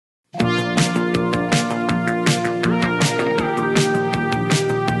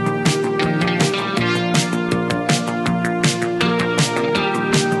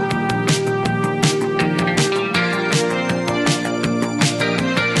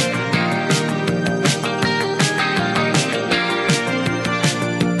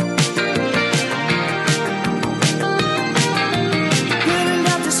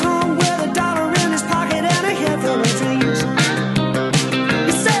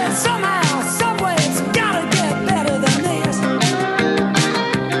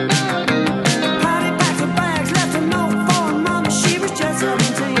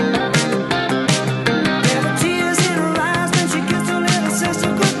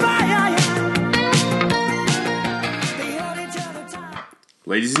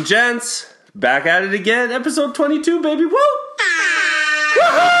Ladies and gents, back at it again. Episode 22, baby. Woo!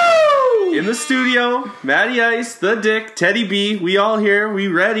 Woohoo! In the studio, Matty Ice, The Dick, Teddy B. We all here. We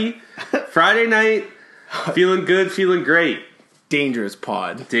ready. Friday night. Feeling good, feeling great. Dangerous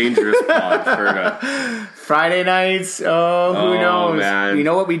pod. Ferga. Friday nights. Who knows? Man. You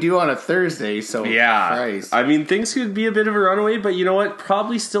know what we do on a Thursday, so Yeah. Christ. I mean, things could be a bit of a runaway, but you know what?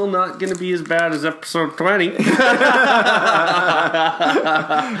 Probably still not going to be as bad as episode 20.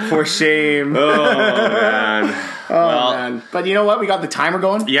 For shame. Oh, man. Man. But you know what? We got the timer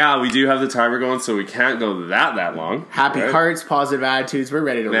going. Yeah, we do have the timer going, so we can't go that long. Happy right? hearts, positive attitudes. We're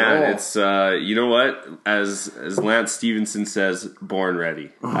ready to roll. It's you know what? As Lance Stevenson says, born ready.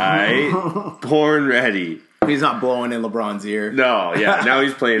 Alright? Born ready. He's not blowing in LeBron's ear. No, yeah, now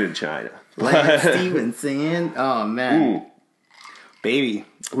he's playing in China. Lance Stevenson. Oh, man. Ooh. Baby.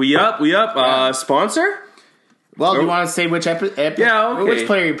 We up. Sponsor? Well, do you want to say which Yeah, okay. Which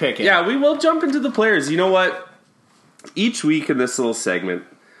player you picking? Yeah, we will jump into the players. You know what? Each week in this little segment,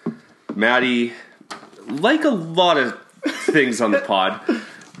 Maddie, like a lot of things on the pod,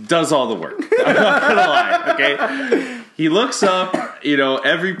 does all the work. I'm not gonna lie, okay? He looks up,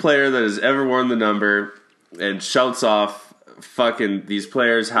 every player that has ever worn the number and shouts off, fucking these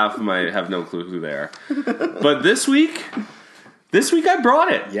players, half of them I have no clue who they are. But this week I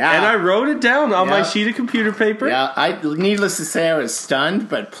brought it. Yeah. And I wrote it down on my sheet of computer paper. Yeah, needless to say, I was stunned,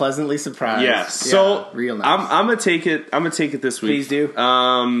 but pleasantly surprised. Yes. So real nice. I'm gonna take it. I'm gonna take it this week. Please do.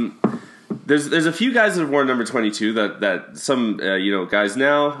 There's a few guys that have worn number 22 that some guys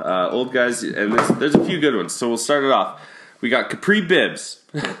now, old guys, and there's a few good ones. So we'll start it off. We got Capri Bibbs.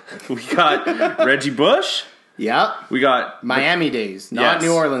 We got Reggie Bush. Yeah. We got Miami days, not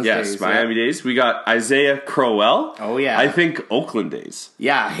New Orleans days. Yes, Miami days. We got Isaiah Crowell. Oh, yeah. I think Oakland days.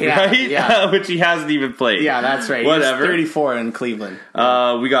 Yeah. Right? Yeah. Which he hasn't even played. Yeah, that's right. Whatever. He was 34 in Cleveland.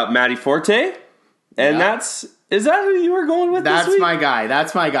 We got Matty Forte. And is that who you were going with this week?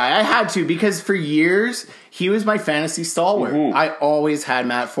 That's my guy. I had to, because for years, he was my fantasy stalwart. Mm-hmm. I always had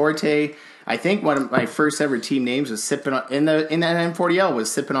Matt Forte. I think one of my first ever team names was sipping on, in the N40L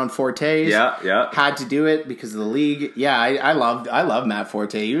was sipping on Fortes. Yeah. Had to do it because of the league. Yeah, I love Matt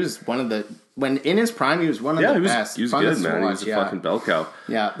Forte. He was one of the, when in his prime, he was one of the best. He was good, man. He was a fucking bell cow.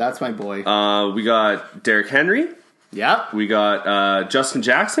 Yeah, that's my boy. We got Derrick Henry. Yeah. We got Justin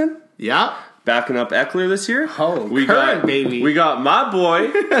Jackson. Yeah. Backing up Eckler this year. Oh, we got baby. We got my boy,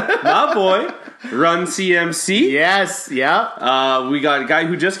 Run CMC. Yes, yeah. We got a guy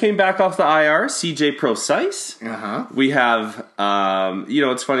who just came back off the IR, CJ Procise. We have,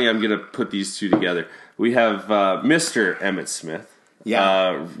 it's funny, I'm going to put these two together. We have Mr. Emmitt Smith.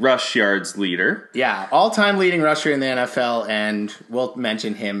 Yeah. Rush yards leader. Yeah, all-time leading rusher in the NFL, and we'll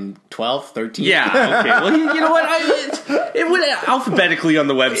mention him 12, 13. Yeah, okay. Well, you know what? It went alphabetically on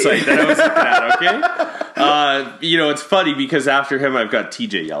the website that I was looking at, okay? It's funny because after him, I've got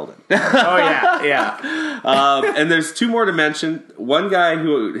TJ Yeldon. Oh, yeah. And there's two more to mention. One guy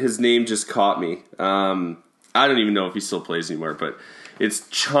who his name just caught me. I don't even know if he still plays anymore, but it's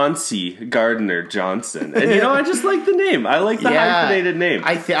Chauncey Gardner-Johnson. And, I just like the name. I like the hyphenated name.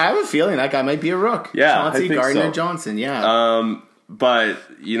 I have a feeling that guy might be a rook. Yeah, Chauncey I think Gardner-Johnson, yeah. But,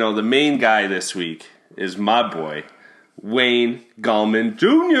 the main guy this week is my boy, Wayne Gallman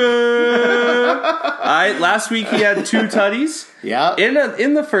Jr. Last week he had 2 tutties. Yeah.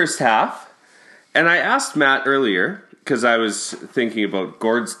 In the first half. And I asked Matt earlier, because I was thinking about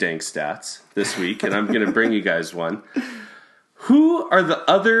Gord's dank stats this week, and I'm going to bring you guys one. Who are the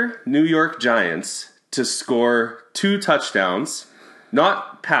other New York Giants to score 2 touchdowns,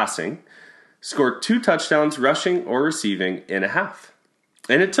 not passing, score 2 touchdowns rushing or receiving in a half?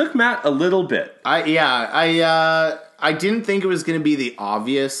 And it took Matt a little bit. I didn't think it was going to be the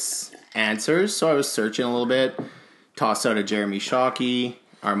obvious answers, so I was searching a little bit. Tossed out a Jeremy Shockey,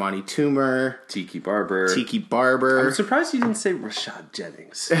 Armani Toomer, Tiki Barber. I'm surprised you didn't say Rashad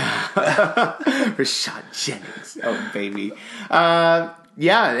Jennings. Rashad Jennings. Oh, baby. And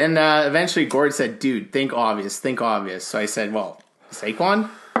eventually Gord said, dude, think obvious. So I said, well, Saquon?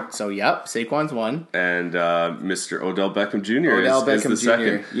 So, yep, Saquon's one. And Mr. Odell Beckham Jr. is the Jr.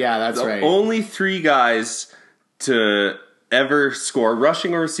 second. Yeah, that's right. Only 3 guys to ever score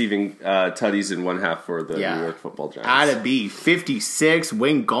rushing or receiving tutties in one half for the New York Football Giants. I'd be 56,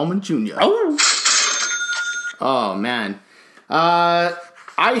 Wayne Gallman Jr. Oh, man. I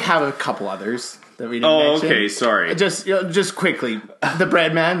have a couple others that we didn't mention. Okay, sorry. Just quickly. The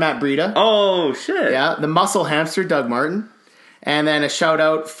bread man, Matt Breida. Oh, shit. Yeah, the muscle hamster, Doug Martin. And then a shout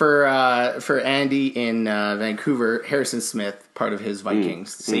out for Andy in Vancouver, Harrison Smith, part of his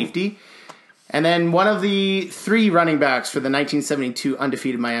Vikings safety. And then one of the 3 running backs for the 1972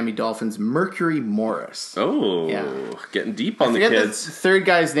 undefeated Miami Dolphins, Mercury Morris. Oh, Yeah. getting deep on the I forget kids. the third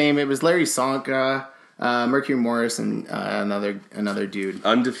guy's name. It was Larry Sonka, Mercury Morris, and another dude.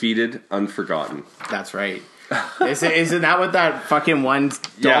 Undefeated, unforgotten. That's right. Isn't that what that fucking one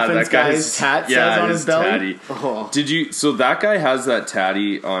Dolphins that guy's tat says on his belly? Tatty. Oh. Did you? So that guy has that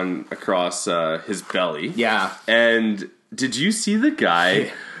tatty on across his belly. Yeah. And did you see the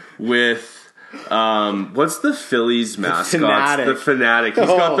guy with? What's the Phillies mascot? Fanatic. The Fanatic. He's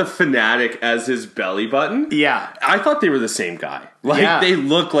got the Fanatic as his belly button. Yeah. I thought they were the same guy. Like, Yeah. they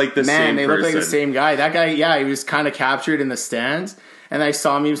look like the same person. They look like the same guy. That guy, yeah, he was kind of captured in the stands. And I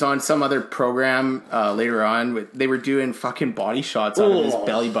saw him, he was on some other program later on. They were doing fucking body shots out of his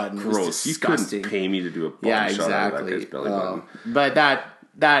belly button. It was Gross. You disgusting. couldn't pay me to do a body shot out of that guy's belly button. But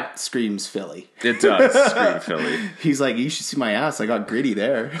that screams Philly. It does scream Philly. He's like, you should see my ass. I got Gritty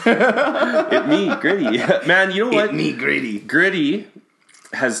there. It me, Gritty. Man, you know what? Me, Gritty. Gritty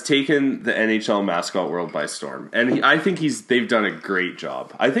has taken the NHL mascot world by storm, and I think they've done a great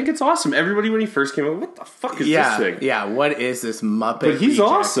job. I think it's awesome. Everybody, when he first came out, what the fuck is this thing? Yeah, what is this Muppet? But he's reject?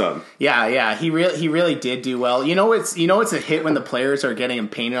 awesome. Yeah, he really did do well. It's a hit when the players are getting him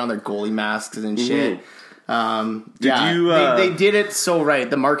painted on their goalie masks and shit. They did it so right.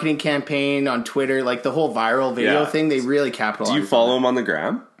 The marketing campaign on Twitter, like the whole viral video thing, they really capitalized. Do you follow him on the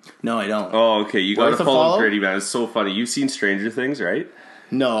gram? No, I don't. Oh, okay. You got to Worth a follow follow? Gritty, man. It's so funny. You've seen Stranger Things, right?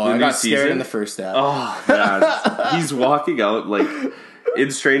 No, I new got scared season? in the first step. Oh, man. He's walking out like in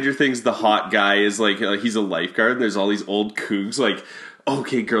Stranger Things. The hot guy is like he's a lifeguard, and there's all these old cougs like,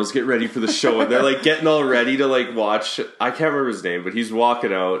 okay, girls, get ready for the show, and they're like getting all ready to like watch. I can't remember his name, but he's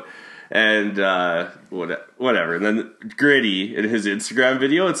walking out. And whatever. And then Gritty in his Instagram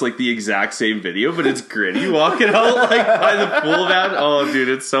video, it's like the exact same video, but it's Gritty walking out like by the pool, man. Oh, dude,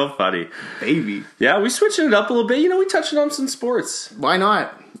 it's so funny. Baby. Yeah, we switching it up a little bit. We touched on some sports. Why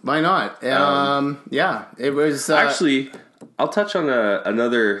not? Yeah, it was... Actually, I'll touch on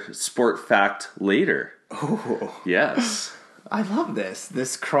another sport fact later. Oh. Yes. I love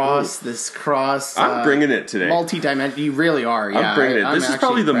this cross. I'm bringing it today. Multi-dimensional. You really are. Yeah, I'm bringing it. This is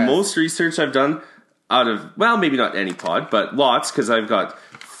probably the impressed. most research I've done out of, well, maybe not any pod, but lots, because I've got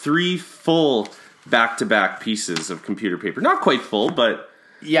 3 full back-to-back pieces of computer paper. Not quite full, but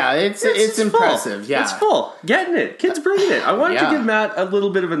yeah, it's impressive. Full. Yeah, it's full. Getting it. Kids bringing it. I wanted to give Matt a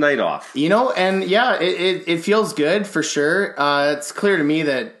little bit of a night off. And yeah, it feels good for sure. It's clear to me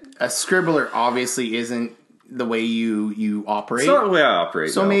that a scribbler obviously isn't the way you operate. It's not the way I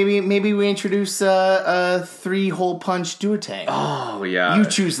operate. So no. maybe we introduce a 3-hole punch duotang. Oh yeah. You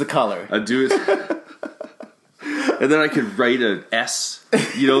choose the color. I do it. And then I could write an S.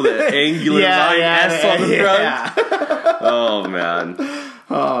 The angular line S on the front. Yeah. Oh man.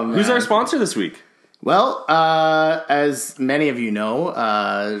 Who's our sponsor this week? Well, as many of you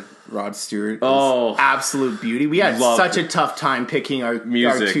know, Rod Stewart is absolute beauty. We had such a tough time picking our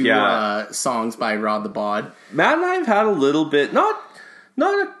music, our 2 songs by Rod the Bod. Matt and I have had a little bit, not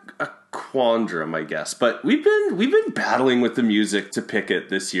a quandrum, I guess, but we've been battling with the music to pick it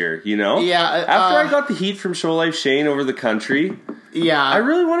this year. Yeah. After I got the heat from Show Life Shane over the country, yeah, I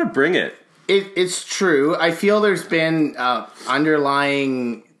really want to bring it. It's true. I feel there's been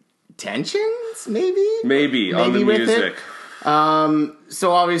underlying tensions, maybe on the with music. it.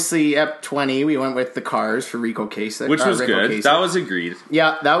 So obviously, Ep 20, we went with the Cars for Rico Kasich, which was Rico good. Kasich. That was agreed.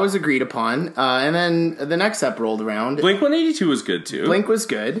 Yeah, that was agreed upon. And then the next Ep rolled around. Blink 182 was good too. Blink was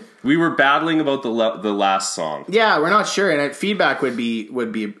good. We were battling about the last song. Yeah, we're not sure, and feedback would be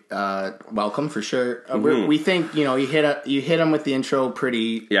welcome for sure. We think you hit him with the intro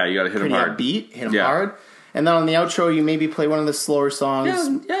pretty. Yeah, you got to hit him hard. Upbeat, hit him hard. And then on the outro, you maybe play one of the slower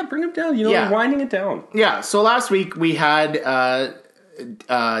songs. Yeah, bring him down. Winding it down. Yeah, so last week we had Damn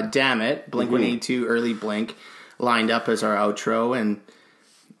It, Blink-182, Early Blink, lined up as our outro, and,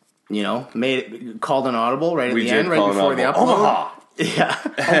 called an audible right at the end, right before the upload. Omaha! Yeah.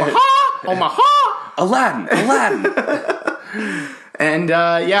 Omaha! Aladdin! And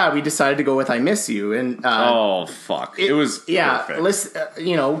we decided to go with "I Miss You." And oh fuck, it was perfect. Listen,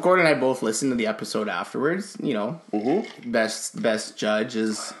 Gordon and I both listened to the episode afterwards. Best judge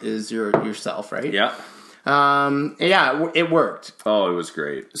is yourself, right? Yeah. It worked. Oh, it was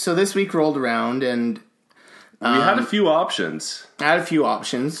great. So this week rolled around, and we had a few options.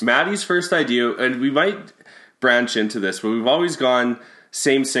 Maddie's first idea, and we might branch into this, but we've always gone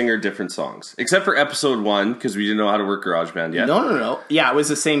same singer, different songs. Except for episode 1, because we didn't know how to work GarageBand yet. No. Yeah, it was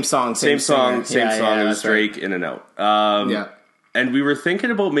the same song. Same song. Yeah, it was Drake, right. In and Out. And we were thinking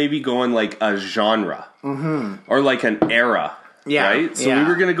about maybe going like a genre. Mm-hmm. Or like an era. Yeah. Right? So we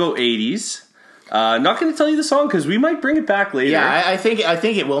were going to go 80s. Not going to tell you the song because we might bring it back later. Yeah, I think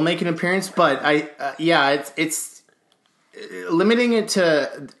it will make an appearance, but it's limiting it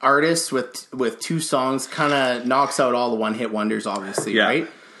to artists with 2 songs kind of knocks out all the one hit wonders, obviously, right?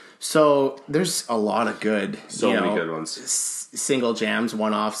 So there's a lot of good, many good ones, single jams,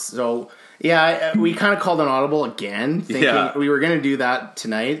 one offs. So yeah, we kind of called an audible again, thinking we were going to do that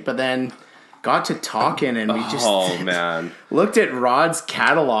tonight, but then got to talking and we just looked at Rod's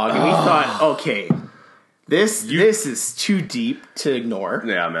catalog and we thought, okay, this is too deep to ignore.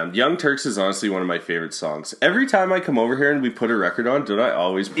 Yeah, man. Young Turks is honestly one of my favorite songs. Every time I come over here and we put a record on, don't I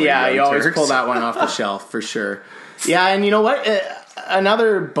always play Young Turks? You always pull that one off the shelf for sure. Yeah, and you know what?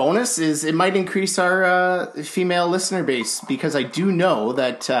 Another bonus is it might increase our female listener base because I do know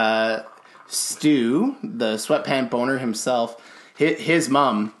that Stu, the sweatpant boner himself, his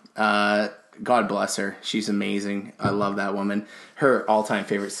mom, God bless her, she's amazing. I love that woman. Her all-time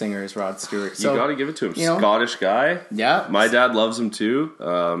favorite singer is Rod Stewart. So, you got to give it to him. Scottish guy. Yeah. My dad loves him too.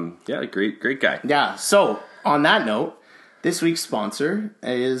 Great guy. Yeah, so on that note, this week's sponsor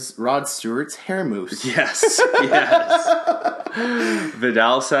is Rod Stewart's hair mousse. Yes.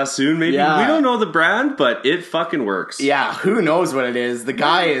 Vidal Sassoon, maybe. Yeah. We don't know the brand, but it fucking works. Yeah, who knows what it is? The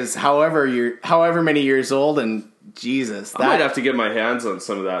guy is however many years old, and Jesus, I might have to get my hands on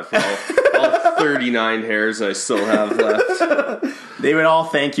some of that for all 39 hairs I still have left. They would all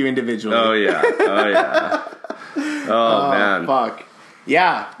thank you individually. Oh yeah. Oh man. Fuck.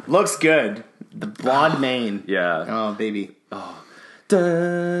 Yeah, looks good. The blonde mane. Yeah. Oh baby. Oh,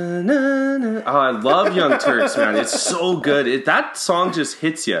 I love Young Turks, man. It's so good. That song just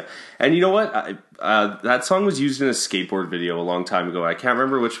hits you. And you know what? That song was used in a skateboard video a long time ago. I can't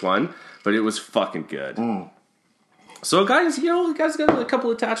remember which one, but it was fucking good. So guys, you guys got a couple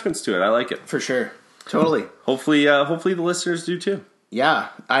attachments to it. I like it. For sure. Totally. Hopefully the listeners do too. Yeah.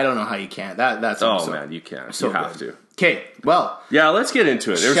 I don't know how you can't. That's awesome. Man, you can. So you have to. Okay, well. Yeah, let's get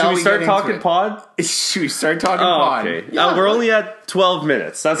into it. Should we start talking pod? Should we start talking pod? Okay. Yeah, we're only at 12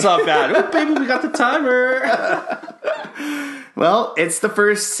 minutes. That's not bad. Oh, baby, we got the timer. Well, it's the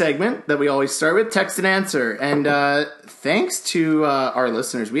first segment that we always start with, text and answer. And thanks to our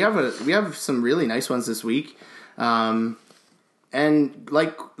listeners. We have some really nice ones this week. And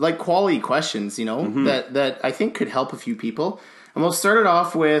like quality questions, that I think could help a few people. And we'll start it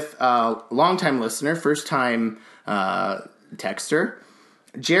off with longtime listener, first time texter,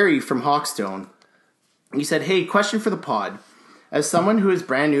 Jerry from Hawkstone. He said, "Hey, question for the pod. As someone who is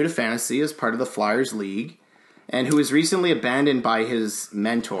brand new to fantasy as part of the Flyers League and who was recently abandoned by his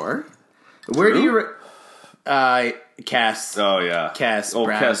mentor, where do you... Cass. Oh, yeah. Cass. Oh,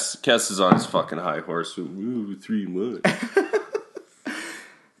 Cass is on his fucking high horse. Ooh, 3 months.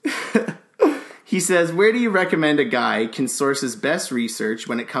 He says, where do you recommend a guy can source his best research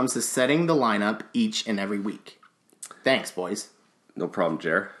when it comes to setting the lineup each and every week? Thanks, boys. No problem,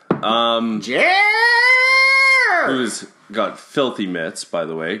 Jer. Jer! Who's got filthy mitts, by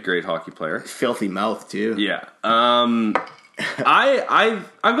the way. Great hockey player. Filthy mouth, too. Yeah. I've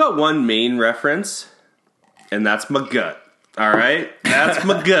got one main reference, and that's my gut. All right? That's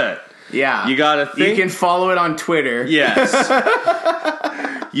my gut. Yeah. You gotta think. You can follow it on Twitter. Yes.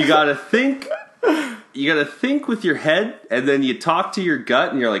 You gotta think. You gotta think with your head, and then you talk to your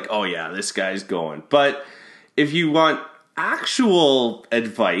gut, and you're like, oh yeah, this guy's going. But if you want actual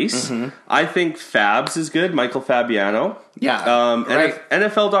advice, I think Fabs is good. Michael Fabiano. Yeah. Right.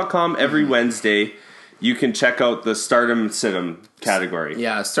 NFL.com every Wednesday. You can check out the Stardom Situm category.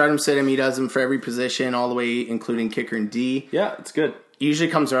 Yeah, Stardom Situm. He does them for every position, all the way including kicker and D. Yeah, it's good. Usually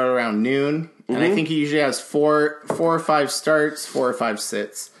comes right around noon. And I think he usually has four or five starts, 4 or 5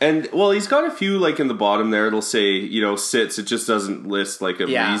 sits. And, well, he's got a few, like, in the bottom there. It'll say, sits. It just doesn't list, like, a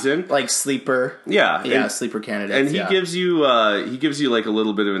reason. Like sleeper. Yeah. Yeah, sleeper candidates. And he gives you, like, a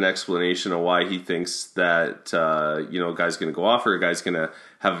little bit of an explanation of why he thinks that, a guy's going to go off or a guy's going to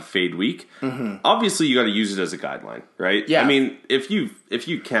have a fade week. Obviously, you got to use it as a guideline, right? Yeah. I mean, if you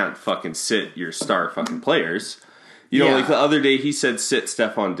can't fucking sit your star fucking players, like the other day he said sit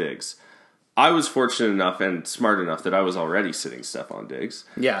Stephon Diggs. I was fortunate enough and smart enough that I was already sitting Stephon Diggs.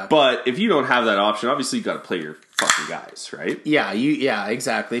 Yeah. But if you don't have that option, obviously you got to play your fucking guys, right? Yeah,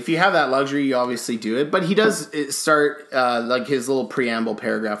 exactly. If you have that luxury, you obviously do it. But he does start, like his little preamble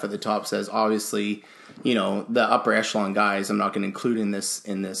paragraph at the top says, obviously, the upper echelon guys I'm not going to include in this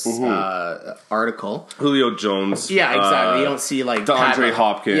article. Julio Jones. Yeah, exactly. You don't see like DeAndre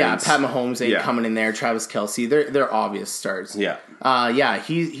Hopkins. Yeah, Pat Mahomes ain't coming in there. Travis Kelce. They're obvious starts. Yeah.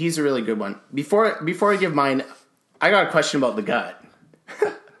 He's a really good one. Before I give mine, I got a question about the gut.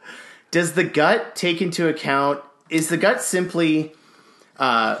 Does the gut take into account? Is the gut simply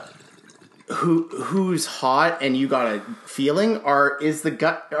who's hot and you got a feeling, or is the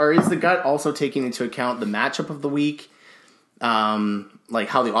gut also taking into account the matchup of the week, like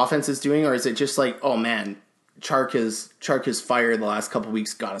how the offense is doing, or is it just like, oh man, Chark has fired the last couple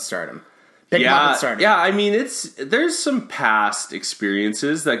weeks, got to start him. Pick him up and start him. Yeah, I mean, there's some past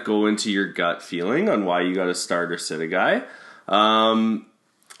experiences that go into your gut feeling on why you got to start or sit a guy.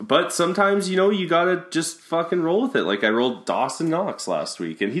 But sometimes, you got to just fucking roll with it. Like I rolled Dawson Knox last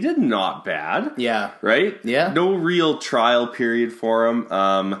week, and he did not bad. Yeah. Right? Yeah. No real trial period for him.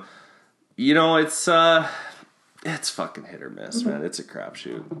 It's fucking hit or miss, man. It's a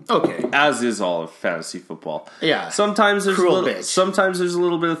crapshoot. Okay. As is all of fantasy football. Yeah. Sometimes there's Cruel sometimes there's a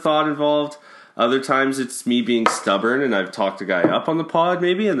little bit of thought involved. Other times it's me being stubborn and I've talked a guy up on the pod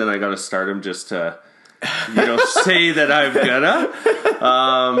maybe, and then I got to start him just to say that I'm gonna.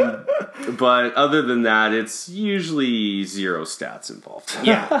 But other than that, it's usually zero stats involved.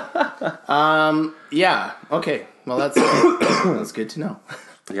 Yeah. Yeah. Okay. Well, that's good to know.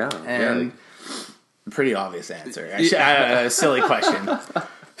 Yeah. And pretty obvious answer. Actually, silly question.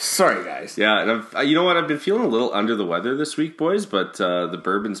 Sorry, guys. Yeah, and you know what? I've been feeling a little under the weather this week, boys. But the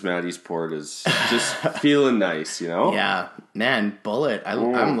bourbon's Maddie's port is just feeling nice, Yeah, man, Bullet.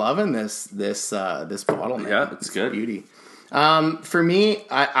 I'm loving this bottle, man. Yeah, it's good. Beauty. For me,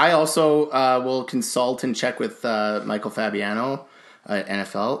 I also will consult and check with Michael Fabiano at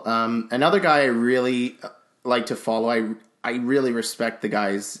NFL. Another guy I really like to follow. I really respect the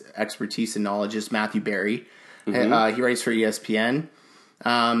guy's expertise and knowledge is Matthew Berry. Mm-hmm. He writes for ESPN.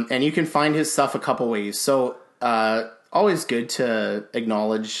 And you can find his stuff a couple ways. So, always good to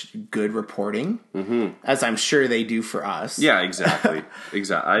acknowledge good reporting, as I'm sure they do for us. Yeah, exactly.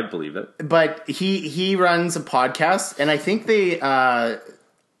 I believe it. But he runs a podcast, and I think they,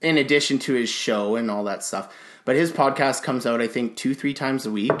 in addition to his show and all that stuff, but his podcast comes out, I think, 2-3 times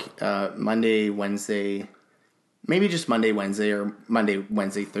a week, Monday, Wednesday, maybe just Monday, Wednesday, or Monday,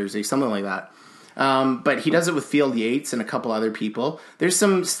 Wednesday, Thursday, something like that. But he does it with Field Yates and a couple other people. There's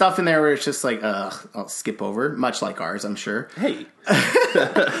some stuff in there where it's just like, I'll skip over, much like ours, I'm sure. Hey.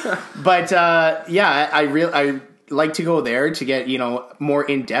 But, I like to go there to get, more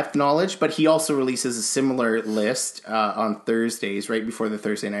in-depth knowledge, but he also releases a similar list, on Thursdays, right before the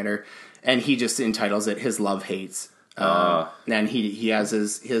Thursday Nighter, and he just entitles it his love hates. And he has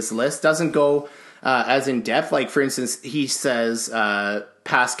his list, doesn't go, as in depth. Like, for instance, he says,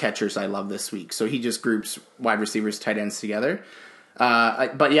 pass catchers I love this week. So he just groups wide receivers, tight ends together.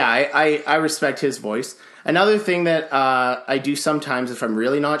 But yeah, I respect his voice. Another thing that I do sometimes if I'm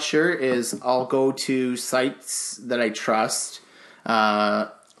really not sure is I'll go to sites that I trust,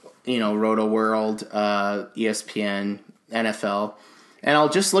 Roto World, ESPN, NFL, and I'll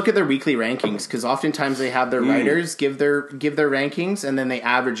just look at their weekly rankings because oftentimes they have their writers give their rankings and then they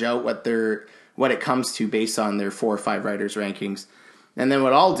average out what it comes to based on their 4 or 5 writers' rankings. And then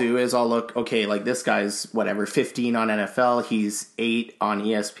what I'll do is I'll look, okay, like this guy's, 15 on NFL, he's 8 on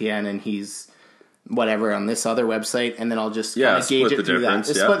ESPN, and he's whatever on this other website, and then I'll just kind of gauge it through that.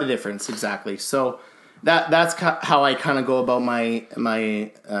 Split the difference, exactly. So that's how I kind of go about my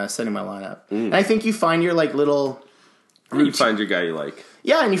setting my lineup. And I think you find your little... You find your guy you like.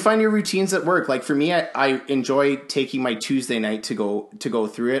 Yeah, and you find your routines at work. Like for me, I enjoy taking my Tuesday night to go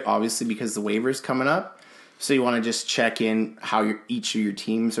through it, obviously because the waiver's coming up. So you want to just check in how each of your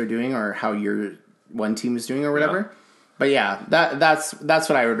teams are doing or how your one team is doing or whatever. Yeah. But yeah, that's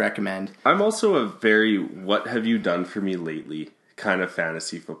what I would recommend. I'm also a very what have you done for me lately kind of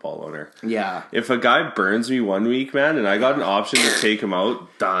fantasy football owner. Yeah. If a guy burns me one week, man, and I got an option to take him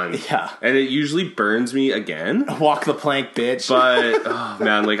out, done. Yeah. And it usually burns me again. Walk the plank, bitch. But, oh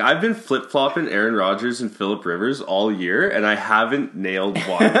man, I've been flip-flopping Aaron Rodgers and Phillip Rivers all year, and I haven't nailed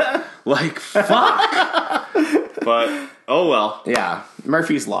one. Fuck. But, oh well. Yeah.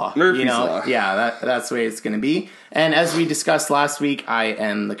 Murphy's Law. Law. Yeah, that's the way it's going to be. And as we discussed last week, I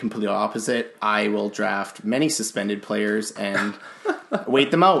am the complete opposite. I will draft many suspended players and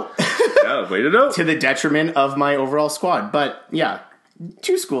wait them out. Yeah, wait it out. To the detriment of my overall squad. But, yeah,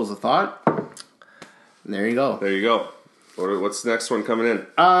 2 schools of thought. There you go. There you go. What's the next one coming in?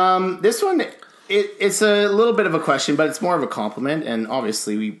 This one, it's a little bit of a question, but it's more of a compliment. And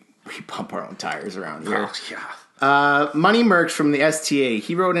obviously, we pump our own tires around here. Oh, yeah. Money Mercs from the STA.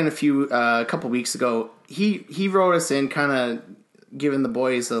 He wrote in a couple weeks ago. He wrote us in, kind of giving the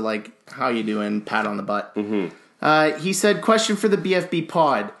boys a how you doing pat on the butt. Mm-hmm. He said, question for the BFB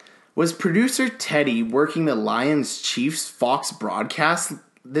pod: was producer Teddy working the Lions Chiefs Fox broadcast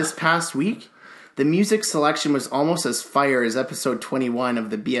this past week? The music selection was almost as fire as episode 21 of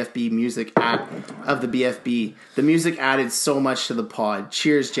the BFB The music added so much to the pod.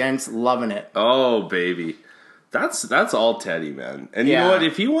 Cheers, gents. Loving it. Oh, baby. That's all Teddy, man. And you know what?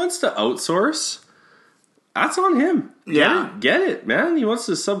 If he wants to outsource, that's on him. Get it, man. He wants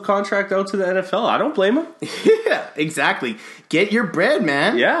to subcontract out to the NFL. I don't blame him. Yeah, exactly. Get your bread,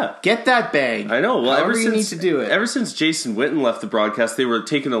 man. Yeah. Get that bag. I know. Well, However you need to do it. Ever since Jason Witten left the broadcast, they were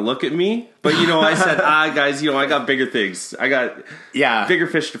taking a look at me. But, I said, guys, I got bigger things. I got bigger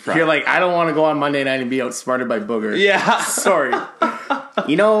fish to fry. You're like, I don't want to go on Monday night and be outsmarted by Booger. Yeah. Sorry.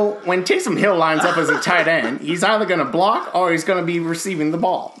 When Taysom Hill lines up as a tight end, he's either going to block or he's going to be receiving the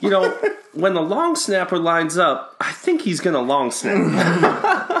ball. When the long snapper lines up, I think he's going to long snap.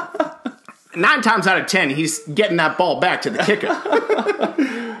 9 times out of 10, he's getting that ball back to the kicker.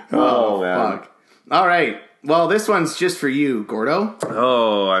 Oh, man. Fuck. All right. Well, this one's just for you, Gordo.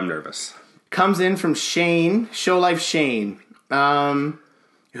 Oh, I'm nervous. Comes in from Shane, Show Life Shane,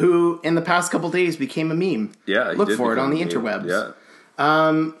 who in the past couple days became a meme. Yeah, look for it on the interwebs.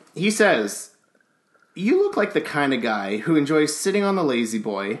 Yeah. He says, "You look like the kind of guy who enjoys sitting on the lazy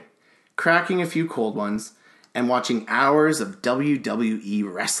boy, cracking a few cold ones, and watching hours of WWE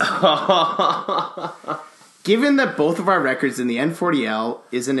wrestling. Given that both of our records in the N40L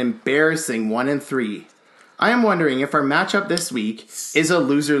is an embarrassing 1-3, I am wondering if our matchup this week is a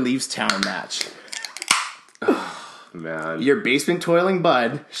loser leaves town match." Man. Your basement toiling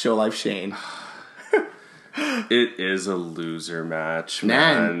bud, Show Life Shane. It is a loser match,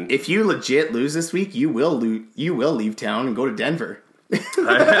 Man, if you legit lose this week, you will leave town and go to Denver. Woo,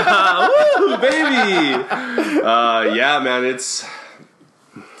 baby! Yeah, man, it's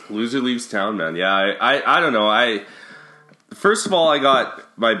loser leaves town, man. Yeah, I don't know. First of all, I got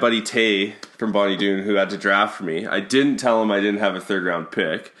my buddy Tay from Bonnie Doon who had to draft for me. I didn't tell him I didn't have a 3rd round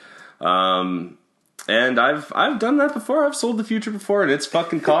pick. And I've done that before. I've sold the future before, and it's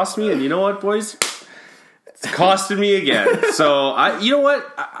fucking cost me. And you know what, boys? It's costed me again. So you know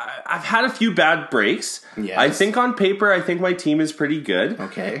what? I've had a few bad breaks. Yes. I think on paper, I think my team is pretty good.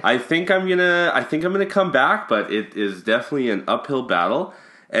 Okay. I think I'm gonna come back, but it is definitely an uphill battle.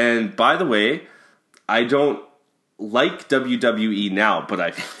 And by the way, I don't like WWE now, but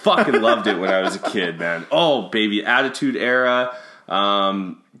I fucking loved it when I was a kid, man. Oh, baby, Attitude Era.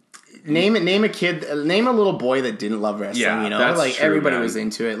 Name a kid, name a little boy that didn't love wrestling. Yeah, that's like true, everybody man. was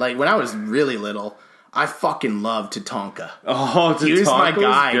into it. Like when I was really little, I fucking loved Tatanka. Oh, he was my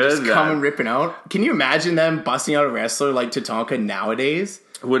guy, good, just coming ripping out. Can you imagine them busting out a wrestler like Tatanka nowadays?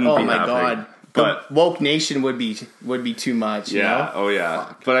 Wouldn't be my happening. God. But the woke nation would be too much. Yeah. You know? Oh yeah.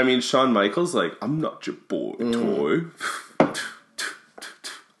 Fuck. But I mean, Shawn Michaels, like, I'm not your boy toy.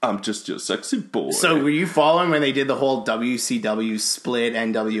 I'm just your sexy boy. So were you following when they did the whole WCW split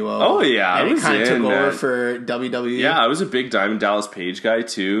NWO? Oh yeah, and I it was kind of took in, over man. for WWE. Yeah, I was a big Diamond Dallas Page guy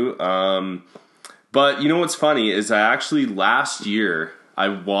too. But you know what's funny is I actually last year I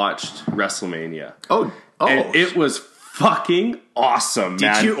watched WrestleMania. Oh. And it was fucking awesome,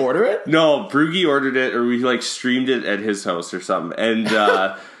 man. Did you order it? No, Broogie ordered it, or we like streamed it at his house or something. And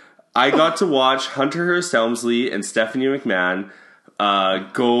I got to watch Hunter Hearst Helmsley and Stephanie McMahon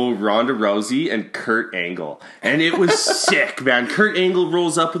go Ronda Rousey and Kurt Angle, and it was sick, man. Kurt Angle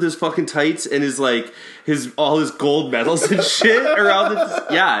rolls up with his fucking tights and his like all his gold medals and shit around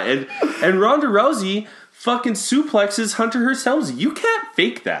and Ronda Rousey fucking suplexes Hunter Hearst Helmsley. You can't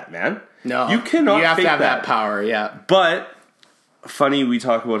fake that, man. No, you cannot. You have fake to have that power, yeah. But funny, we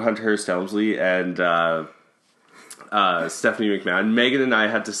talk about Hunter Hearst Helmsley and Stephanie McMahon. Megan and I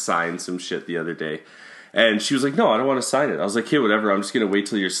had to sign some shit the other day. And she was like, no, I don't want to sign it. I was like, hey, whatever. I'm just going to wait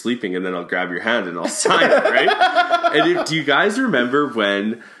till you're sleeping and then I'll grab your hand and I'll sign it, right? And do you guys remember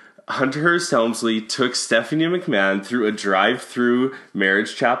when Hunter Hearst Helmsley took Stephanie McMahon through a drive-through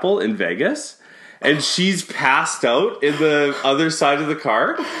marriage chapel in Vegas? And she's passed out in the other side of the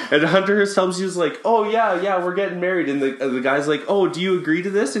car. And Hunter Hearst Helmsley was like, oh, yeah, we're getting married. And the guy's like, oh, do you agree to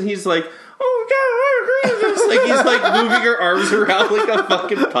this? And he's like, oh, yeah, I agree to this. Like, he's like moving her arms around like a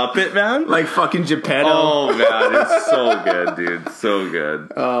fucking puppet, man. Like fucking Geppetto. Oh, man, it's so good, dude. So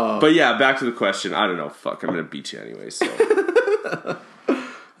good. Oh. But yeah, back to the question. I don't know. Fuck, I'm going to beat you anyway, so.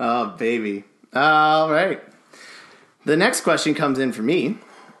 Oh, baby. All right. The next question comes in for me.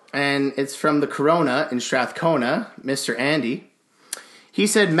 And it's from the Corona in Strathcona, Mr. Andy. He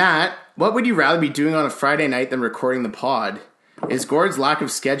said, Matt, what would you rather be doing on a Friday night than recording the pod? Is Gord's lack of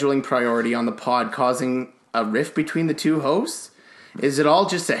scheduling priority on the pod causing a rift between the two hosts? Is it all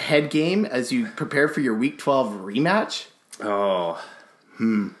just a head game as you prepare for your Week 12 rematch? Oh.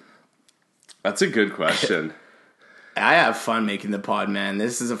 That's a good question. I have fun making the pod, man.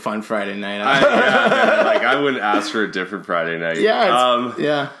 This is a fun Friday night. Man, like I wouldn't ask for a different Friday night. Yeah,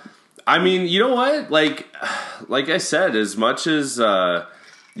 yeah. I mean, you know what? Like I said, as much as the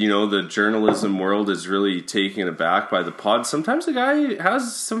journalism world is really taken aback by the pod, sometimes the guy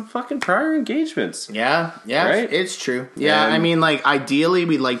has some fucking prior engagements. Yeah, right? It's true. Yeah, And I mean, like, ideally,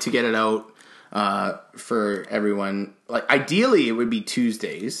 we'd like to get it out for everyone. Like, ideally, it would be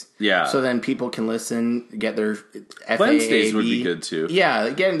Tuesdays. Yeah. So then people can listen, get their FAAB. Wednesdays would be good too. Yeah,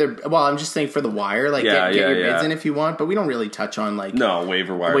 getting their. Well, I'm just saying for the wire, like, get your bids in if you want, but we don't really touch on like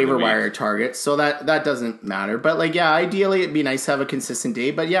waiver wire targets, so that doesn't matter. But like, yeah, ideally, it'd be nice to have a consistent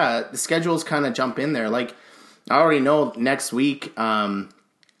day. But yeah, the schedules kind of jump in there. Like, I already know next week.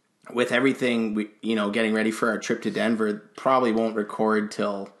 With everything, getting ready for our trip to Denver, probably won't record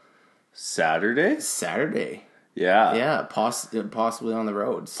till Saturday. Yeah, possibly on the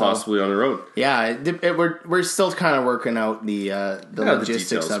road. So, possibly on the road. Yeah, we're still kind of working out the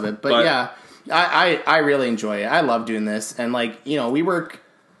logistics of it, but yeah, I really enjoy it. I love doing this, and like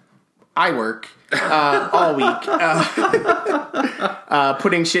I work all week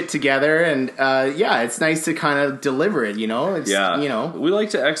putting shit together, and it's nice to kind of deliver it. It's, we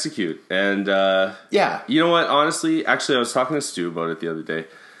like to execute, and you know what? Honestly, actually, I was talking to Stu about it the other day,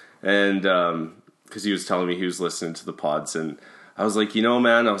 and because he was telling me he was listening to the pods, and I was like,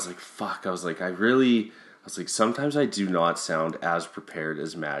 man, I was like, fuck, I was like, sometimes I do not sound as prepared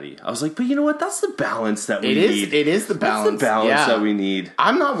as Maddie. I was like, but you know what? That's the balance that we need. It is the balance. That's the balance that we need.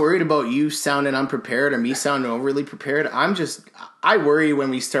 I'm not worried about you sounding unprepared or me sounding overly prepared. I worry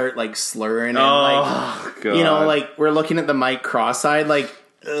when we start like slurring and God. like we're looking at the mic cross-eyed, like,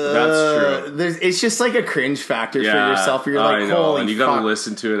 that's true. It's just like a cringe factor for yourself. You're like, holy and you got to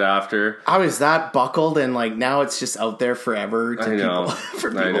listen to it after. I was that buckled, and like now it's just out there forever to people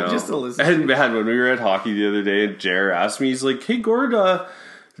just to listen. And man, when we were at hockey the other day, and Jer asked me, he's like, "Hey Gord,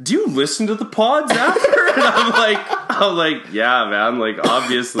 do you listen to the pods after?" And I'm like, yeah, man. Like,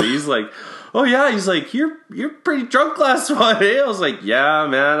 obviously, he's like, oh yeah, he's like, you're pretty drunk last one, eh? I was like, yeah,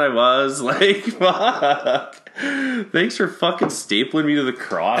 man, I was. Like, fuck. Thanks for fucking stapling me to the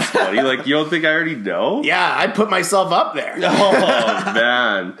cross, buddy. Like, you don't think I already know? Yeah, I put myself up there. Oh,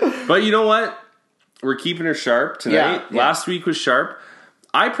 man. But you know what? We're keeping her sharp tonight. Yeah. Last week was sharp.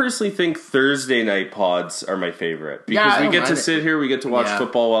 I personally think Thursday night pods are my favorite. Because we get to sit here, we get to watch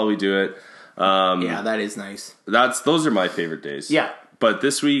football while we do it. That is nice. Those are my favorite days. Yeah. But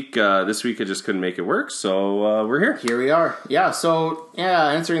this week I just couldn't make it work, so we're here. Here we are. Yeah, so,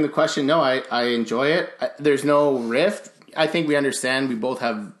 answering the question, no, I enjoy it. There's no rift. I think we understand we both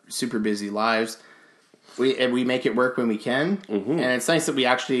have super busy lives. We make it work when we can, and it's nice that we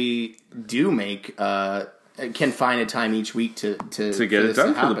actually do can find a time each week to get it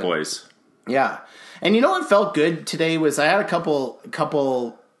done for the boys. Yeah. And you know what felt good today was I had a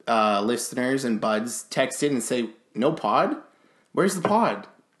couple listeners and buds text in and say, no pod? Where's the pod?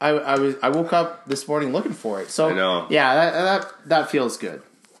 I woke up this morning looking for it. So I know. Yeah, that feels good.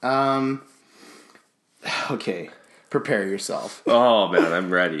 Okay, prepare yourself. Oh man,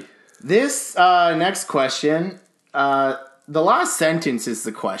 I'm ready. This next question, the last sentence is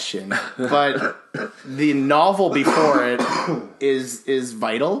the question, but the novel before it is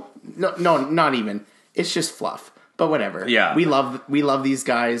vital. No, not even. It's just fluff. But whatever. Yeah, we love these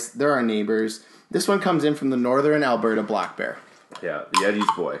guys. They're our neighbors. This one comes in from the Northern Alberta Black Bear. Yeah, the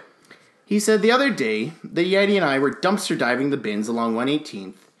Yeti's boy. He said, the other day, the Yeti and I were dumpster diving the bins along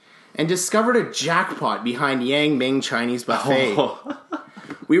 118th and discovered a jackpot behind Yang Ming Chinese Buffet. Oh.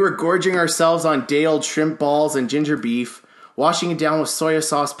 We were gorging ourselves on day-old shrimp balls and ginger beef, washing it down with soya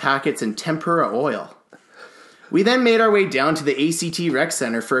sauce packets and tempura oil. We then made our way down to the ACT Rec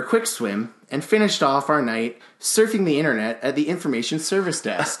Center for a quick swim and finished off our night surfing the internet at the information service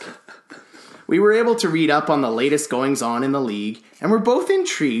desk. We were able to read up on the latest goings-on in the league, and we're both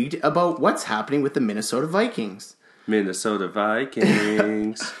intrigued about what's happening with the Minnesota Vikings. Minnesota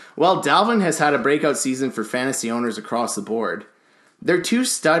Vikings. Well, Dalvin has had a breakout season for fantasy owners across the board. Their two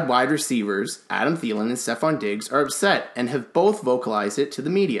stud wide receivers, Adam Thielen and Stephon Diggs, are upset and have both vocalized it to the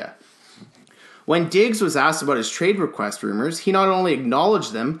media. When Diggs was asked about his trade request rumors, he not only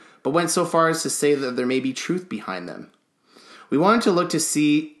acknowledged them, but went so far as to say that there may be truth behind them. We wanted to look to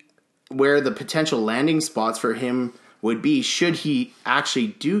see where the potential landing spots for him would be should he actually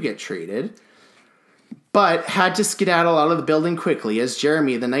do get traded, but had to skedaddle out of the building quickly as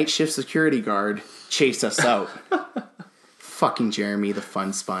Jeremy, the night shift security guard, chased us out. Fucking Jeremy, the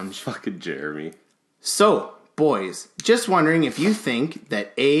fun sponge. Fucking Jeremy. So, boys, just wondering if you think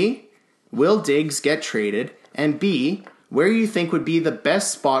that A, will Diggs get traded, and B, where you think would be the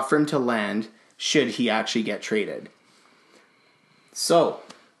best spot for him to land should he actually get traded. So,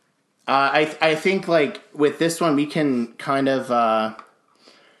 I think like with this one we can kind of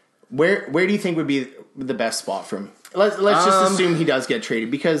where do you think would be the best spot for him? Let's just assume he does get traded,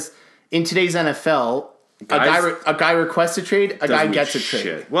 because in today's NFL, a guy requests a trade, a guy gets a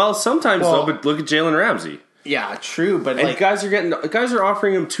trade. Well, sometimes though, but look at Jalen Ramsey. Yeah, true, but and guys are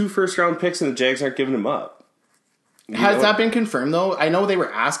offering him 2 first-round picks, and the Jags aren't giving him up. Has that been confirmed though? I know they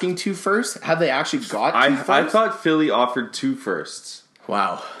were asking 2 firsts. Have they actually got 2 firsts? I thought Philly offered 2 firsts.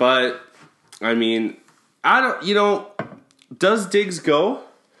 Wow. But I mean, I don't. Does Diggs go?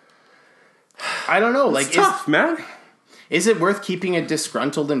 I don't know. It's tough, man. Is it worth keeping a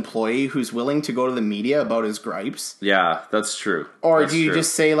disgruntled employee who's willing to go to the media about his gripes? Yeah, that's true. Or do you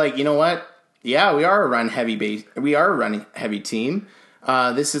just say, like, you know what? Yeah, we are a run heavy base. We are a run heavy team.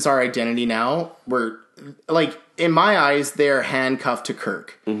 This is our identity now. We're like, in my eyes, they're handcuffed to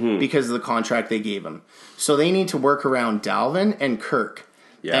Kirk because of the contract they gave him. So they need to work around Dalvin and Kirk.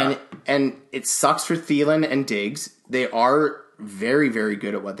 Yeah. And it sucks for Thielen and Diggs. They are very, very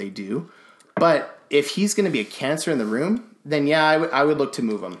good at what they do. But if he's going to be a cancer in the room, then yeah, I would look to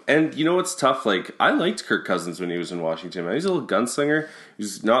move him. And you know what's tough? Like, I liked Kirk Cousins when he was in Washington. Man. He's a little gunslinger.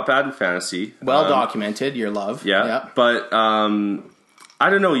 He's not bad in fantasy. Well documented, your love. Yeah. But I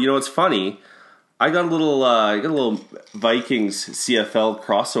don't know. You know what's funny? I got a little Vikings CFL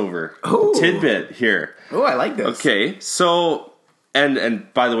crossover tidbit here. Oh, I like this. Okay, so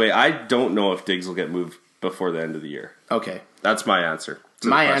and by the way, I don't know if Diggs will get moved before the end of the year. Okay, that's my answer.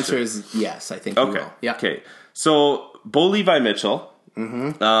 My answer is yes. I think. Okay. He will. Yeah. Okay. So Bo Levi Mitchell. He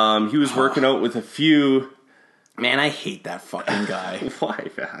was working out with a few. Man, I hate that fucking guy. Why,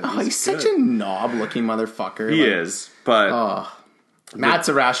 man? He's such a knob-looking motherfucker. He is, but. Matt's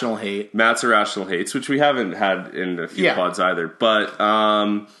irrational hate. Matt's irrational hates, which we haven't had in a few pods either. But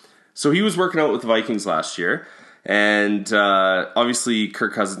so he was working out with the Vikings last year, and obviously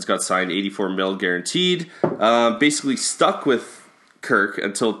Kirk Cousins got signed, $84 million guaranteed. Basically stuck with Kirk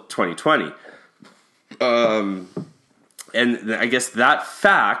until 2020. And I guess that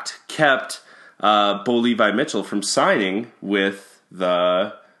fact kept Bo Levi Mitchell from signing with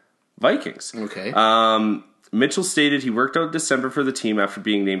the Vikings. Okay. Mitchell stated he worked out in December for the team after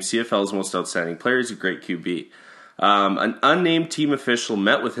being named CFL's most outstanding player. He's a great QB. An unnamed team official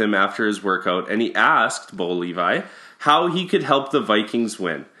met with him after his workout, and he asked Bo Levi how he could help the Vikings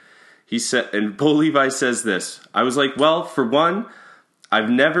win. He said, and Bo Levi says this, I was like, well, for one, I've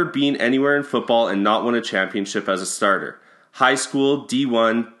never been anywhere in football and not won a championship as a starter. High school,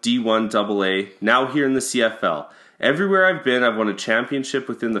 D1, D1 AA, now here in the CFL. Everywhere I've been, I've won a championship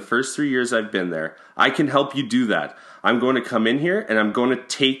within the first 3 years I've been there. I can help you do that. I'm going to come in here, and I'm going to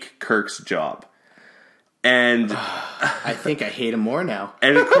take Kirk's job. And I think I hate him more now.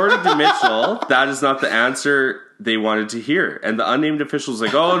 And according to Mitchell, that is not the answer they wanted to hear. And the unnamed official's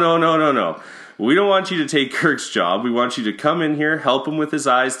like, oh, no. We don't want you to take Kirk's job. We want you to come in here, help him with his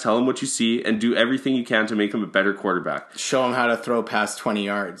eyes, tell him what you see, and do everything you can to make him a better quarterback. Show him how to throw past 20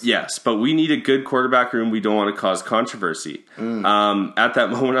 yards. Yes, but we need a good quarterback room. We don't want to cause controversy. At that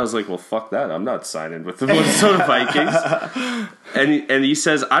moment, I was like, well, fuck that. I'm not signing with the Minnesota Vikings. And he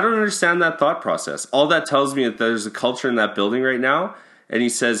says, I don't understand that thought process. All that tells me that there's a culture in that building right now. And he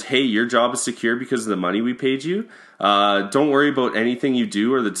says, hey, your job is secure because of the money we paid you. Don't worry about anything you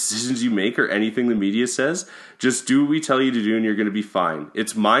do or the decisions you make or anything the media says. Just do what we tell you to do and you're going to be fine.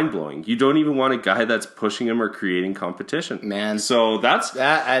 It's mind-blowing. You don't even want a guy that's pushing him or creating competition. Man. So that's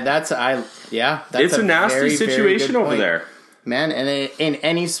a nasty very, situation very over there. Man, and in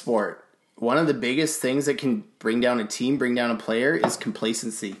any sport, one of the biggest things that can bring down a team, bring down a player is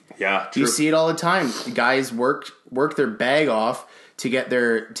complacency. Yeah, true. You see it all the time. Guys work their bag off to get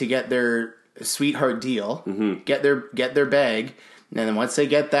their sweetheart deal, get their bag, and then once they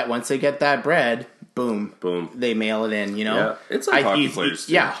get that bread, boom, they mail it in. You know, yeah. It's like hockey players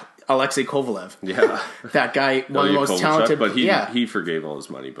too. Yeah, Alexei Kovalev. Yeah, that guy, one of the most talented. But he forgave all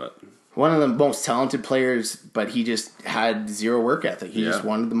his money. But one of the most talented players, but he just had zero work ethic. He just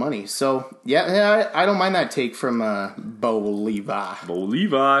wanted the money. So yeah, I don't mind that take from Bo Levi.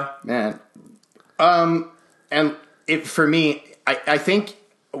 Man, and for me, I think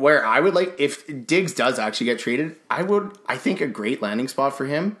where I would like, if Diggs does actually get traded, I think a great landing spot for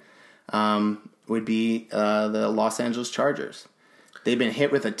him would be the Los Angeles Chargers. They've been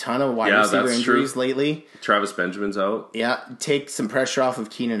hit with a ton of wide receiver injuries lately. Travis Benjamin's out. Yeah, take some pressure off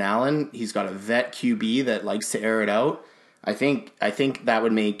of Keenan Allen. He's got a vet QB that likes to air it out. I think that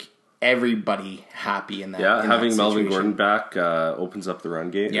would make everybody happy in that. Yeah, in having that Melvin situation. Gordon back opens up the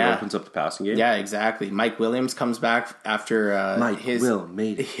run game. Yeah. It opens up the passing game. Yeah, exactly. Mike Williams comes back after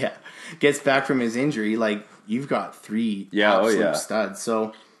made it. Yeah, gets back from his injury. Like, you've got three absolute studs.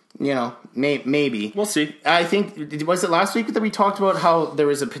 So, maybe. We'll see. I think, was it last week that we talked about how there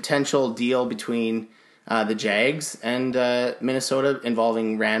was a potential deal between the Jags and Minnesota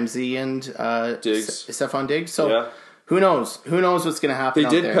involving Ramsey and Diggs. Stephon Diggs? So, Yeah. who knows? Who knows what's going to happen They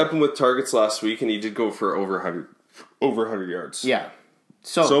out did there? pep him with targets last week, and he did go for over 100 yards. Yeah.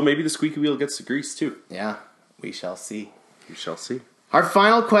 So maybe the squeaky wheel gets the grease, too. Yeah, we shall see. We shall see. Our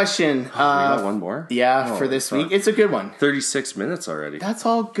final question. We got one more? Yeah, for this week. It's a good one. 36 minutes already. That's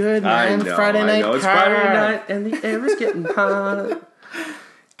all good, I man. know, Friday night. It's Friday night, and the air is getting hot.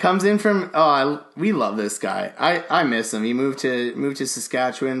 Comes in from we love this guy. I miss him. He moved to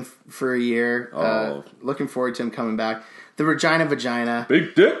Saskatchewan for a year. Looking forward to him coming back. The Vagina.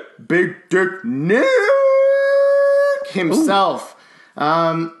 Big dick Nick himself.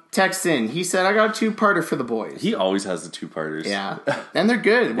 Text in. He said, I got a two-parter for the boys. He always has the two-parters. Yeah. And they're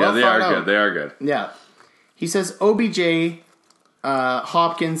good. Yeah, they are good. They are good. Yeah. He says, OBJ,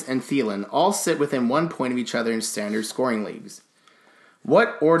 Hopkins, and Thielen all sit within 1 point of each other in standard scoring leagues.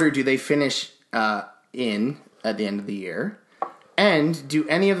 What order do they finish in at the end of the year? And do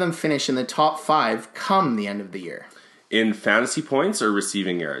any of them finish in the top 5 come the end of the year? In fantasy points or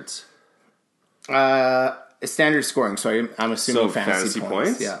receiving yards? Standard scoring, so I'm assuming fantasy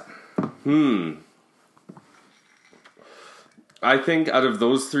points. Yeah. I think out of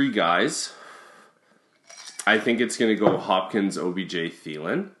those three guys, I think it's going to go Hopkins, OBJ,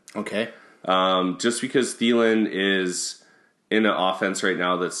 Thielen. Okay. Just because Thielen is in an offense right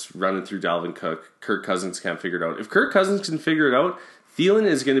now that's running through Dalvin Cook. Kirk Cousins can't figure it out. If Kirk Cousins can figure it out, Thielen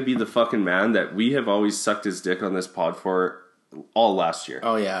is going to be the fucking man that we have always sucked his dick on this pod for all last year.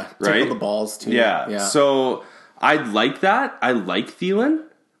 Oh, yeah. Right? Tickle the balls, too. Yeah. So I like that. I like Thielen.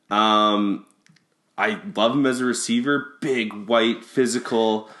 I love him as a receiver. Big, white,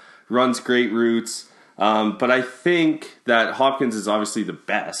 physical, runs great routes. But I think that Hopkins is obviously the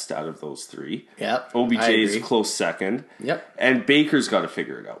best out of those three. Yep. OBJ is close second. Yep. And Baker's got to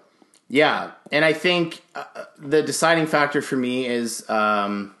figure it out. Yeah. And I think the deciding factor for me is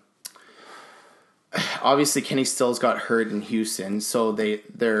obviously Kenny Stills got hurt in Houston, so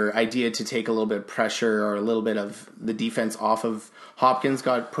their idea to take a little bit of pressure or a little bit of the defense off of Hopkins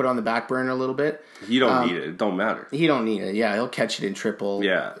got put on the back burner a little bit. You don't need it. It don't matter. He don't need it. Yeah, he'll catch it in triple.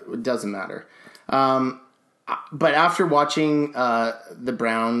 Yeah. It doesn't matter. But after watching the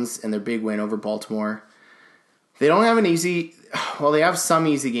Browns and their big win over Baltimore, they don't have an easy... Well, they have some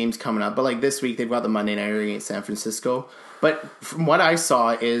easy games coming up, but like this week, they've got the Monday Nighter against San Francisco. But from what I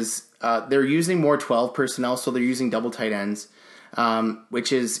saw is they're using more 12 personnel, so they're using double tight ends,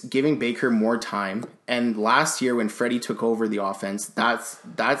 which is giving Baker more time. And last year when Freddie took over the offense, that's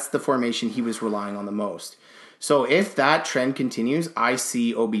the formation he was relying on the most. So if that trend continues, I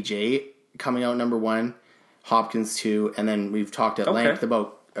see OBJ coming out number 1, Hopkins 2, and then we've talked at length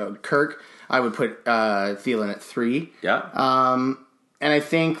about Kirk. I would put Thielen at 3. Yeah. And I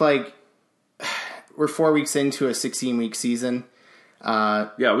think like we're 4 weeks into a 16-week season.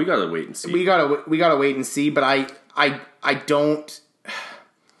 Yeah, we gotta wait and see. We gotta wait and see. But I don't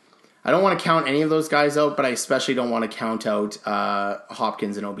want to count any of those guys out. But I especially don't want to count out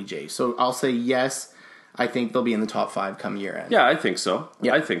Hopkins and OBJ. So I'll say yes. I think they'll be in the top 5 come year end. Yeah, I think so.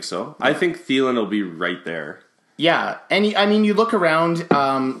 Yeah. I think so. Yeah. I think Thielen will be right there. Yeah, and I mean, you look around.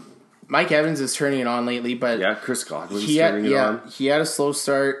 Mike Evans is turning it on lately, but yeah, Chris Godwin's turning it on. He had a slow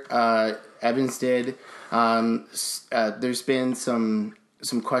start. Evans did. There's been some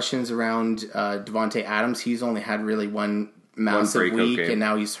questions around Devontae Adams. He's only had really one massive week, game. And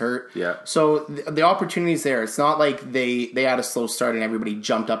now he's hurt. Yeah. So the opportunity's there. It's not like they had a slow start and everybody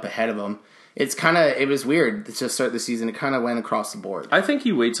jumped up ahead of them. It was weird to start the season. It kind of went across the board. I think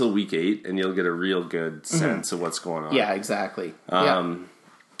you wait till week 8 and you'll get a real good sense of what's going on. Yeah, exactly.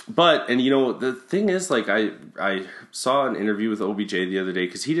 But, and you know, the thing is, like, I saw an interview with OBJ the other day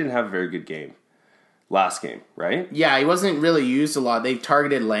because he didn't have a very good game. Last game, right? Yeah, he wasn't really used a lot. They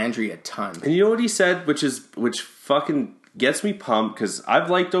targeted Landry a ton. And you know what he said, which fucking gets me pumped, because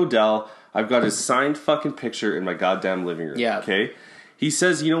I've liked Odell. I've got his signed fucking picture in my goddamn living room. Yeah. Okay? He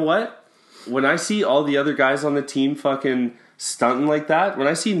says, you know what? When I see all the other guys on the team fucking stunting like that, when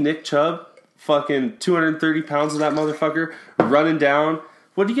I see Nick Chubb, fucking 230 pounds of that motherfucker, running down...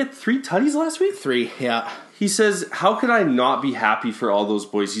 What, did he get 3 tutties last week? 3, yeah. He says, how could I not be happy for all those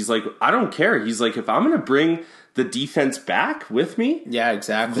boys? He's like, I don't care. He's like, if I'm going to bring the defense back with me. Yeah,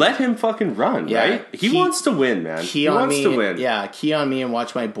 exactly. Let him fucking run, right? He wants to win, man. He wants to win. Yeah, key on me and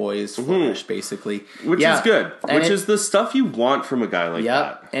watch my boys flourish, basically. Which is good. Which is the stuff you want from a guy like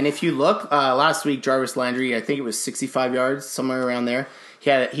that. And if you look, last week, Jarvis Landry, I think it was 65 yards, somewhere around there.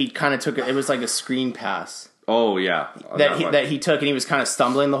 He kind of took it. It was like a screen pass. Oh, yeah. That he took, and he was kind of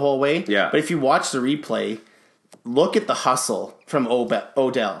stumbling the whole way. Yeah. But if you watch the replay, look at the hustle from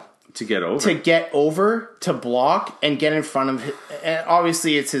Odell. To get over. To get over, to block, and get in front of him. And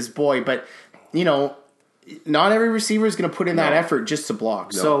obviously, it's his boy, but, you know, not every receiver is going to put in that effort just to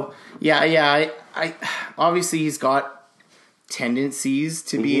block. No. So, I obviously, he's got tendencies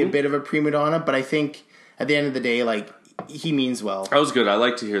to be a bit of a prima donna, but I think at the end of the day, like, he means well. That was good. I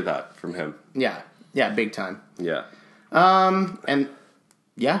like to hear that from him. Yeah, big time. Yeah. And,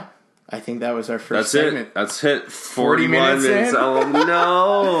 yeah. I think that was our first segment. That's it. 40 minutes in. Oh,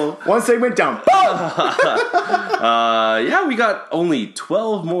 no. One segment down. Yeah, we got only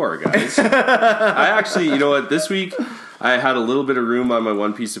 12 more, guys. I actually, you know what? This week, I had a little bit of room on my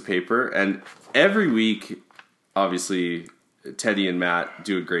one piece of paper. And every week, obviously, Teddy and Matt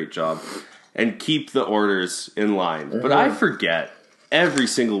do a great job and keep the orders in line. But I forget every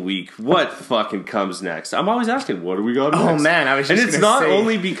single week what fucking comes next. I'm always asking, what do we got next? Oh, man, I was just And it's not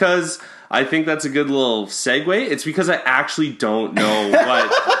only because I think that's a good little segue, it's because I actually don't know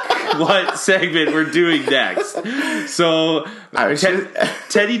what segment we're doing next. So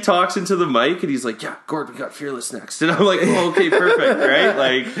Teddy talks into the mic and he's like, yeah, Gord, we got Fearless next. And I'm like, oh, okay, perfect, right?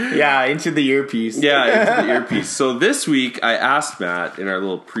 Like, yeah, into the earpiece. Yeah, into the earpiece. So this week I asked Matt in our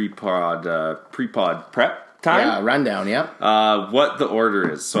little pre-pod prep time? Yeah, rundown, yep. What the order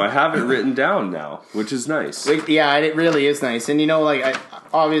is. So I have it written down now, which is nice. Yeah, it really is nice. And you know, like,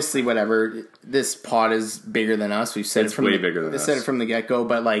 obviously, whatever, this pod is bigger than us. We've said it's it from way bigger than us. Said it from the get-go.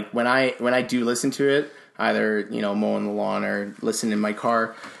 But like when I do listen to it, either, you know, mowing the lawn or listening in my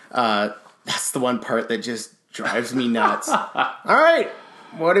car, that's the one part that just drives me nuts. All right.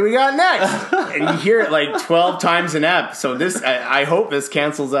 What do we got next? And you hear it like 12 times an ep. So this, I hope this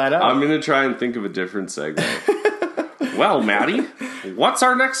cancels that out. I'm going to try and think of a different segment. Well, Maddie, what's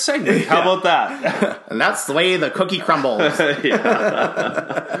our next segment? How about that? And that's the way the cookie crumbles.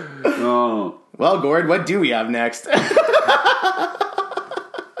 Oh. Well, Gord, what do we have next?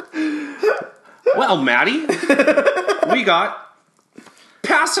 Well, Maddie, we got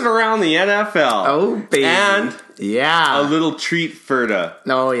Passing Around the NFL. Oh, baby. And yeah, a little treat, Ferda.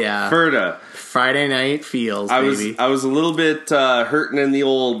 Oh, yeah. Ferda. Friday night feels, baby. I was a little bit hurting in the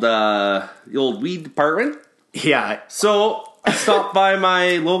old weed department. Yeah. So I stopped by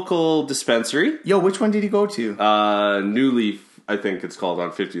my local dispensary. Yo, which one did you go to? New Leaf, I think it's called,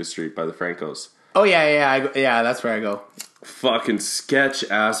 on 50th Street by the Francos. Oh, yeah, that's where I go. Fucking sketch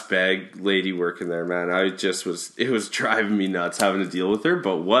ass bag lady working there, man. It was driving me nuts having to deal with her,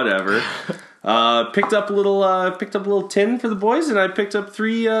 but whatever. Picked up a little tin for the boys, and I picked up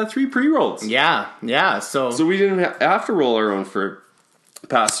three pre-rolls. Yeah. So we didn't have to roll our own for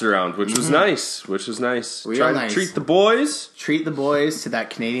pass it around, which was nice. Real Try nice. to treat the boys. Treat the boys to that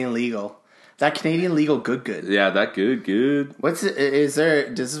Canadian legal. That Canadian legal good. Yeah, that good. What's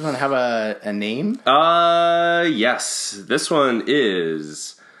it? Does this one have a name? Yes. This one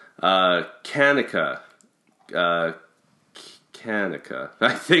is Kanika. Kanika,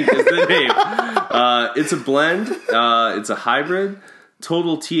 I think is the name. It's a blend. It's a hybrid.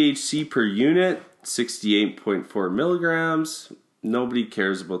 Total THC per unit, 68.4 milligrams. Nobody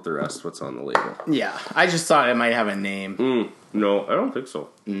cares about the rest. What's on the label? Yeah, I just thought it might have a name. No, I don't think so.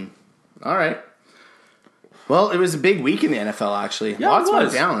 All right. Well, it was a big week in the NFL, actually. Yeah, lots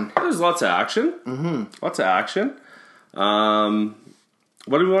went down. There's lots of action. Lots of action.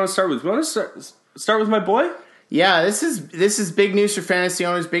 What do we want to start with? We want to start with my boy? Yeah, this is big news for fantasy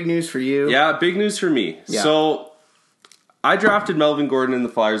owners, big news for you. Yeah, big news for me. Yeah. So, I drafted Melvin Gordon in the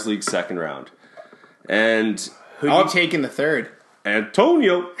Flyers League second round. And who did you take in the third?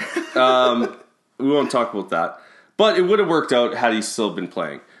 Antonio. We won't talk about that. But it would have worked out had he still been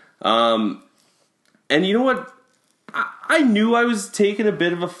playing. And you know what? I knew I was taking a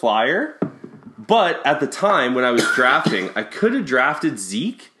bit of a flyer. But at the time when I was drafting, I could have drafted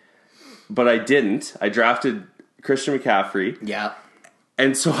Zeke. But I didn't. I drafted Christian McCaffrey. Yeah.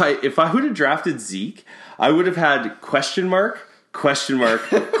 And so if I would have drafted Zeke, I would have had question mark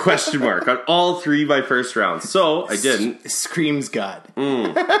on all three of my first rounds. So I didn't. Screams gut.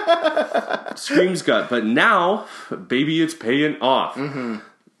 Screams gut. But now, baby, it's paying off.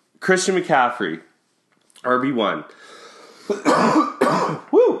 Christian McCaffrey, RB1.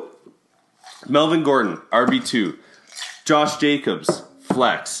 Woo! Melvin Gordon, RB2. Josh Jacobs,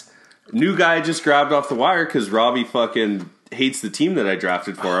 flex. New guy just grabbed off the wire because Robbie fucking hates the team that I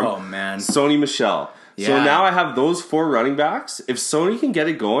drafted for him. Oh, man. Sony Michel. Yeah. So now I have those 4 running backs. If Sony can get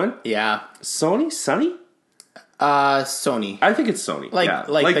it going, Yeah. Sonny? Sony. I think it's Sony. Like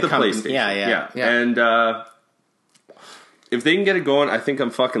the company. PlayStation. Yeah. And if they can get it going, I think I'm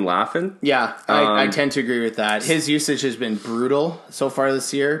fucking laughing. Yeah, I tend to agree with that. His usage has been brutal so far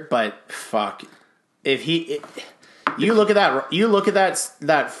this year, but fuck, you look at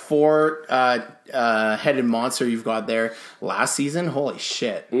that 4 headed monster you've got there last season. Holy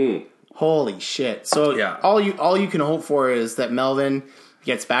shit! Holy shit! So Yeah. all you can hope for is that Melvin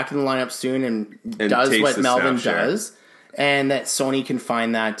gets back in the lineup soon and does takes what the Melvin snap share. does, and that Sony can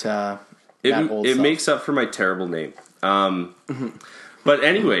find that. It makes up for my terrible name. But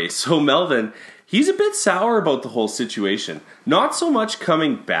anyway, so Melvin, he's a bit sour about the whole situation. Not so much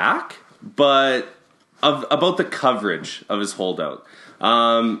coming back, but about the coverage of his holdout.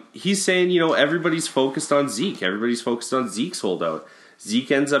 He's saying, everybody's focused on Zeke. Everybody's focused on Zeke's holdout.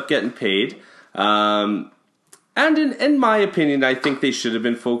 Zeke ends up getting paid. And in my opinion, I think they should have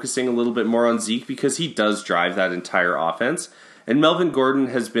been focusing a little bit more on Zeke because he does drive that entire offense. And Melvin Gordon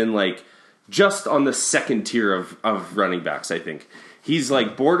has been just on the second tier of running backs, I think. He's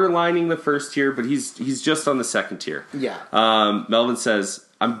borderlining the first tier, but he's just on the second tier. Yeah. Melvin says,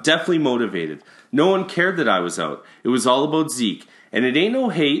 I'm definitely motivated. No one cared that I was out. It was all about Zeke. And it ain't no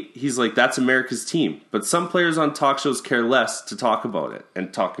hate. He's like, that's America's team. But some players on talk shows care less to talk about it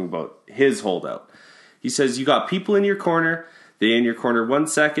and talking about his holdout. He says, you got people in your corner. They in your corner 1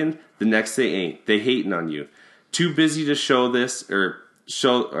 second. The next they ain't. They hating on you. Too busy to show this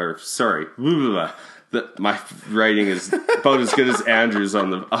sorry. My writing is about as good as Andrew's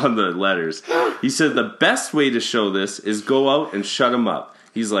on the letters. He said the best way to show this is go out and shut him up.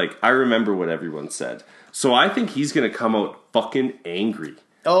 He's like, I remember what everyone said. So I think he's going to come out fucking angry.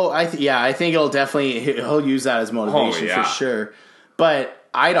 Oh, I think he'll use that as motivation for sure. But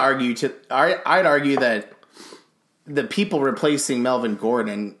I'd argue that the people replacing Melvin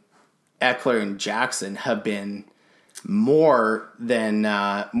Gordon, Eckler and Jackson have been more than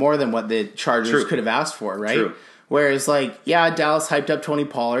what the Chargers could have asked for, right? True. Whereas Dallas hyped up Tony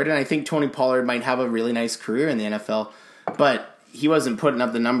Pollard, and I think Tony Pollard might have a really nice career in the NFL, but he wasn't putting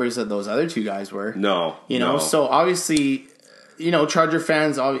up the numbers that those other 2 guys were. No. So obviously, Charger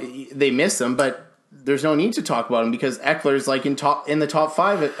fans, they miss him, but there's no need to talk about him because Eckler's in the top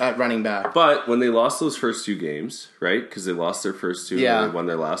 5 at running back. But when they lost those first 2 games, right? Because they lost their first 2 and they won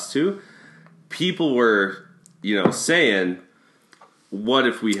their last 2, people were, saying, what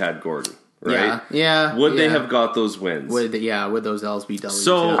if we had Gordon? Right? Yeah. Would they have got those wins? Would those LSBWs?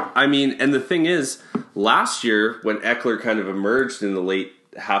 So, and the thing is, last year, when Eckler kind of emerged in the late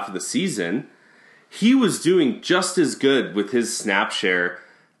half of the season, he was doing just as good with his snap share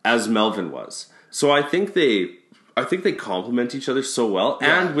as Melvin was. So I think they complement each other so well.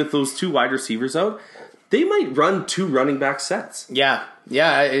 Yeah. And with those 2 wide receivers out, they might run 2 running back sets. Yeah,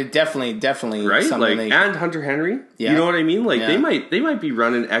 it definitely right. And Hunter Henry. Yeah. You know what I mean? They might be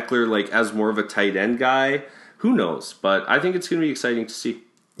running Eckler as more of a tight end guy. Who knows? But I think it's going to be exciting to see.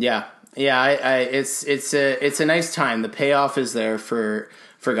 Yeah. It's a nice time. The payoff is there for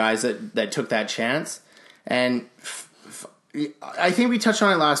guys that took that chance, and I think we touched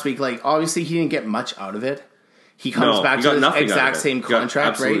on it last week. Obviously, he didn't get much out of it. He comes back to the exact same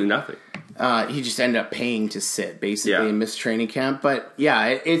contract, absolutely right? Nothing. He just ended up paying to sit, basically, and miss training camp. But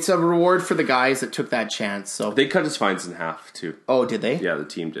it's a reward for the guys that took that chance. So they cut his fines in half too. Oh, did they? Yeah, the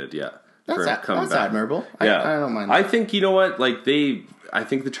team did. Yeah, that's admirable. Yeah, I don't mind that. I think you know what, I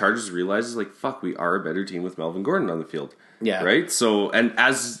think the Chargers realizes fuck, we are a better team with Melvin Gordon on the field. Yeah, right. So, and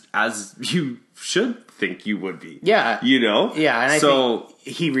as you should think you would be. Yeah, Yeah, and I think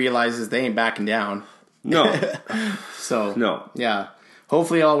he realizes they ain't backing down. No. So no. Yeah.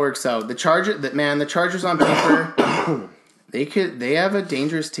 Hopefully it all works out. The Chargers on paper, they have a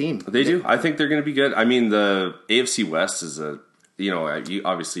dangerous team. They do. I think they're going to be good. I mean, the AFC West is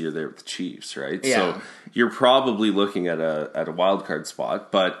obviously you're there with the Chiefs, right? Yeah. So you're probably looking at a wild card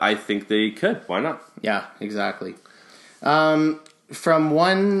spot, but I think they could. Why not? Yeah, exactly. From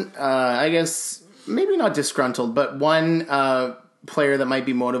one, I guess maybe not disgruntled, but one player that might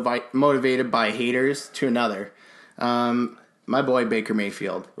be motivated by haters to another. My boy Baker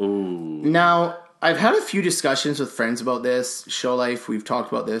Mayfield. Ooh. Now, I've had a few discussions with friends about this. Show Life, we've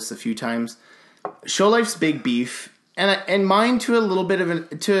talked about this a few times. Show Life's big beef, and mine to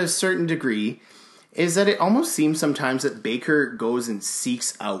a certain degree, is that it almost seems sometimes that Baker goes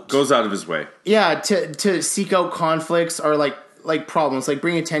out of his way. Yeah, to seek out conflicts, or like problems, like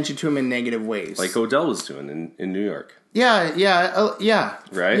bring attention to him in negative ways, Like Odell was doing in New York. Yeah.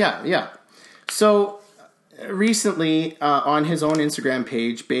 Right? Yeah. So recently, on his own Instagram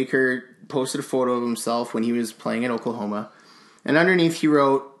page, Baker posted a photo of himself when he was playing at Oklahoma. And underneath he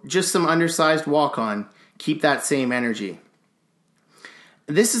wrote, "Just some undersized walk-on. Keep that same energy."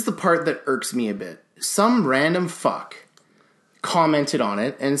 This is the part that irks me a bit. Some random fuck commented on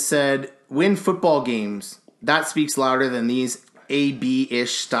it and said, "Win football games. That speaks louder than these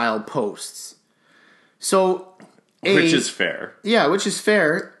AB-ish style posts." So, Which is fair. Yeah, which is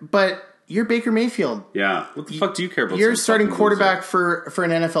fair, but you're Baker Mayfield. Yeah. What the fuck do you care about? You're some starting fucking quarterback for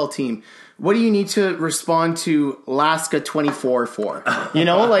an NFL team. What do you need to respond to Laska 24 for? You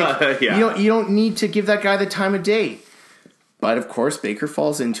know, like Yeah. you don't need to give that guy the time of day. But of course, Baker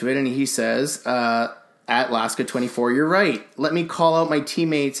falls into it and he says, at Laska 24, "You're right. Let me call out my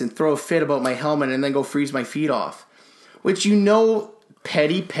teammates and throw a fit about my helmet and then go freeze my feet off." Which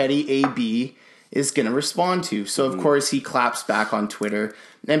petty AB is going to respond to. So, of course, he claps back on Twitter,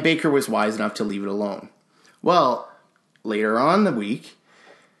 and Baker was wise enough to leave it alone. Well, later on the week,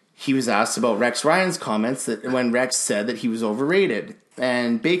 he was asked about Rex Ryan's comments that when Rex said that he was overrated.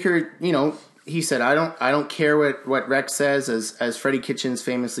 And Baker, he said, I don't care what Rex says, as Freddie Kitchens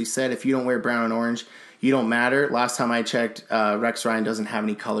famously said, "If you don't wear brown and orange, you don't matter. Last time I checked, Rex Ryan doesn't have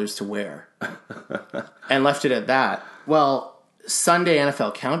any colors to wear." And left it at that. Well, Sunday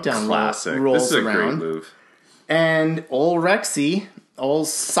NFL Countdown Classic. rolls This is a around. great move. And old Suckato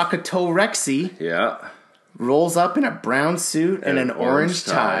Rexy, Yeah. rolls up in a brown suit and an orange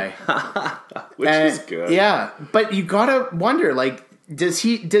tie. Which is good. Yeah, but you gotta wonder, like,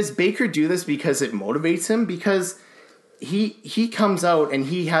 does Baker do this because it motivates him? Because he comes out and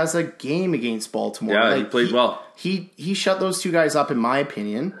he has a game against Baltimore. Yeah, like, he played well. He shut those two guys up, in my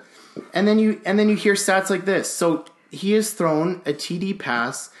opinion. And then you hear stats like this. So he has thrown a TD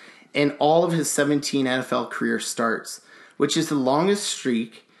pass in all of his 17 NFL career starts, which is the longest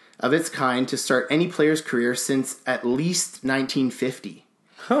streak of its kind to start any player's career since at least 1950.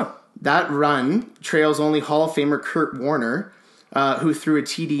 Huh. That run trails only Hall of Famer Kurt Warner, who threw a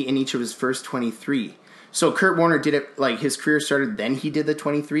TD in each of his first 23. So Kurt Warner did it, like, his career started, then he did the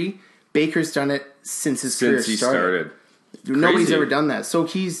 23. Baker's done it since his career started. Nobody's Crazy. ever done that. So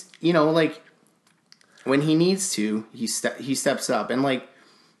he's, like, when he needs to, he steps up. And, like,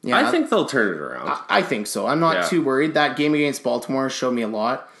 yeah, I think they'll turn it around. I think so. I'm not too worried. That game against Baltimore showed me a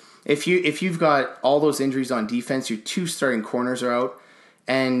lot. If you've got all those injuries on defense, your two starting corners are out,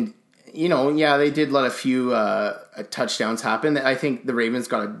 and they did let a few touchdowns happen. I think the Ravens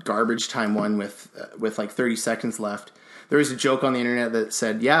got a garbage time one with like 30 seconds left. There was a joke on the internet that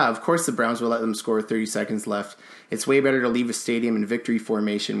said, "Yeah, of course the Browns will let them score with 30 seconds left. It's way better to leave a stadium in victory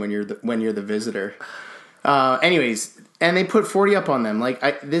formation when you're the visitor." Anyways, and they put 40 up on them. Like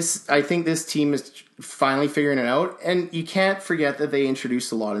I think this team is finally figuring it out, and you can't forget that they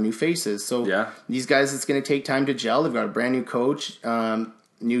introduced a lot of new faces. So these guys, it's going to take time to gel. They've got a brand new coach,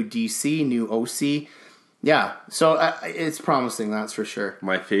 new DC, new OC. Yeah, so it's promising, that's for sure.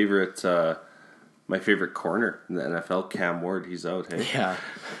 My favorite corner in the NFL, Cam Ward. He's out. Hey, Yeah,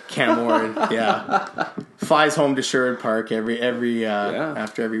 Cam Ward. Yeah, flies home to Sherwood Park every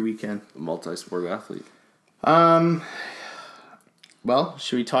after every weekend. Multi-sport athlete. Well,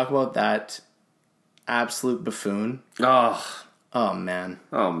 should we talk about that absolute buffoon? Oh man,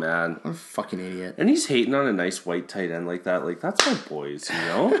 what a fucking idiot! And he's hating on a nice white tight end like that. Like, that's my boys,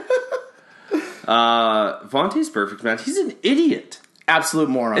 Vontae's perfect, man. He's an idiot. Absolute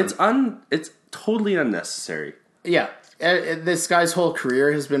moron. It's totally unnecessary. Yeah, this guy's whole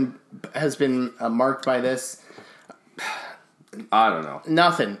career has been marked by this. I don't know.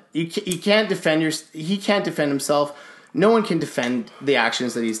 Nothing. You can't defend he can't defend himself. No one can defend the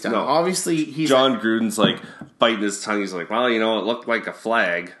actions that he's done. No. Obviously, he's John Gruden's like biting his tongue. He's like, "Well, it looked like a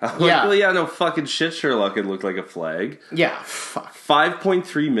flag." I'm like, Yeah. well, yeah, no fucking shit. Sherlock, it looked like a flag. Yeah, fuck.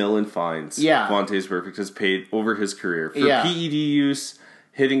 $5.3 million fines. Yeah. Vontae's perfect has paid over his career for Yeah. PED use,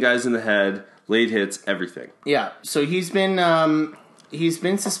 hitting guys in the head, late hits, everything. Yeah, so he's been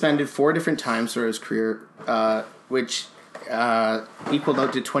suspended 4 different times for his career, which equaled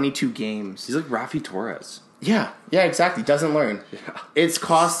out to 22 games. He's like Rafi Torres. Yeah, exactly. Doesn't learn. Yeah. It's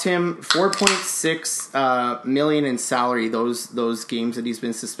cost him $4.6 million in salary, those games that he's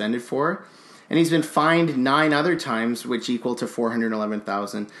been suspended for. And he's been fined 9 other times, which equal to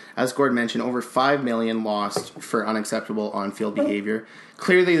 $411,000. As Gord mentioned, over $5 million lost for unacceptable on-field behavior.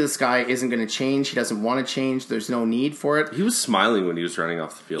 Clearly, this guy isn't going to change. He doesn't want to change. There's no need for it. He was smiling when he was running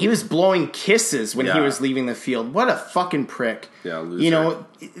off the field. He was blowing kisses when he Yeah. was leaving the field. What a fucking prick. Yeah, loser.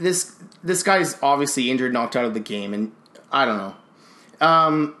 This guy's obviously injured, knocked out of the game, and I don't know.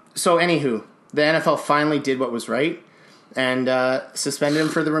 So anywho, the NFL finally did what was right and suspended him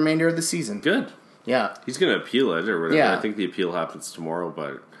for the remainder of the season. Good. Yeah. He's going to appeal it or whatever. Yeah. I think the appeal happens tomorrow,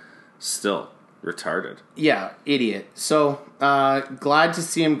 but still, retarded. Yeah, idiot. So, glad to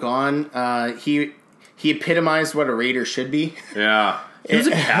see him gone. He epitomized what a Raider should be. Yeah. He was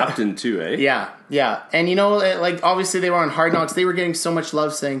a captain too, eh? Yeah. And you know, like, obviously they were on Hard Knocks. They were getting so much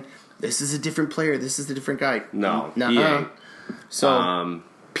love saying, this is a different player. This is a different guy. No, Nuh-uh. he ain't. So,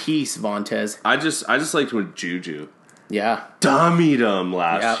 peace, Vontez. I just liked when Juju Yeah. dummied him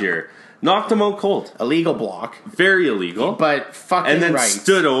last year. Knocked him out cold. Illegal block. Very illegal. But fucking and then right.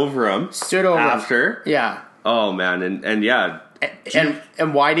 stood over him. After. Yeah. Oh, man. And yeah.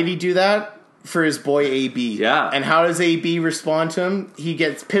 And why did he do that? For his boy AB. Yeah. And how does AB respond to him? He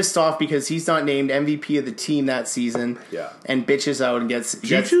gets pissed off because he's not named MVP of the team that season. Yeah. And bitches out and gets...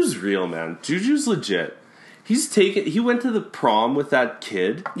 Juju's real, man. Juju's legit. He went to the prom with that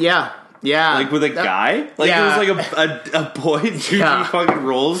kid. Yeah. Like with a guy? Like it was like a boy. Juju fucking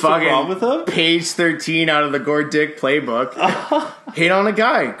rolls to prom with him? Page 13 out of the Gord Dick playbook. Hate on a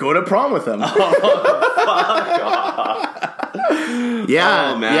guy. Go to prom with him.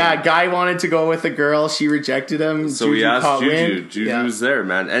 Yeah, oh, man. Yeah, guy wanted to go with a girl. She rejected him. So Juju he asked Juju. Wind. Juju was there,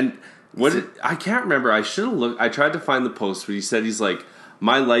 man. And I can't remember. I should have looked. I tried to find the post, but he said he's like,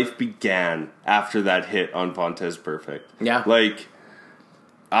 my life began after that hit on Vontez Perfect. Yeah. Like,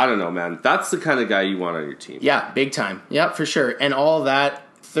 I don't know, man. That's the kind of guy you want on your team. Yeah, big time. Yeah, for sure. And all that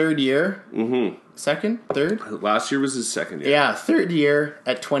third year. Mm-hmm. Second? Third? Last year was his second year. Yeah, third year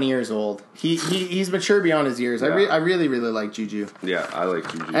at 20 years old. He's mature beyond his years. Yeah. I really like Juju. Yeah, I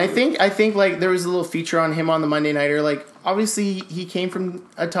like Juju. And I think like there was a little feature on him on the Monday Nighter. Like obviously he came from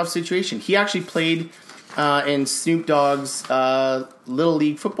a tough situation. He actually played in Snoop Dogg's Little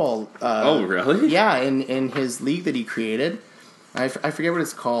League football. Oh, really? Yeah, in his league that he created. I forget what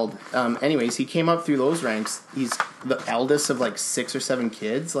it's called. Anyways, he came up through those ranks. He's the eldest of like 6 or 7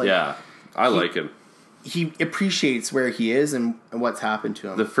 kids. Like, yeah, I like him. He appreciates where he is and what's happened to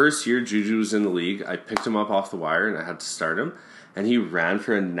him. The first year Juju was in the league, I picked him up off the wire and I had to start him, and he ran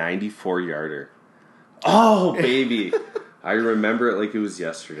for a 94-yarder. Oh, baby. I remember it like it was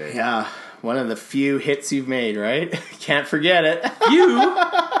yesterday. Yeah, one of the few hits you've made, right? Can't forget it.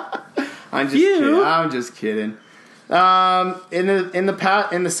 I'm just kidding. In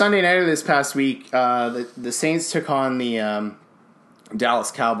the Sunday nighter this past week, the Saints took on the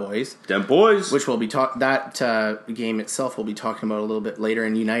Dallas Cowboys. Them boys. Which we'll be game itself we'll be talking about a little bit later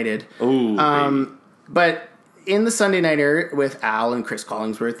in United. Oh, but in the Sunday nighter with Al and Chris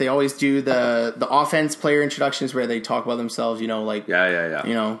Collingsworth, they always do the offense player introductions where they talk about themselves, you know, like you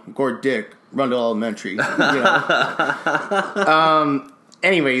know, Gord Dick, Rundle Elementary. You know.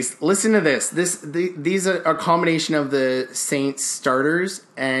 Anyways, listen to this. These are a combination of the Saints starters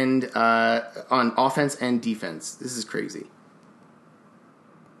and on offense and defense. This is crazy.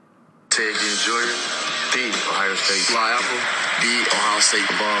 Ted Jr., the Ohio State Fly Apple, the Ohio State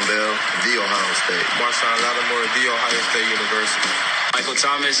Von Bell, the Ohio State Marshawn Lattimore, the Ohio State University Michael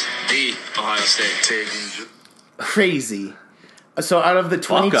Thomas, the Ohio State Ted Jr. Crazy. So out of the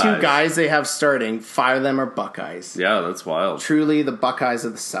 22 Buckeyes. guys they have starting, 5 of them are Buckeyes. Yeah, that's wild. Truly the Buckeyes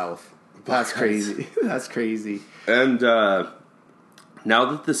of the South. That's crazy. That's crazy. And now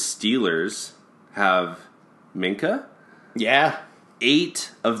that the Steelers have Minka, Yeah.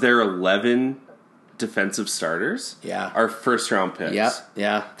 8 of their 11 defensive starters are first-round picks. Yep.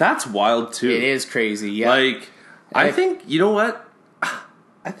 Yeah. That's wild, too. It is crazy. Yeah. Like, I think, you know what?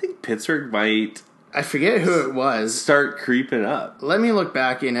 I think Pittsburgh might I forget who it was. start creeping up. Let me look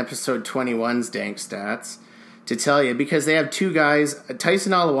back in episode 21's Dank Stats to tell you, because they have 2 guys,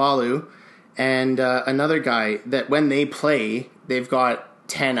 Tyson Alualu and another guy, that when they play, they've got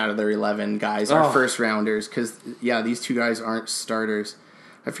 10 out of their 11 guys are first rounders, because, these 2 guys aren't starters.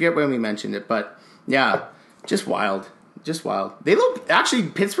 I forget when we mentioned it, but, just wild. Just wild. They look, actually,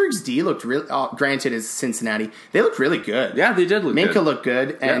 Pittsburgh's D looked really, granted it's Cincinnati, they looked really good. Yeah, they did look Minka good. looked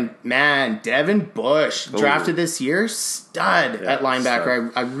good, and man, Devin Bush, drafted this year, stud at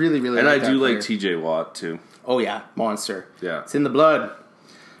linebacker. I really And like I do that like player. TJ Watt, too. Oh yeah, monster. Yeah. It's in the blood.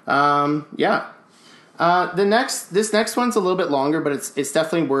 This next one's a little bit longer, but it's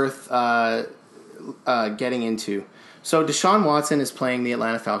definitely worth getting into. So Deshaun Watson is playing the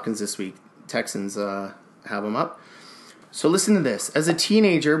Atlanta Falcons this week. Texans have him up. So listen to this. As a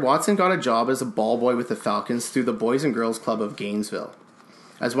teenager, Watson got a job as a ball boy with the Falcons through the Boys and Girls Club of Gainesville,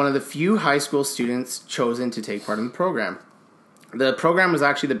 as one of the few high school students chosen to take part in the program. The program was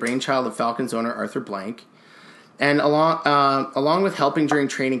actually the brainchild of Falcons owner Arthur Blank, And along with helping during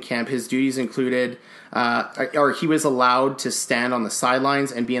training camp, his duties included, or he was allowed to stand on the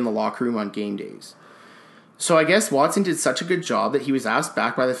sidelines and be in the locker room on game days. So I guess Watson did such a good job that he was asked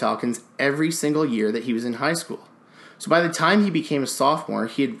back by the Falcons every single year that he was in high school. So by the time he became a sophomore,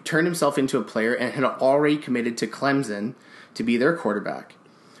 he had turned himself into a player and had already committed to Clemson to be their quarterback.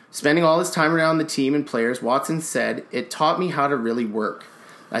 Spending all his time around the team and players, Watson said, "It taught me how to really work.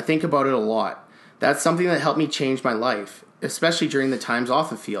 I think about it a lot. That's something that helped me change my life, especially during the times off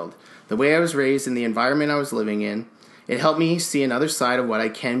the field. The way I was raised and the environment I was living in, it helped me see another side of what I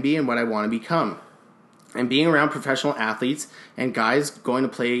can be and what I want to become. And being around professional athletes and guys going to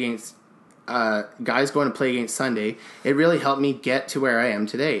play against Sunday, it really helped me get to where I am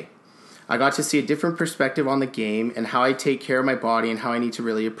today. I got to see a different perspective on the game and how I take care of my body and how I need to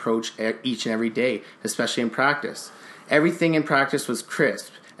really approach each and every day, especially in practice. Everything in practice was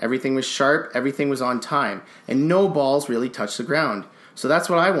crisp. Everything was sharp. Everything was on time. And no balls really touched the ground. So that's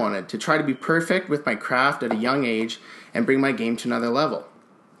what I wanted, to try to be perfect with my craft at a young age and bring my game to another level."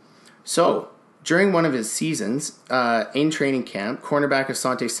 So, during one of his seasons in training camp, cornerback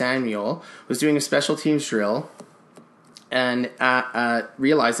Asante Samuel was doing a special teams drill and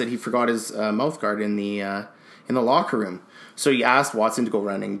realized that he forgot his mouth guard in the locker room. So he asked Watson to go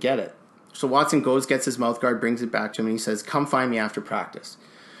run and get it. So Watson goes, gets his mouth guard, brings it back to him, and he says, "Come find me after practice."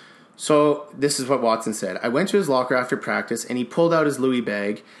 So this is what Watson said. "I went to his locker after practice, and he pulled out his Louis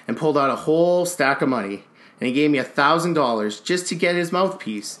bag and pulled out a whole stack of money, and he gave me $1,000 just to get his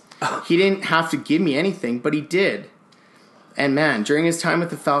mouthpiece. He didn't have to give me anything, but he did. And man, during his time with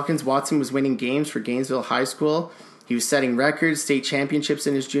the Falcons, Watson was winning games for Gainesville High School. He was setting records, state championships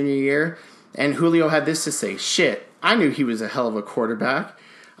in his junior year. And Julio had this to say, "Shit, I knew he was a hell of a quarterback.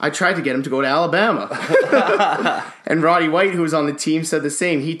 I tried to get him to go to Alabama." And Roddy White, who was on the team, said the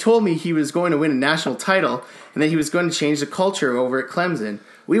same. "He told me he was going to win a national title and that he was going to change the culture over at Clemson.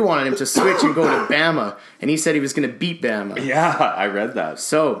 We wanted him to switch and go to Bama, and he said he was going to beat Bama." Yeah, I read that.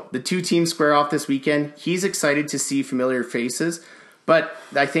 So, the two teams square off this weekend. He's excited to see familiar faces, but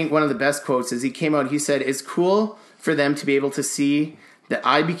I think one of the best quotes is he came out, he said, "It's cool for them to be able to see that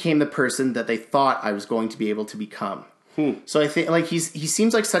I became the person that they thought I was going to be able to become." So I think like he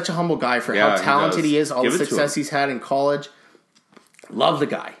seems like such a humble guy for how talented he is, all the success he's had in college. Love the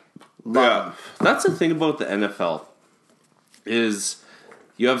guy. Love him. That's the thing about the NFL is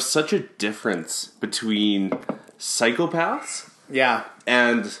you have such a difference between psychopaths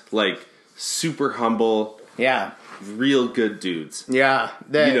and like super humble, real good dudes. The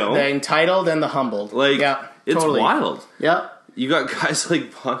entitled and the humbled. Like it's totally wild. Yeah. You got guys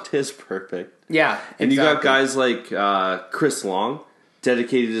like Vontaze Perfect. Yeah, and you got guys like Chris Long,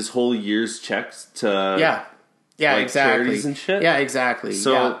 dedicated his whole year's checks to charities and shit. Yeah, exactly.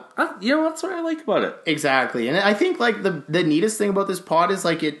 So that's what I like about it. Exactly, and I think like the neatest thing about this pod is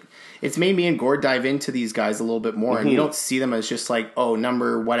like it's made me and Gord dive into these guys a little bit more, and you don't see them as just like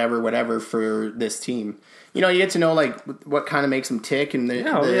number whatever for this team. You get to know like what kind of makes them tick and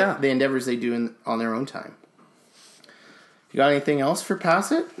the endeavors they do on their own time. You got anything else for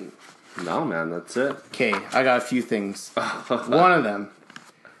Pass It? No, man, that's it. Okay, I got a few things. One of them,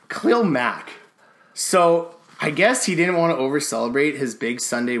 Khalil Mack. So I guess he didn't want to over-celebrate his big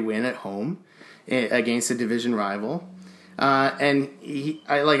Sunday win at home against a division rival. And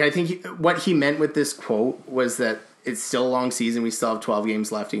I think what he meant with this quote was that it's still a long season. We still have 12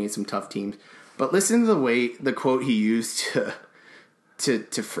 games left against some tough teams. But listen to the quote he used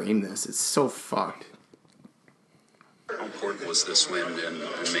to frame this. It's so fucked. How important was this win and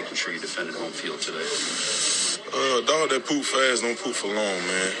making sure you defended home field today? Dog that poop fast don't poop for long,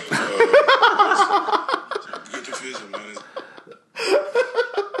 man. Good division, man.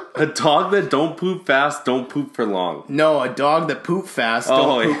 A dog that don't poop fast don't poop for long. No, a dog that poop fast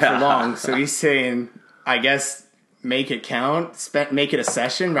don't poop for long. So he's saying, I guess, make it count, make it a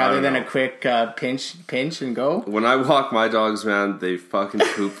session rather than a quick pinch and go. When I walk my dogs, man, they fucking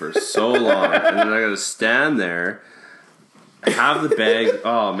poop for so long, and then I gotta stand there. Have the bag.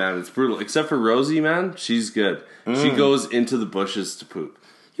 Oh man, it's brutal. Except for Rosie, man, she's good. She goes into the bushes to poop.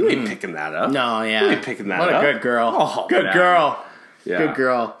 You ain't picking that up. No, yeah. You ain't picking that up. What a good girl. Oh, good man. girl. Yeah. Good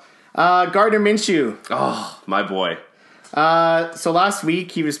girl. Gardner Minshew. Oh, my boy. So last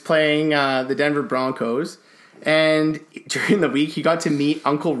week he was playing the Denver Broncos, and during the week he got to meet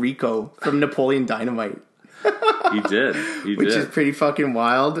Uncle Rico from Napoleon Dynamite. He did. Which is pretty fucking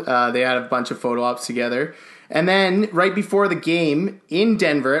wild. They had a bunch of photo ops together. And then, right before the game, in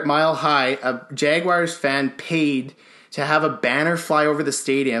Denver at Mile High, a Jaguars fan paid to have a banner fly over the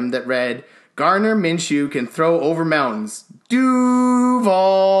stadium that read, "Gardner Minshew can throw over mountains.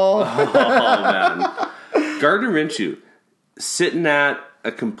 Duval." Oh, man. Gardner Minshew sitting at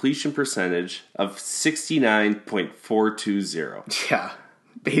a completion percentage of 69.420. Yeah.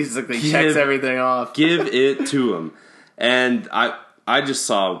 Basically checks everything off. Give it to him. And I just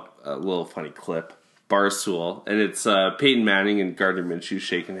saw a little funny clip, Barstool, and it's Peyton Manning and Gardner Minshew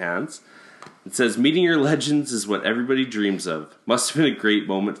shaking hands. It says, "Meeting your legends is what everybody dreams of. Must have been a great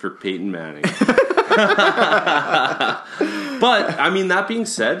moment for Peyton Manning." But, I mean, that being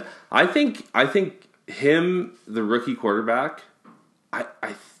said, I think him, the rookie quarterback, I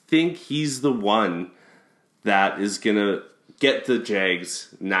think he's the one that is going to get the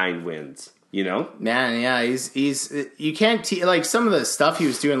Jags 9 wins. You know? Man, yeah, he's you can't like some of the stuff he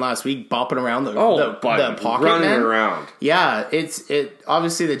was doing last week, bopping around the pocket, running man. around. Yeah, it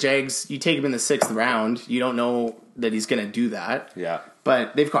obviously the Jags. You take him in the 6th round, you don't know that he's going to do that. Yeah,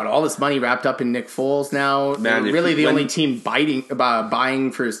 but they've got all this money wrapped up in Nick Foles now. Man, they're really the only team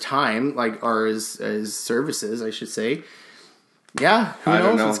buying for his time, like or his services, I should say. Yeah, who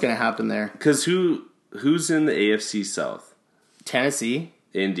knows what's going to happen there? Because who's in the AFC South? Tennessee,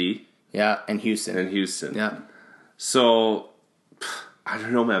 Indy. Yeah, and Houston. Yeah. So, I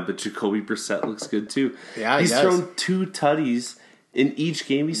don't know, man, but Jacoby Brissett looks good, too. Yeah, he's thrown 2 tutties in each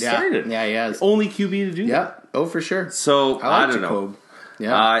game he started. Yeah, he has. Only QB to do that. Yeah, oh, for sure. So, I don't Jacob. know.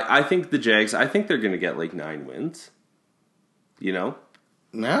 Yeah. I think the Jags, I think they're going to get like 9 wins. You know?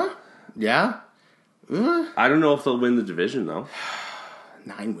 Yeah. I don't know if they'll win the division, though.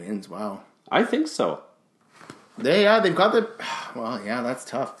 9 wins, wow. I think so. They've got the... Well, yeah, that's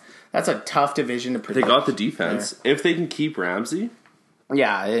tough. That's a tough division to predict. They got the defense. There. If they can keep Ramsey.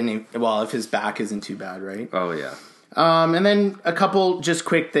 Yeah, if his back isn't too bad, right? Oh, yeah. And then a couple just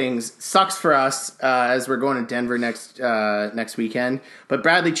quick things. Sucks for us as we're going to Denver next weekend. But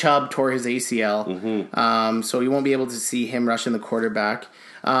Bradley Chubb tore his ACL. Mm-hmm. So we won't be able to see him rushing the quarterback.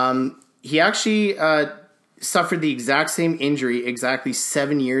 He actually suffered the exact same injury exactly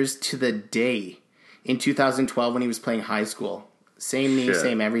 7 years to the day in 2012 when he was playing high school. Same knee,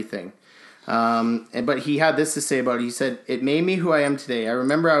 same everything. But he had this to say about it. He said, "It made me who I am today. I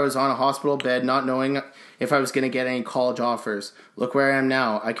remember I was on a hospital bed not knowing if I was going to get any college offers. Look where I am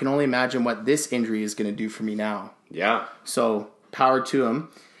now. I can only imagine what this injury is going to do for me now." Yeah. So, power to him.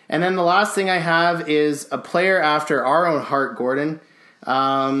 And then the last thing I have is a player after our own heart, Gordon.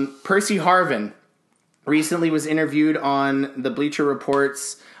 Percy Harvin recently was interviewed on the Bleacher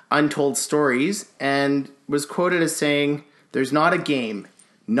Report's Untold Stories and was quoted as saying, "There's not a game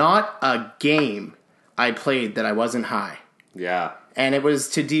I played that I wasn't high." Yeah. And it was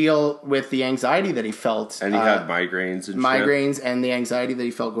to deal with the anxiety that he felt. And he had migraines and shit. And the anxiety that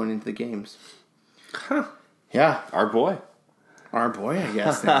he felt going into the games. Huh. Yeah. Our boy, I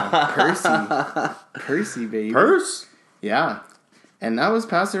guess now. Percy, baby. Purse? Yeah. And that was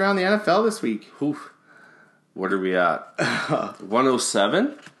passed around the NFL this week. Oof. What are we at?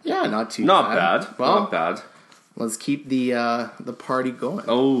 107? Yeah, not too bad. Well, not bad. Let's keep the party going.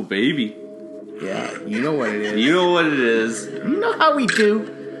 Oh, baby. Yeah, you know what it is. You know what it is. You know how we do.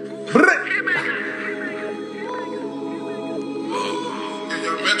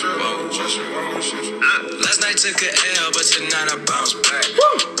 Last night took a L, but tonight I bounce back.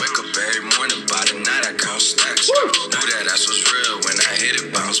 Wake up every morning, by the night I count stacks. Knew that ass was real when I hit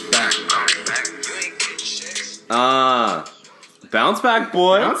it, bounce back. Bounce back,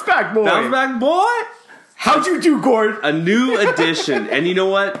 boy. Bounce back, boy. Bounce back, boy. How'd you do, Gord? A new edition. And you know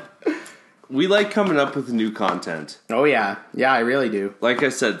what? We like coming up with new content. Oh, yeah. Yeah, I really do. Like I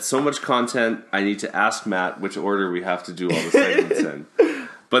said, so much content, I need to ask Matt which order we have to do all the segments in.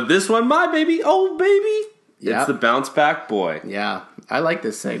 But this one, my baby, oh, baby, it's the bounce back boy. Yeah, I like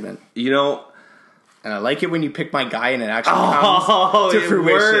this segment. You know... And I like it when you pick my guy and it actually comes to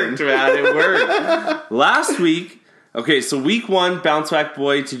fruition. Worked, man. It worked. Last week, okay, so week 1, bounce back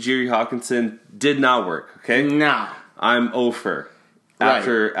boy to Jerry Hawkinson did not work, okay? No. I'm over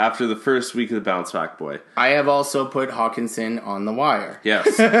after the first week of the bounce back boy. I have also put Hawkinson on the wire.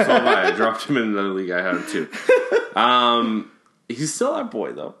 Yes, so have I. I dropped him in another league. I had him too. He's still our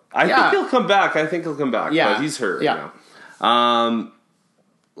boy, though. I think he'll come back. Yeah. But he's hurt right now.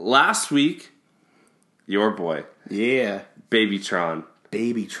 Last week, your boy. Yeah. Babytron.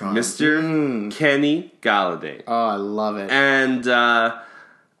 Mr. Kenny Galladay. Oh, I love it. And I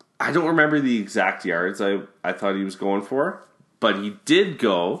don't remember the exact yards I thought he was going for, but he did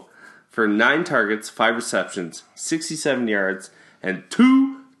go for 9 targets, 5 receptions, 67 yards, and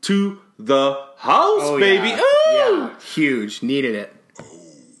 2 to the house, baby. Yeah. Ooh! Yeah. Huge. Needed it.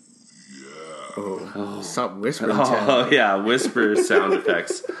 Oh. Stop whispering. Oh, yeah. Whisper sound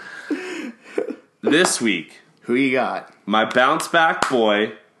effects. This week, who you got? My bounce back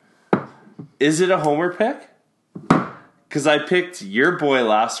boy. Is it a homer pick? because I picked your boy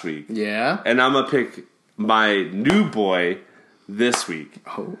last week, Yeah. and I'm gonna pick my new boy this week,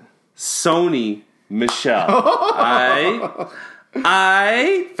 Oh. Sony Michel.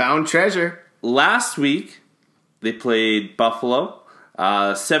 I Found treasure. last week they played Buffalo.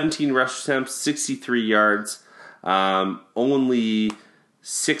 17 rush attempts, 63 yards, only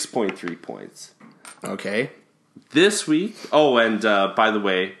 6.3 points. Okay. This week, and by the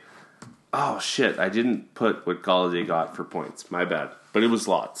way, oh shit, I didn't put what Galladay got for points. My bad. But it was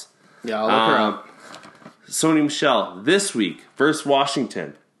lots. Yeah, I'll look her up. Sony Michel, this week, versus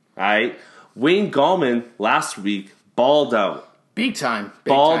Washington. Alright? Wayne Gallman, last week, balled out. Big time.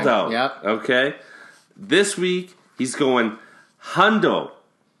 Big Balled time. out. Yep. Okay? This week, he's going hundo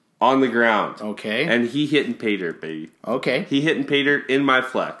on the ground. Okay. And he hitting pay dirt, baby. Okay. He hitting pay dirt in my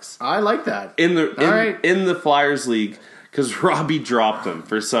flex. I like that. In the Flyers League, because Robbie dropped him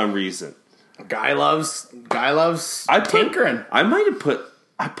for some reason. Guy loves tinkering. I might have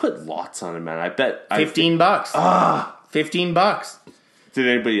put lots on him, man. I bet $15. $15. Did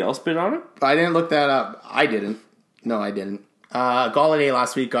anybody else bid on it? I didn't look that up. I didn't. No, I didn't. Galladay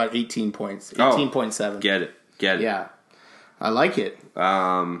last week got 18 points. 18.7. Get it. Yeah. I like it.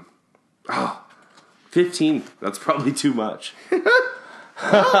 15. That's probably too much. You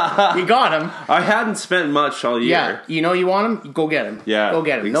got him. I hadn't spent much all year. Yeah. You know you want him? Go get him. Yeah, Go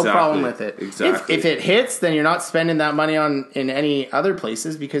get him. exactly. No problem with it. Exactly. If it hits, then you're not spending that money in any other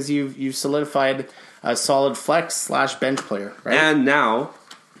places because you've solidified a solid flex / bench player, right? And now,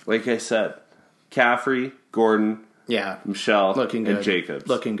 like I said, Caffrey, Gordon, yeah. Michelle, Looking good. and Jacobs.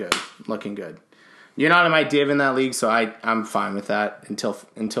 Looking good. You're not in my div in that league, so I'm fine with that until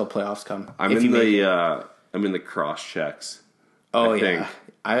playoffs come. I'm in the cross checks. Oh I yeah. think.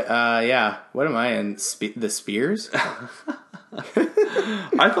 Yeah. What am I in? The Spears? I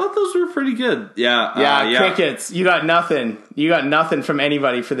thought those were pretty good. Yeah. Yeah, crickets. You got nothing. You got nothing from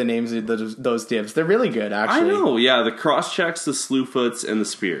anybody for the names of those divs. They're really good, I actually. know. Yeah, the cross checks, the Slewfoots, and the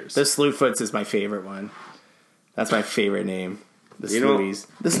Spears. The Slewfoots is my favorite one. That's my favorite name. The You know- Slewies.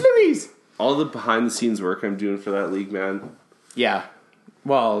 The Slewies. All the behind the scenes work I'm doing for that league, man. Yeah.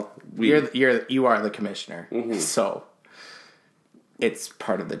 Well, you are the commissioner, so it's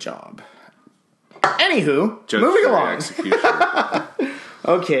part of the job. Anywho, Judge, moving jury, along. executioner.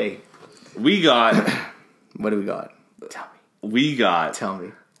 Okay, we got. what do we got? Tell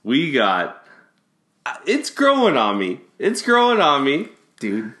me, We got. It's growing on me.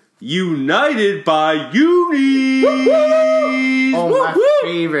 dude. United by Uni. Oh, my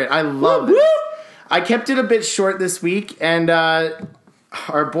favorite. I love it. I kept it a bit short this week, and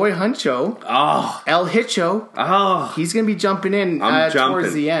our boy Huncho, El Hitcho, he's going to be jumping in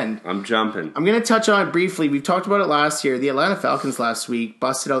towards the end. I'm jumping. I'm going to touch on it briefly. We've talked about it last year. The Atlanta Falcons last week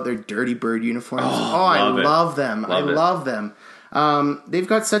busted out their Dirty Bird uniforms. I love them. Love them. They've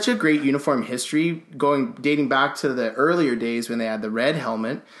got such a great uniform history dating back to the earlier days when they had the red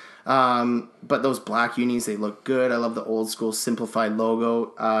helmet. But those black unis, they look good. I love the old school simplified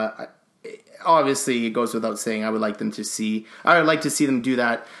logo. Obviously, it goes without saying. I would like to see them do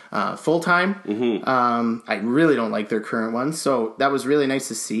that full time. Mm-hmm. I really don't like their current ones, so that was really nice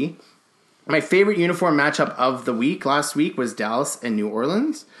to see. My favorite uniform matchup of the week last week was Dallas and New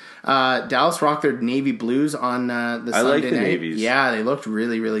Orleans. Dallas rocked their navy blues on the Sunday like the night. navies. Yeah, they looked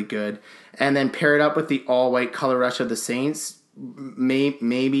really, really good. And then paired up with the all white color rush of the Saints,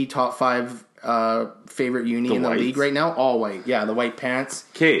 maybe top 5 favorite uni in the league right now. All white. Yeah, the white pants.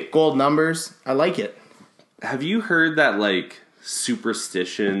 Okay. Gold numbers. I like it. Have you heard that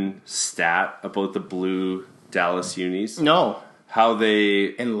superstition stat about the blue Dallas unis? No. How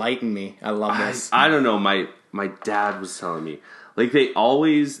they Enlighten me. I love this. I don't know. My dad was telling me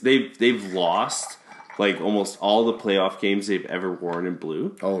they've lost almost all the playoff games they've ever worn in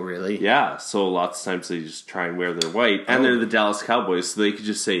blue. Oh, really? Yeah, so lots of times they just try and wear their white, and they're the Dallas Cowboys, so they could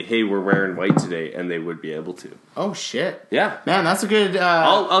just say, "Hey, we're wearing white today," and they would be able to. Oh, shit. Yeah, Man, that's a good...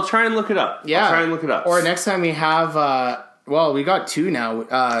 I'll try and look it up. Yeah. I'll try and look it up. Or next time we have... we got 2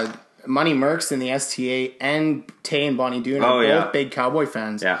 now. Money Mercs in the STA and Tay and Bonnie Doon are both big Cowboy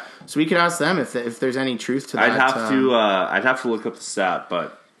fans. Yeah. So we could ask them if there's any truth to that. I'd have to look up the stat,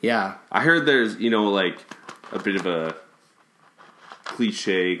 but yeah, I heard there's a bit of a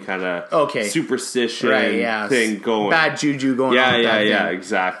cliche kind of superstition thing going. Bad juju going on. Yeah,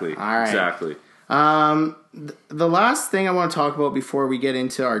 exactly. All right. Exactly. The last thing I want to talk about before we get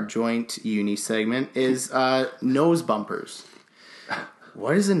into our joint uni segment is nose bumpers.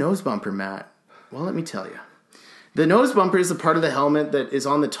 What is a nose bumper, Matt? Well, let me tell you. The nose bumper is the part of the helmet that is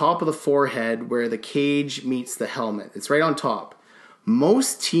on the top of the forehead where the cage meets the helmet. It's right on top.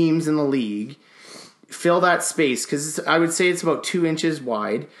 Most teams in the league fill that space, because I would say it's about 2 inches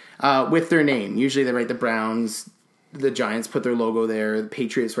wide, with their name. Usually they write the Browns, the Giants put their logo there, the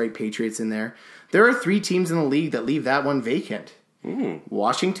Patriots write Patriots in there. There are 3 teams in the league that leave that one vacant.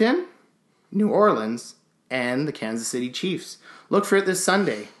 Washington, New Orleans, and the Kansas City Chiefs. Look for it this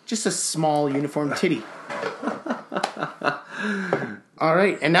Sunday. Just a small uniform titty. All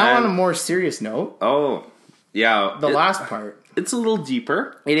right, and now on a more serious note. Oh, yeah. The last part. It's a little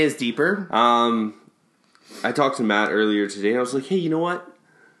deeper. It is deeper. I talked to Matt earlier today, and I was like, hey, you know what?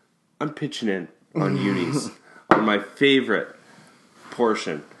 I'm pitching in on unis. On my favorite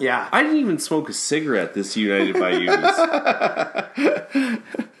portion. Yeah. I didn't even smoke a cigarette this United by Unis.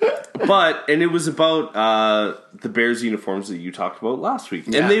 And it was about the Bears uniforms that you talked about last week.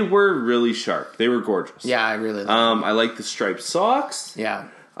 Yeah. And they were really sharp. They were gorgeous. Yeah, I really like I like the striped socks. Yeah.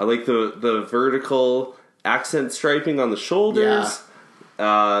 I like the vertical accent striping on the shoulders.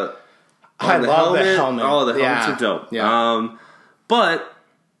 I love the helmet. Oh, the helmets are dope. Yeah. But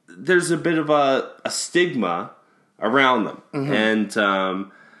there's a bit of a stigma around them. And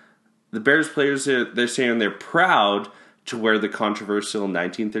the Bears players, they're saying they're proud to wear the controversial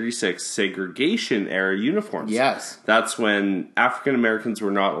 1936 segregation era uniforms. Yes. That's when African Americans were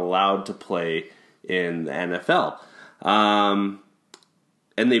not allowed to play in the NFL.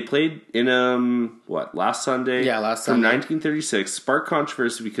 And they played in, last Sunday? Yeah, last From Sunday. 1936, sparked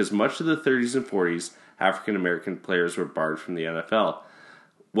controversy because much of the 30s and 40s, African American players were barred from the NFL.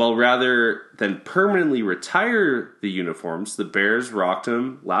 Well, rather than permanently retire the uniforms, the Bears rocked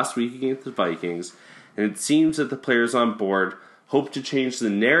them last week against the Vikings, and it seems that the players on board hope to change the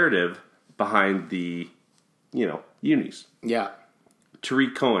narrative behind the, unis. Yeah.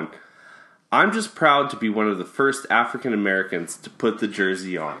 Tariq Cohen. I'm just proud to be one of the first African Americans to put the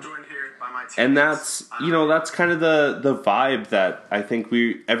jersey on. And that's, that's kind of the vibe that I think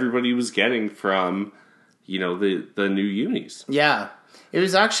everybody was getting from, the new unis. Yeah. It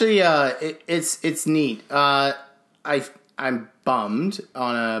was actually it's neat. I'm bummed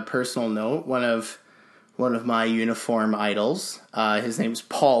on a personal note. One of my uniform idols. His name's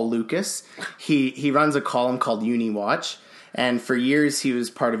Paul Lucas. He runs a column called Uni Watch, and for years he was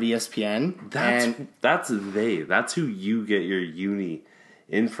part of ESPN. That's who you get your uni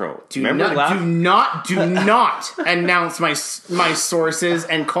info. Do not announce my sources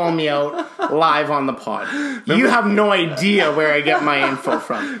and call me out live on the pod. You have no idea where I get my info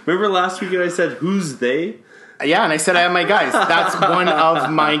from. Remember last week I said, who's they? Yeah, and I said I have my guys. That's one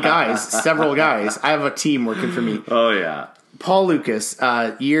of my guys. Several guys. I have a team working for me. Oh, yeah. Paul Lucas,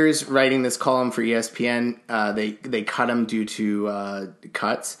 years writing this column for ESPN. They cut him due to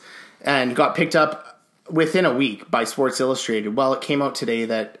cuts and got picked up within a week by Sports Illustrated. Well, it came out today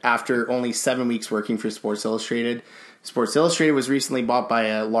that after only 7 weeks working for Sports Illustrated was recently bought by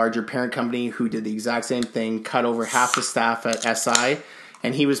a larger parent company who did the exact same thing, cut over half the staff at SI,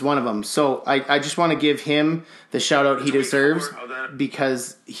 and he was one of them. So I just want to give him the shout out he deserves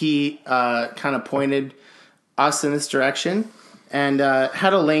because he kind of pointed us in this direction and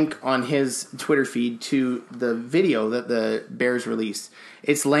had a link on his Twitter feed to the video that the Bears released.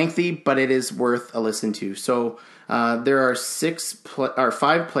 It's lengthy, but it is worth a listen to. So there are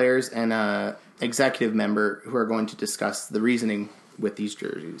 5 players and an executive member who are going to discuss the reasoning with these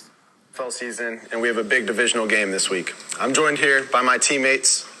jerseys. NFL season, and we have a big divisional game this week. I'm joined here by my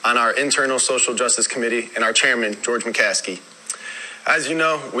teammates on our internal social justice committee and our chairman, George McCaskey. As you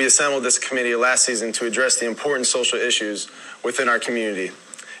know, we assembled this committee last season to address the important social issues within our community.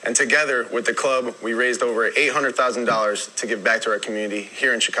 And together with the club, we raised over $800,000 to give back to our community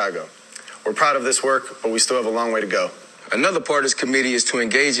here in Chicago. We're proud of this work, but we still have a long way to go. Another part of this committee is to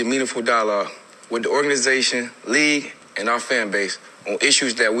engage in meaningful dialogue with the organization, league, and our fan base on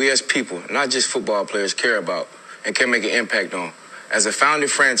issues that we as people, not just football players, care about and can make an impact on. As a founding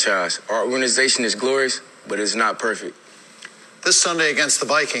franchise, our organization is glorious, but it's not perfect. This Sunday against the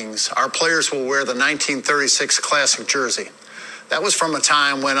Vikings, our players will wear the 1936 classic jersey. That was from a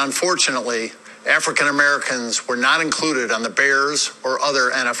time when, unfortunately, African Americans were not included on the Bears or other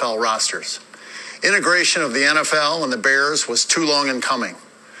NFL rosters. Integration of the NFL and the Bears was too long in coming,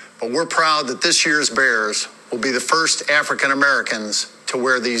 but we're proud that this year's Bears will be the first African Americans to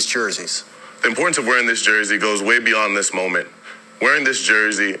wear these jerseys. The importance of wearing this jersey goes way beyond this moment. Wearing this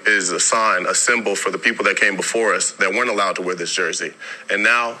jersey is a sign, a symbol for the people that came before us that weren't allowed to wear this jersey. And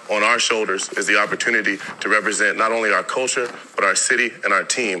now on our shoulders is the opportunity to represent not only our culture, but our city and our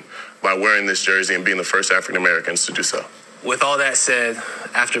team by wearing this jersey and being the first African Americans to do so. With all that said,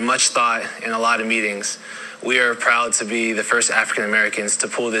 after much thought and a lot of meetings, we are proud to be the first African Americans to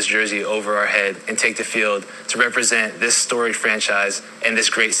pull this jersey over our head and take the field to represent this storied franchise and this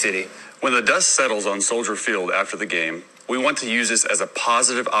great city. When the dust settles on Soldier Field after the game, we want to use this as a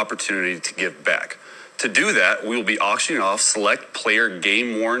positive opportunity to give back. To do that, we will be auctioning off select player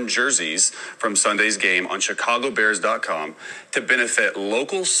game-worn jerseys from Sunday's game on ChicagoBears.com to benefit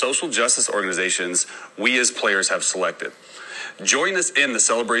local social justice organizations we as players have selected. Join us in the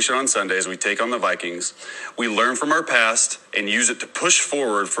celebration on Sunday as we take on the Vikings. We learn from our past and use it to push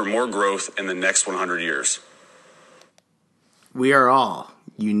forward for more growth in the next 100 years. We are all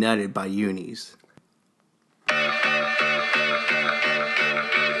united by unis.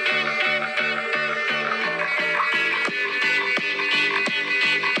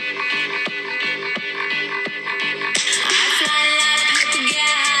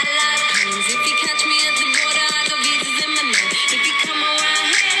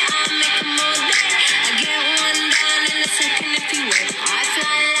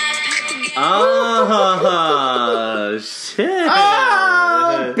 Oh, shit.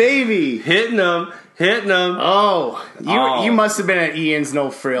 Ah, baby. Hitting them. Oh, you must have been at Ian's No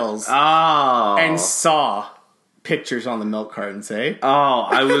Frills and saw pictures on the milk cartons, eh? Oh,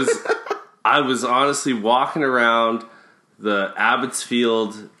 I was honestly walking around the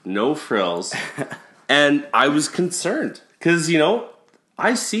Abbotsfield No Frills, and I was concerned because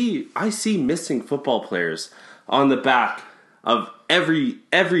I see missing football players on the back of every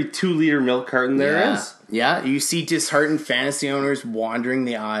 2-liter milk carton there is. Yeah, you see disheartened fantasy owners wandering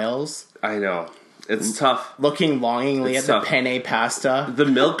the aisles. I know. It's tough. Looking longingly It's at tough. the penne pasta. The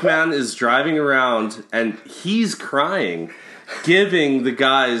milkman is driving around and he's crying, giving the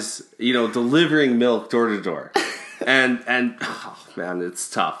guys, delivering milk door to door. And oh man, it's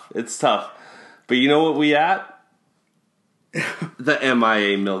tough. It's tough. But you know what we at? The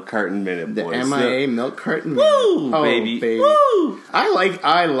MIA milk carton minute, The boys. MIA milk carton. Woo, Oh, baby. baby. Woo!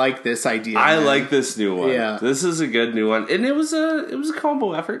 I like this idea. I man. like this new one. Yeah. This is a good new one. And it was a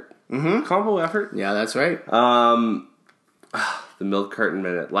combo effort. Mm-hmm. Combo effort. Yeah, that's right. The milk carton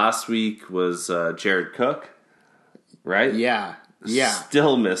minute. Last week was Jared Cook, right? Yeah.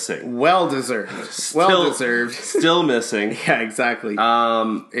 Still missing. Well deserved. Well deserved. Still missing. Yeah, exactly.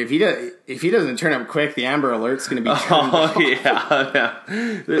 If he doesn't turn up quick, the Amber Alert's going to be turned off. Yeah.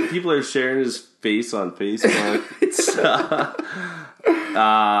 People are sharing his face on Facebook.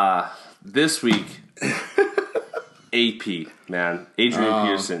 This week, AP, man. Adrian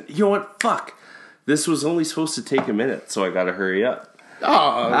Peterson. You know what? Fuck. This was only supposed to take a minute, so I got to hurry up.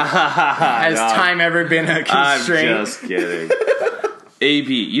 Oh, has time ever been a constraint? I'm just kidding.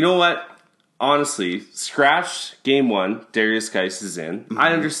 AB, you know what? Honestly, scratch game 1. Darius Geis is in. Mm-hmm.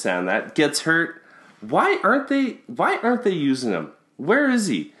 I understand that. Gets hurt. Why aren't they using him? Where is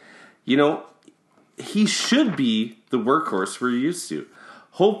he? He should be the workhorse we're used to.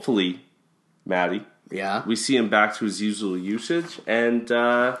 Hopefully, Maddie. Yeah. We see him back to his usual usage and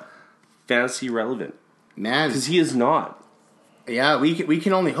fantasy relevant. Man, because he is not. Yeah, we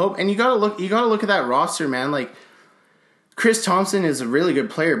can only hope. And you gotta look at that roster, man. Like, Chris Thompson is a really good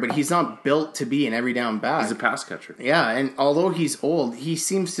player, but he's not built to be an every down back. He's a pass catcher. Yeah, and although he's old, he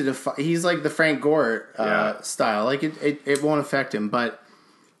seems to he's like the Frank Gore style. Like it won't affect him. But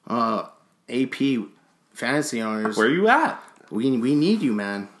AP fantasy owners, where are you at? We need you,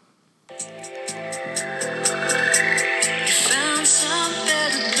 man.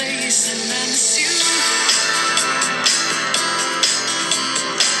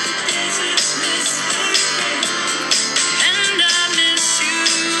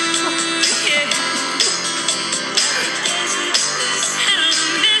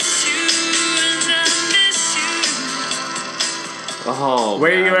 Oh,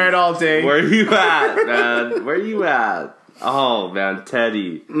 where you at all day? Where you at, man? Where you at? Oh man,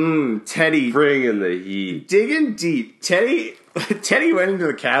 Teddy. Teddy, bringing the heat, digging deep. Teddy went into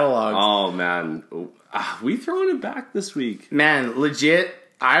the catalog. Oh man, we throwing it back this week, man. Legit,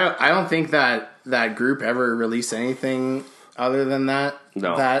 I don't think that group ever released anything other than that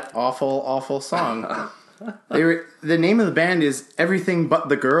awful song. The name of the band is Everything But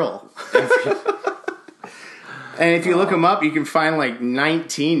the Girl. And if you look them up, you can find like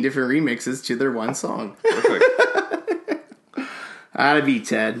 19 different remixes to their one song. Perfect. That'd be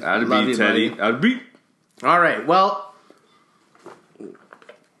Ted. That'd be Teddy. That'd be. All right. Well,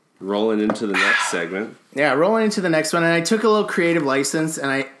 rolling into the next segment. Yeah, rolling into the next one, and I took a little creative license,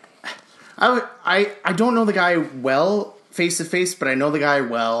 and I don't know the guy well face to face, but I know the guy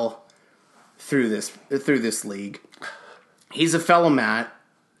well through this league. He's a fellow Matt.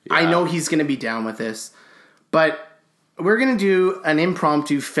 Yeah. I know he's going to be down with this. But we're going to do an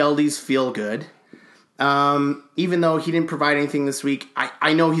impromptu Feldies Feel Good. Even though he didn't provide anything this week,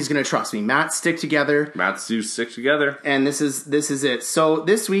 I know he's going to trust me. Matt, stick together. Matt's do stick together. And this is it. So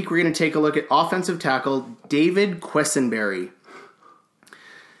this week we're going to take a look at offensive tackle David Quessenberry.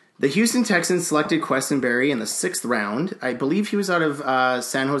 The Houston Texans selected Quessenberry in the 6th round. I believe he was out of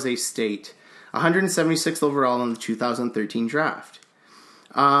San Jose State. 176th overall in the 2013 draft.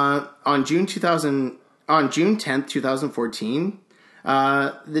 On June 10th, 2014,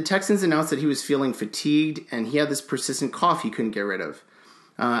 the Texans announced that he was feeling fatigued and he had this persistent cough he couldn't get rid of.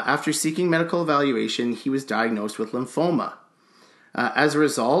 After seeking medical evaluation, he was diagnosed with lymphoma. As a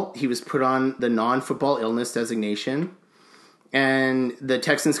result, he was put on the non-football illness designation, and the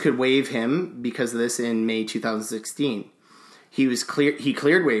Texans could waive him because of this in May 2016. He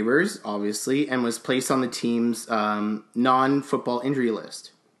cleared waivers, obviously, and was placed on the team's non-football injury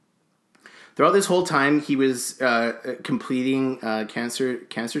list. Throughout this whole time, he was completing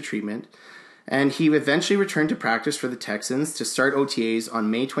cancer treatment, and he eventually returned to practice for the Texans to start OTAs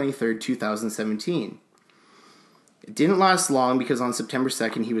on May 23rd, 2017. It didn't last long because on September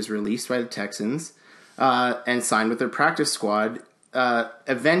 2nd, he was released by the Texans and signed with their practice squad,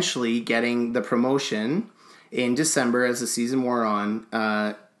 eventually getting the promotion in December as the season wore on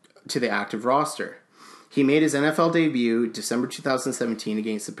to the active roster. He made his NFL debut December 2017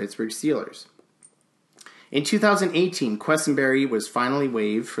 against the Pittsburgh Steelers. In 2018, Quessenberry was finally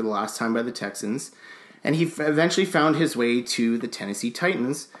waived for the last time by the Texans, and he eventually found his way to the Tennessee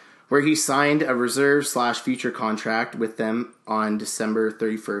Titans, where he signed a reserve/future contract with them on December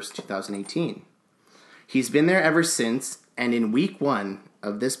 31st, 2018. He's been there ever since, and in week 1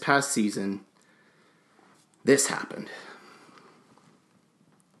 of this past season, this happened.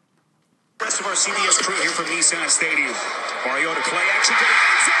 The rest of our CBS crew here from Nissan Stadium. Mariota play action to the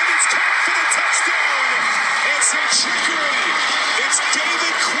end zone. It's caught for the touchdown. It's a trickery. It's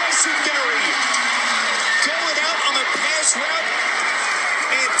David Quessenberry going out on the pass route.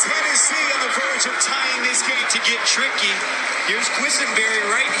 And Tennessee on the verge of tying this game. To get tricky, here's Quessenberry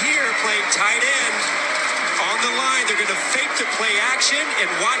right here playing tight end. On the line, they're going to fake the play action and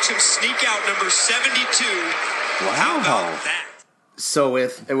watch him sneak out number 72. Wow. How about that? So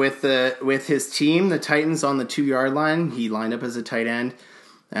with his team, the Titans on the 2-yard line, he lined up as a tight end,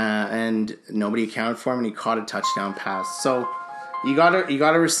 and nobody accounted for him, and he caught a touchdown pass. So you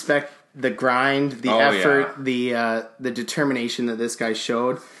gotta respect the grind, the effort, the determination that this guy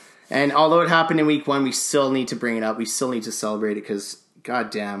showed. And although it happened in week 1, we still need to bring it up. We still need to celebrate it because,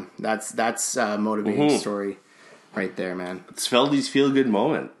 goddamn, that's a motivating story right there, man. It's Feldy's feel-good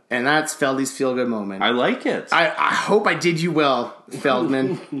moment. And that's Feldy's feel-good moment. I like it. I hope I did you well,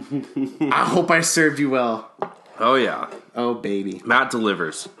 Feldman. I hope I served you well. Oh, yeah. Oh, baby. Matt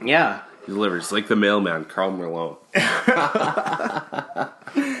delivers. Yeah. He delivers. Like the mailman, Carl Merlot.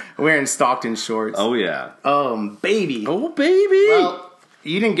 Wearing Stockton shorts. Oh, yeah. Baby. Oh, baby. Well,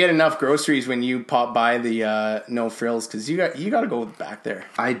 you didn't get enough groceries when you popped by the No Frills because you got to go back there.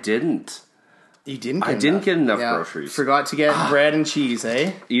 I didn't. You didn't. I didn't get enough groceries. Forgot to get bread and cheese,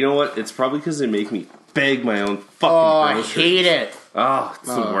 eh? You know what? It's probably because they make me bag my own fucking groceries. I hate it. Oh, it's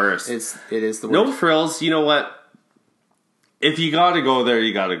the worst. It is the worst. No Frills. You know what? If you got to go there,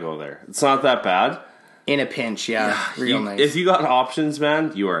 you got to go there. It's not that bad. In a pinch, real nice. If you got options,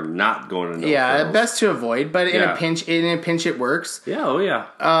 man, you are not going to No Frills. Best to avoid, but in a pinch, it works. Yeah, oh yeah.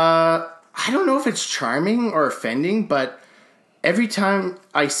 I don't know if it's charming or offending, but every time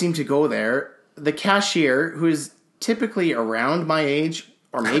I seem to go there, the cashier, who is typically around my age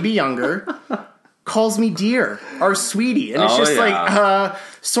or maybe younger, calls me dear or sweetie. And it's like,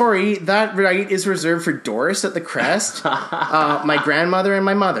 sorry, that right is reserved for Doris at the Crest, my grandmother and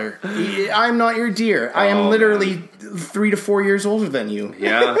my mother. I'm not your dear. I am literally 3 to 4 years older than you.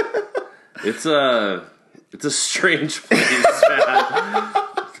 Yeah. It's a strange place, man.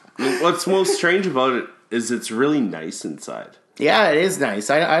 What's most strange about it is it's really nice inside. Yeah, it is nice.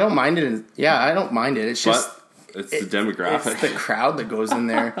 I don't mind it. I don't mind it. It's just... It's the demographic. It's the crowd that goes in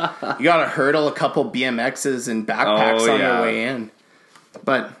there. You got to hurdle a couple BMXs and backpacks on your way in.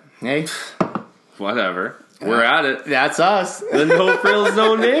 But, hey. Whatever. We're at it. That's us. The No Frills,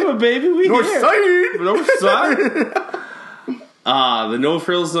 No Name, baby. We North side. North side. The No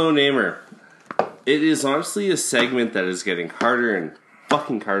Frills, No Namer. It is honestly a segment that is getting harder and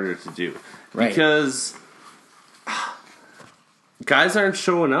fucking harder to do. Right. Because guys aren't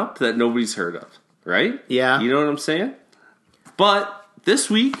showing up that nobody's heard of. Right? Yeah. You know what I'm saying? But this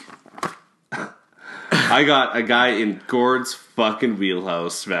week, I got a guy in Gord's fucking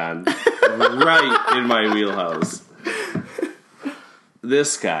wheelhouse, man. Right in my wheelhouse.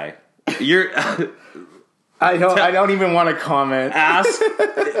 This guy. I don't even want to comment. Ask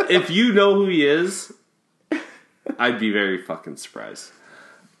if you know who he is. I'd be very fucking surprised.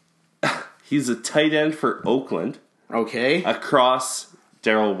 He's a tight end for Oakland. Okay. Across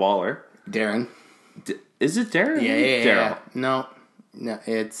Daryl Waller. Darren. Is it Darren? Yeah. Daryl. No,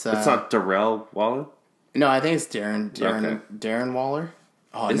 it's... It's not Darrell Waller? No, I think it's Darren. Okay. Darren Waller.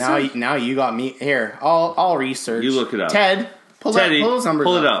 Oh, Is now it? now you got me. Here, I'll research. You look it up. Ted, pull those numbers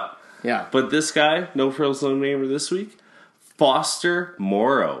pull up. it up. Yeah. But this guy, no frills, no namer this week, Foster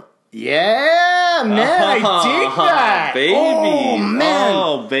Morrow. Yeah, man, I dig that. Baby. Oh, man.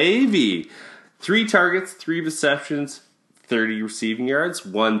 Oh, baby. 3 targets, 3 receptions, 30 receiving yards,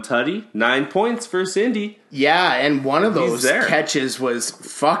 1 tutty, 9 points versus Indy. Yeah, and one of He's those there. catches was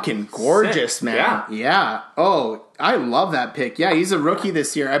fucking gorgeous, Sick. man. Yeah. Oh, I love that pick. Yeah, he's a rookie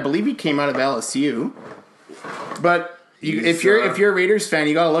this year. I believe he came out of LSU. But if you're a Raiders fan,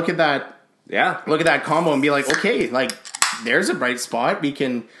 you got to look at that. Yeah. Look at that combo and be like, okay, like there's a bright spot we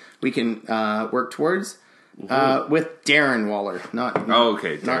can work towards with Darren Waller, not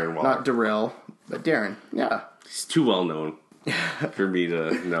Darren Waller, not Darrell, but Darren. Yeah, he's too well known for me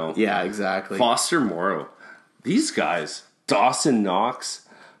to know. Yeah, exactly. Foster Morrow, these guys, Dawson Knox,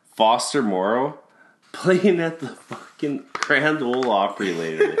 Foster Morrow, playing at the fucking Grand Ole Opry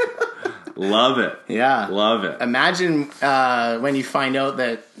later. Love it. Yeah. Love it. Imagine when you find out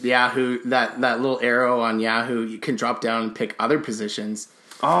that Yahoo, that little arrow on Yahoo, you can drop down and pick other positions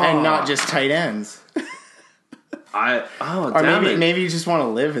and not just tight ends. Or maybe you just want to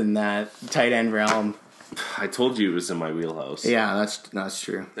live in that tight end realm. I told you it was in my wheelhouse. Yeah, that's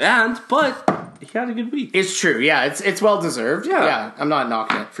true. But he had a good week. It's true. Yeah, it's well deserved. Yeah. I'm not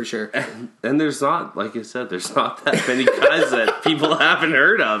knocking it for sure. And there's not, like I said, there's not that many guys that people haven't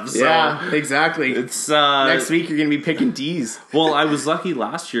heard of. So yeah, exactly. It's next week you're gonna be picking D's. Well, I was lucky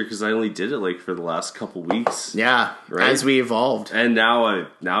last year because I only did it like for the last couple weeks. Yeah, right? As we evolved, and now I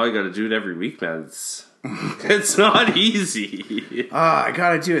got to do it every week, man. It's not easy. I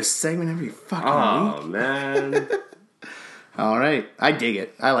gotta do a segment every fucking week. Oh man. All right, I dig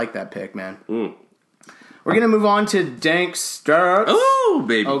it. I like that pick, man. We're gonna move on to Dank Starts. Oh,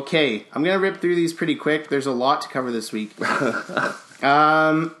 baby. Okay, I'm gonna rip through these pretty quick. There's a lot to cover this week.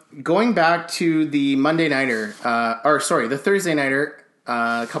 Going back to the Monday nighter, the Thursday nighter,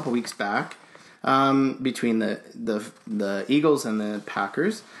 a couple weeks back, between the Eagles and the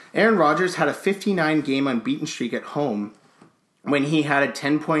Packers. Aaron Rodgers had a 59-game unbeaten streak at home when he had a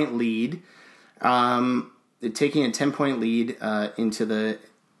 10-point lead, taking a 10-point lead into the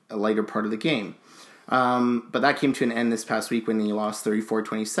later part of the game. But that came to an end this past week when he lost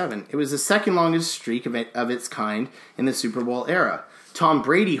 34-27. It was the second longest streak of its kind in the Super Bowl era. Tom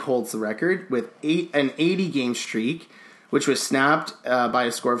Brady holds the record with an 80-game streak, which was snapped by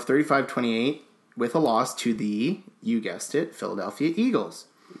a score of 35-28 with a loss to the, you guessed it, Philadelphia Eagles.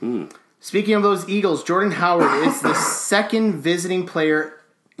 Speaking of those Eagles, Jordan Howard is the second visiting player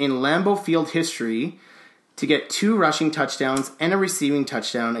in Lambeau Field history to get 2 rushing touchdowns and a receiving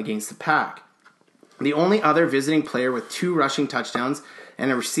touchdown against the Pack. The only other visiting player with 2 rushing touchdowns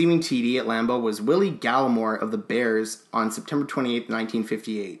and a receiving TD at Lambeau was Willie Gallimore of the Bears on September 28,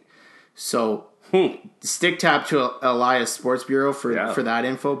 1958. So, stick tap to Elias Sports Bureau for that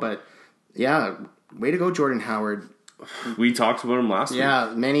info. But, yeah, way to go, Jordan Howard. We talked about him last week.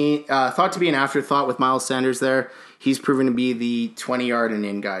 Yeah, many thought to be an afterthought with Miles Sanders there. He's proven to be the 20-yard and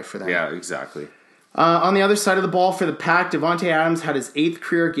in guy for them. Yeah, exactly. On the other side of the ball for the Pack, Devontae Adams had his 8th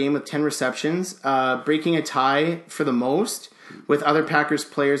career game with 10 receptions, breaking a tie for the most with other Packers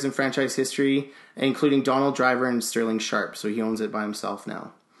players in franchise history, including Donald Driver and Sterling Sharp. So he owns it by himself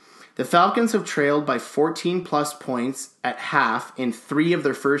now. The Falcons have trailed by 14-plus points at half in 3 of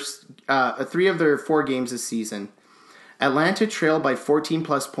their 4 games this season. Atlanta trailed by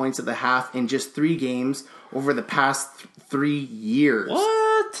 14-plus points at the half in just 3 games over the past 3 years.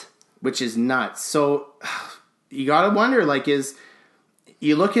 What? Which is nuts. So you gotta wonder, like,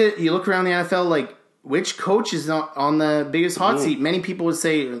 you look around the NFL, like, which coach is not on the biggest hot seat? Many people would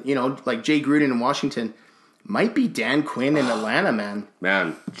say, like Jay Gruden in Washington, might be Dan Quinn in Atlanta, man.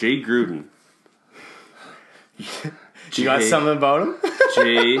 Man, Jay Gruden. You got something about him?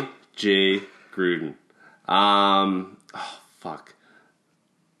 Jay Gruden. Fuck.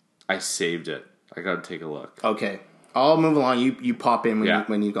 I saved it. I gotta take a look. Okay. I'll move along. You pop in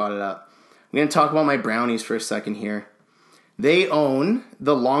when you got it up. I'm going to talk about my Brownies for a second here. They own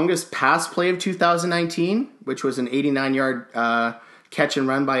the longest pass play of 2019, which was an 89-yard catch and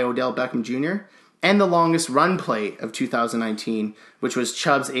run by Odell Beckham Jr., and the longest run play of 2019, which was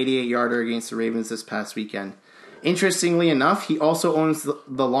Chubb's 88-yarder against the Ravens this past weekend. Interestingly enough, he also owns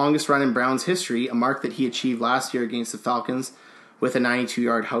the longest run in Browns history, a mark that he achieved last year against the Falcons with a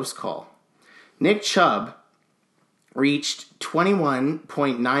 92-yard house call. Nick Chubb reached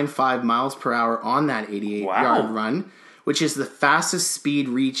 21.95 miles per hour on that 88-yard run, which is the fastest speed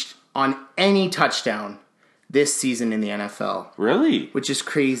reached on any touchdown this season in the NFL. Really? Which is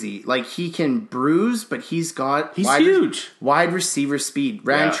crazy. Like, he can bruise, but he's huge. Wide receiver speed.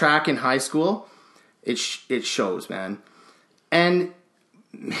 Ran track in high school. It shows, man. And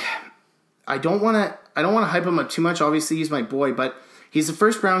I don't want to hype him up too much. Obviously, he's my boy, but he's the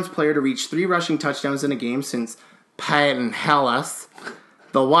first Browns player to reach 3 rushing touchdowns in a game since Peyton Hillis,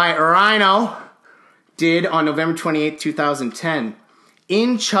 the White Rhino, did on November 28, 2010.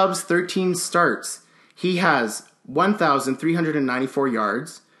 In Chubb's 13 starts, he has 1,394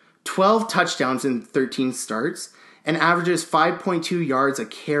 yards, 12 touchdowns in 13 starts, and averages 5.2 yards a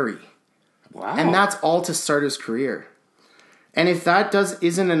carry. Wow. And that's all to start his career. And if that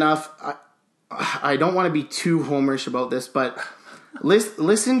isn't enough, I don't want to be too homerish about this, but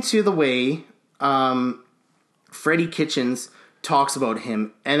listen to the way Freddie Kitchens talks about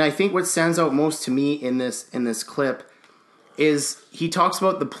him. And I think what stands out most to me in this clip is he talks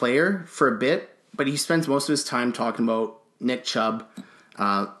about the player for a bit, but he spends most of his time talking about Nick Chubb,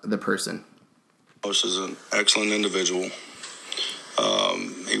 the person. This is an excellent individual.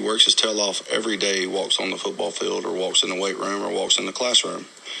 He works his tail off every day. He walks on the football field or walks in the weight room or walks in the classroom.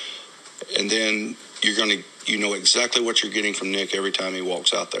 And then you know exactly what you're getting from Nick every time he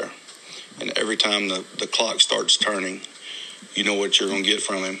walks out there. And every time the clock starts turning, you know what you're going to get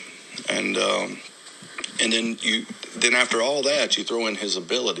from him. And then after all that, you throw in his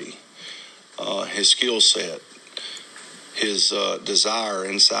ability, his skill set, his desire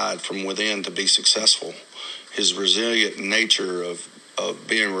inside from within to be successful, his resilient nature of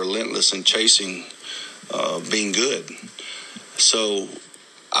being relentless and chasing being good. So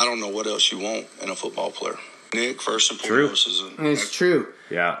I don't know what else you want in a football player. Nick, first and foremost, it's true.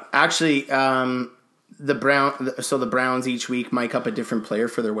 Yeah. Actually, the Browns each week mic up a different player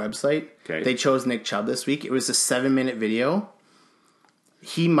for their website. Okay. They chose Nick Chubb this week. It was a 7-minute video.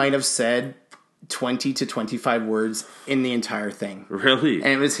 He might have said 20 to 25 words in the entire thing. Really?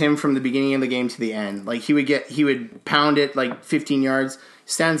 And it was him from the beginning of the game to the end. Like, he would pound it like 15 yards,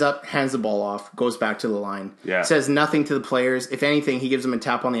 stands up, hands the ball off, goes back to the line. Yeah. Says nothing to the players. If anything, he gives them a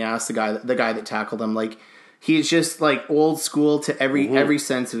tap on the ass, the guy that tackled him. Like, he's just like old school to every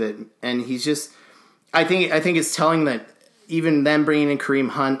sense of it. And he's just, I think it's telling that even them bringing in Kareem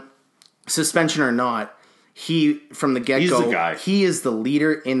Hunt, suspension or not, he, from the get-go, he is the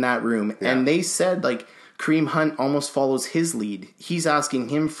leader in that room. Yeah. And they said, like, Kareem Hunt almost follows his lead. He's asking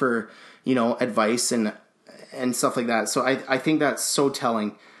him for, advice and stuff like that. So I think that's so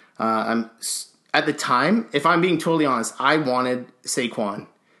telling. At the time, if I'm being totally honest, I wanted Saquon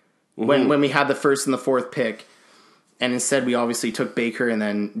when we had the first and the fourth pick. And instead, we obviously took Baker and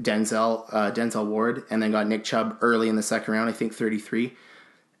then Denzel Ward, and then got Nick Chubb early in the second round, I think 33.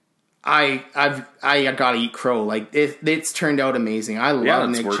 I gotta eat crow. Like, it's turned out amazing. I love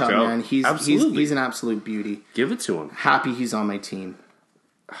Nick Chubb, man. He's an absolute beauty. Give it to him. Happy he's on my team.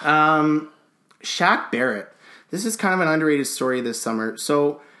 Shaq Barrett. This is kind of an underrated story this summer.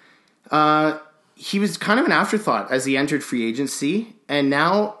 So, he was kind of an afterthought as he entered free agency, and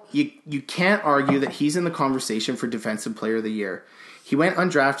now you can't argue that he's in the conversation for Defensive Player of the Year. He went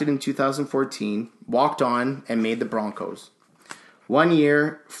undrafted in 2014, walked on, and made the Broncos. 1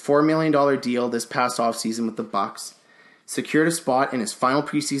 year, $4 million deal this past offseason with the Bucs. Secured a spot in his final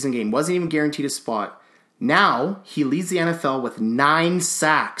preseason game. Wasn't even guaranteed a spot. Now, he leads the NFL with 9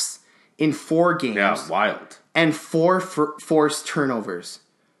 sacks in 4 games. Yeah, wild. And 4 forced turnovers.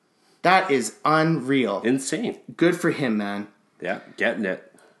 That is unreal. Insane. Good for him, man. Yeah, getting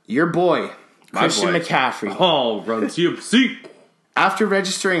it. Your boy, Christian McCaffrey. Oh, run TMC. After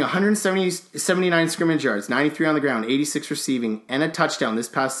registering 179 scrimmage yards, 93 on the ground, 86 receiving, and a touchdown this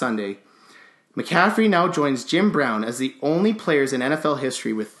past Sunday, McCaffrey now joins Jim Brown as the only players in NFL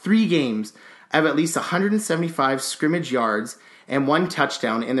history with 3 games of at least 175 scrimmage yards and 1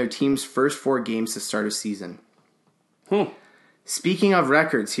 touchdown in their team's first 4 games to start a season. Speaking of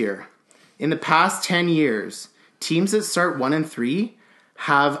records here, in the past 10 years, teams that start 1-3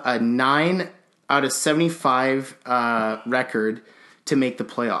 have a 9 out of 75 record to make the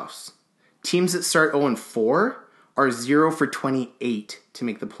playoffs. Teams that start 0-4 are 0 for 28 to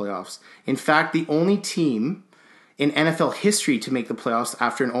make the playoffs. In fact, the only team in NFL history to make the playoffs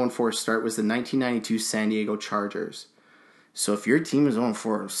after an 0-4 start was the 1992 San Diego Chargers. So if your team is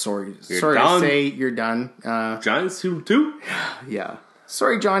 0-4, sorry to say, you're done. Giants too? Yeah.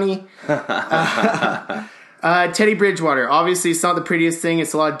 Sorry, Johnny. Teddy Bridgewater. Obviously, it's not the prettiest thing.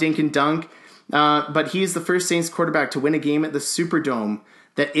 It's a lot of dink and dunk. But he is the first Saints quarterback to win a game at the Superdome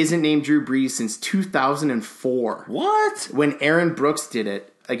that isn't named Drew Brees since 2004. What? When Aaron Brooks did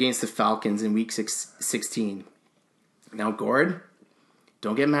it against the Falcons in Week 16. Now, Gord,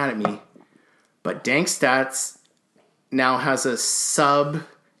 don't get mad at me, but Dank Stats now has a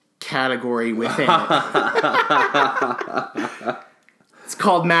sub-category within it. It's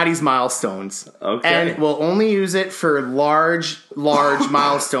called Maddie's Milestones. Okay. And we'll only use it for large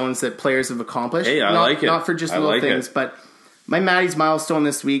milestones that players have accomplished. Hey, I like it. Not for just little things, but my Maddie's milestone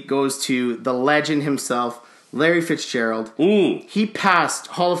this week goes to the legend himself, Larry Fitzgerald. He passed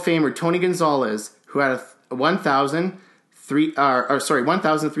Hall of Famer Tony Gonzalez, who had a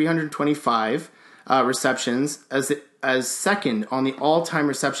 1,325 receptions as second on the all-time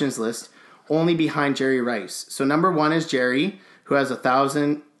receptions list, only behind Jerry Rice. So number one is Jerry, who has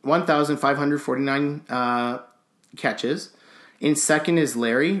 1,549 catches. In second is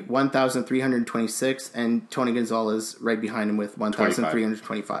Larry, 1,326, and Tony Gonzalez right behind him with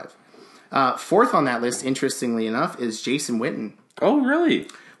 1,325. Fourth on that list, interestingly enough, is Jason Witten. Oh, really?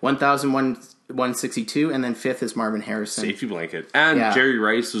 1,162, and then fifth is Marvin Harrison. Safety blanket. And Jerry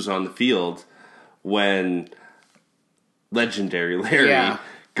Rice was on the field when legendary Larry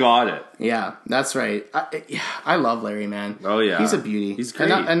got it. Yeah, that's right. I love Larry, man. Oh, yeah. He's a beauty. He's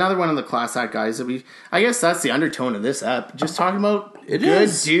great. Another one of the class act guys that I guess that's the undertone of this ep. Just talking about good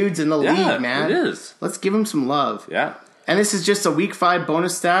dudes in the league, man. It is. Let's give him some love. Yeah. And this is just a week 5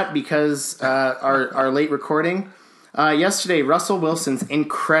 bonus stat because our late recording. Yesterday, Russell Wilson's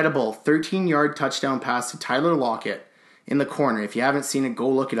incredible 13-yard touchdown pass to Tyler Lockett in the corner. If you haven't seen it, go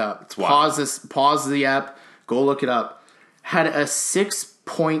look it up. Pause the app, go look it up. Had a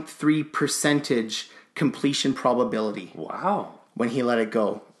 6.3% completion probability. Wow. When he let it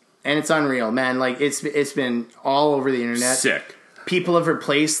go. And it's unreal, man. Like it's been all over the internet. Sick. People have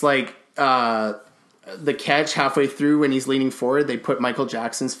replaced like the catch halfway through when he's leaning forward. They put Michael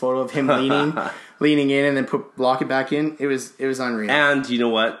Jackson's photo of him leaning in and then lock it back in. It was unreal. And you know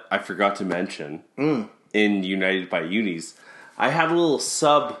what? I forgot to mention in United by Unis, I had a little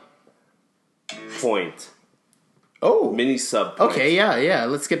sub point. Oh. Mini sub point. Okay, yeah.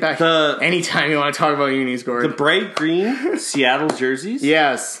 Let's get back. Anytime you want to talk about Unis, Gord. The bright green Seattle jerseys?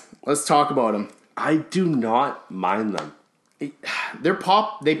 Yes. Let's talk about them. I do not mind them. They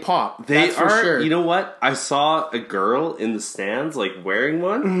pop. They That's are. For sure. You know what? I saw a girl in the stands like wearing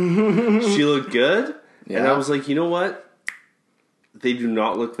one. She looked good, and I was like, you know what? They do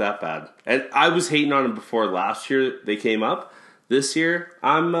not look that bad. And I was hating on them before last year. They came up. This year,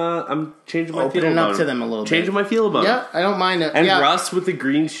 I'm changing my feel about to them a little bit. Changing my feel about Yeah, I don't mind it. And Russ with the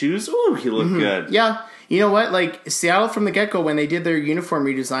green shoes. Ooh, he looked good. Yeah. You know what? Like Seattle from the get-go, when they did their uniform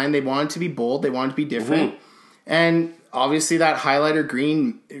redesign, they wanted to be bold. They wanted to be different. And obviously that highlighter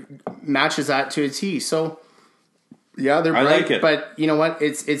green matches that to a T. So yeah, they're bright, I like it. But you know what?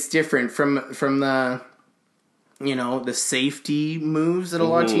 It's different from the the safety moves that a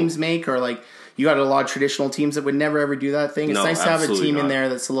lot of teams make, or like you got a lot of traditional teams that would never ever do that thing. It's nice to have a team in there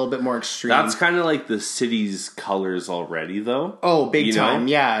that's a little bit more extreme. That's kind of like the city's colors already, though. Oh, big time!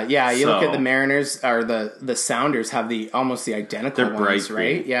 Know? Yeah. You look at the Mariners or the Sounders have almost the identical They're ones, bright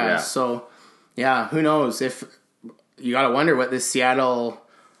right? green. Yeah. So yeah, who knows if you got to wonder what this Seattle,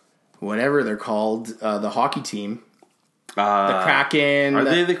 whatever they're called, the hockey team. The Kraken. Are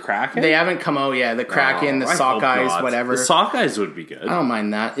they the Kraken? They haven't come out yet. The Kraken, the Sockeyes, whatever. The Sockeyes would be good. I don't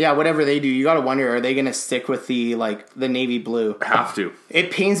mind that. Yeah, whatever they do, you got to wonder, are they going to stick with the navy blue? Have to.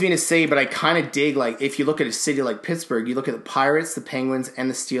 It pains me to say, but I kind of dig, like, if you look at a city like Pittsburgh, you look at the Pirates, the Penguins, and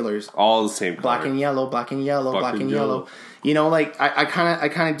the Steelers. All the same color. Black and yellow, black and yellow, black and yellow. You know, like, I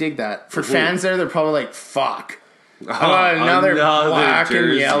kind of dig that. For fans there, they're probably like, fuck. Another black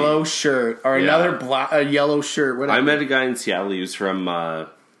jersey. and yellow shirt, or another yellow shirt. Whatever. I met a guy in Seattle. He was from, met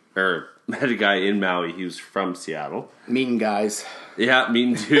a guy in Maui. He was from Seattle. Meeting guys. Yeah,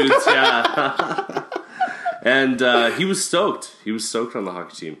 meeting dudes. Yeah, and he was stoked. He was stoked on the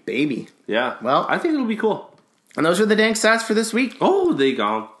hockey team. Baby. Yeah. Well, I think it'll be cool. And those are the dank stats for this week. Oh, they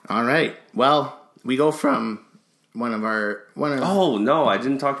gone. All right. Well, we go from one of. Oh no, I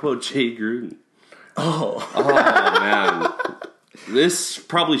didn't talk about Jay Gruden. Oh man, this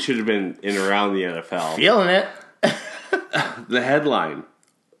probably should have been in around the NFL. Feeling it. The headline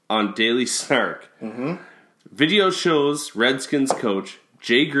on Daily Snark: Video shows Redskins coach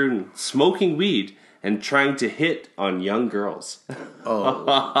Jay Gruden smoking weed and trying to hit on young girls.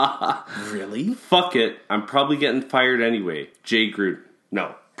 Oh, really? Fuck it, I'm probably getting fired anyway. Jay Gruden.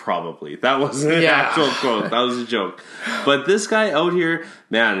 No. Probably. That wasn't an actual quote. That was a joke. But this guy out here,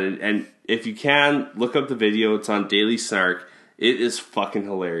 man, and if you can, look up the video. It's on Daily Snark. It is fucking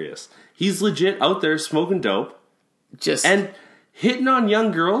hilarious. He's legit out there smoking dope. And hitting on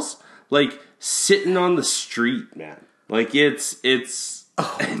young girls, like sitting on the street, man. Like it's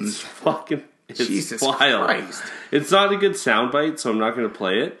fucking Jesus wild. Christ. It's not a good soundbite, so I'm not going to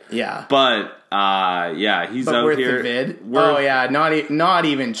play it. Yeah. But he's out worth here. the vid. Not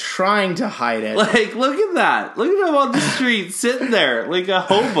even trying to hide it. Like, look at that. Look at him on the street sitting there like a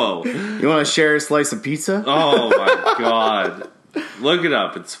hobo. You want to share a slice of pizza? Oh my god. Look it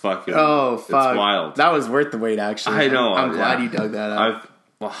up. It's fucking. Oh fuck. It's wild. That was worth the wait. Actually, I know. I'm glad you dug that up.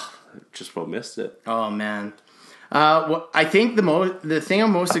 Just about missed it. Oh man. I think the thing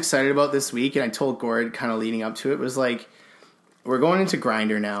I'm most excited about this week, and I told Gord kind of leading up to it, was like, we're going into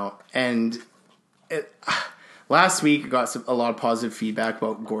Grindr now, and last week I got a lot of positive feedback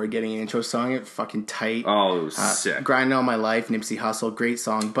about Gord getting an intro song. It fucking tight. Oh, it was sick. Grinding All My Life, Nipsey Hussle, great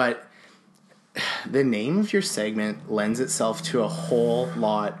song, but the name of your segment lends itself to a whole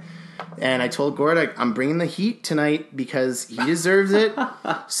lot. And I told Gord I'm bringing the heat tonight because he deserves it.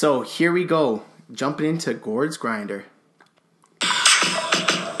 So here we go. Jumping into Gord's Grinder.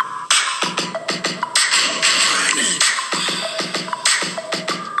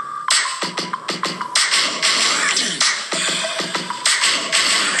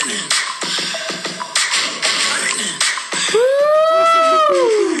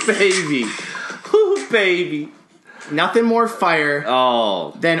 Baby. Ooh, baby. Nothing more fire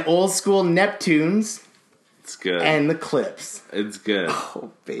than old school Neptunes. It's good. And the Clips. It's good.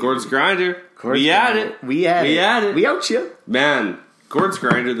 Oh, baby. Gord's Grinder. We at it. We at it. We out you. Man, Gord's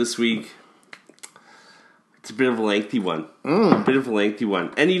Grinder this week. It's a bit of a lengthy one. A bit of a lengthy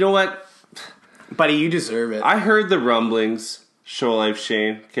one. And you know what? Buddy, you deserve it. I heard the rumblings. Show Life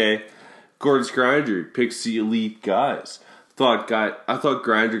Shane, okay? Gord's Grinder picks the elite guys. I thought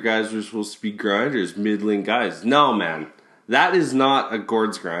grinder guys were supposed to be grinders, middling guys. No, man. That is not a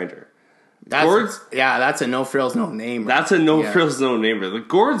Gord's Grinder. That's a no frills, no name. That's a no frills, no name. The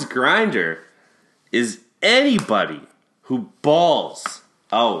Gord's Grinder is anybody who balls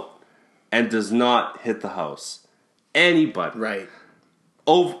out and does not hit the house. Anybody. Right.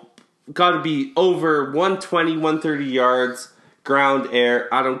 Got to be over 120, 130 yards, ground,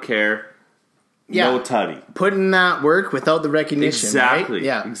 air, I don't care. Yeah. No tutty. Put in that work without the recognition. Exactly. Right?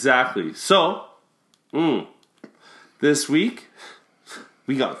 Yeah. Exactly. So, this week,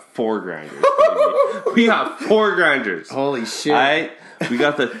 we got 4 grinders. We got 4 grinders. Holy shit. All right? We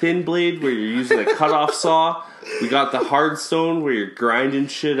got the thin blade where you're using a cutoff saw. We got the hard stone where you're grinding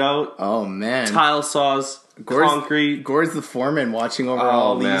shit out. Oh, man. Tile saws, concrete. Gord's the foreman watching over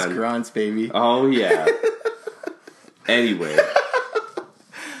all these grunts, baby. Oh, yeah. Anyway.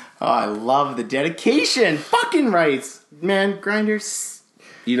 Oh, I love the dedication. Fucking rights. Man, Grinders.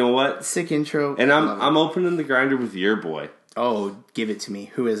 You know what? Sick intro. And I'm opening the grinder with your boy. Oh, give it to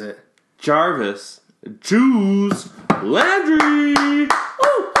me. Who is it? Jarvis Juice Landry. Woo,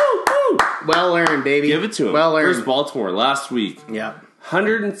 woo, woo. Well earned, baby. Give it to him. Well earned. Where's Baltimore last week? Yeah.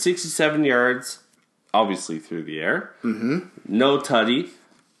 167 yards, obviously through the air. Mm-hmm. No tutty.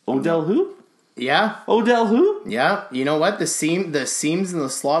 Odell who? Yeah. Odell who? Yeah. You know what? The seams and the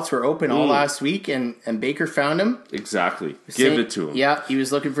slots were open all last week, and Baker found him. Exactly. Give it to him. Yeah. He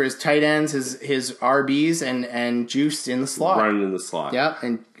was looking for his tight ends, his RBs, and Juice in the slot. Running in the slot. Yeah.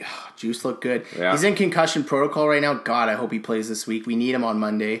 And Juice looked good. Yeah. He's in concussion protocol right now. God, I hope he plays this week. We need him on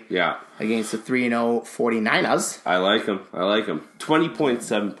Monday. Yeah. Against the 3-0 49ers. I like him.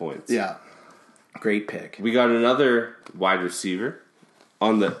 20.7 points. Yeah. Great pick. We got another wide receiver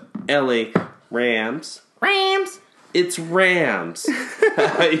on the LA Rams. It's Rams.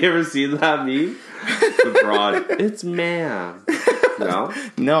 You ever seen that meme? The broad. It's ma'am. No?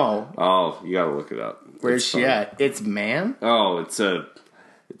 No. Oh, you gotta look it up. Where's she at? It's ma'am? Oh, it's a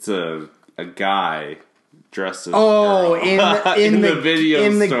guy dressed as oh, a girl. in the video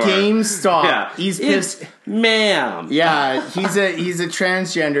in the store. GameStop. Yeah. He's pissed. It's ma'am. Yeah, he's a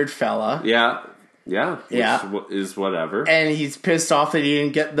transgendered fella. Yeah. Yeah. Yeah. Which is whatever. And he's pissed off that he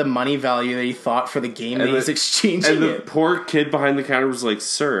didn't get the money value that he thought for the game that he's exchanging and the poor kid behind the counter was like,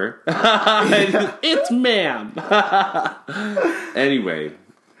 sir. It's ma'am. Anyway.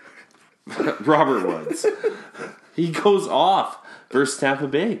 Robert Woods. He goes off versus Tampa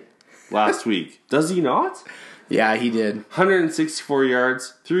Bay last week. Does he not? Yeah, he did. 164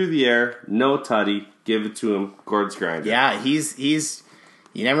 yards through the air. No tutty. Give it to him. Gord's Grinder. Yeah, he's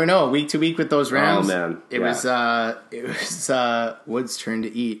you never know. Week to week with those Rams. Oh, man. It was Woods' turn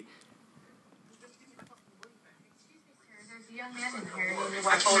to eat.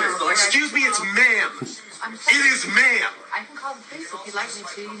 Excuse me, it's ma'am. It is ma'am. I can call the police if you'd like me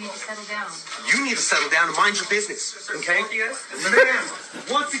to. You need to settle down. You need to settle down and mind your business, okay? Ma'am.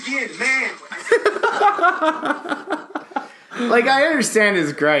 Once again, ma'am. Like, I understand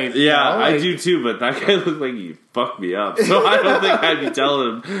his gripe. Yeah, you know? I Like, do too, but that guy looked like he fucked me up. So I don't think I'd be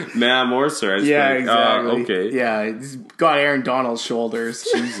telling him, ma'am or sir. I'd Yeah, like, exactly. Okay. Yeah, he's got Aaron Donald's shoulders.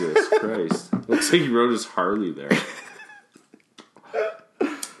 Jesus Christ. Looks like he rode his Harley there.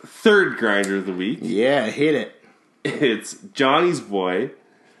 Third grinder of the week. Yeah, hit it. It's Johnny's boy.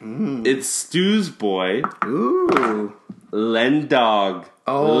 It's Stu's boy. Ooh. Len Dog.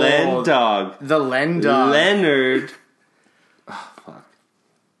 Oh. Len Dog. The Len Dog. Leonard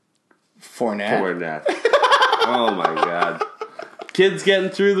Fournette. Oh my god. Kid's getting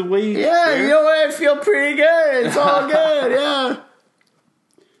through the week. Yeah, you know what? I feel pretty good. It's all good, yeah.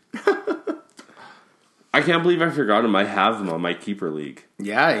 I can't believe I forgot him. I have him on my keeper league.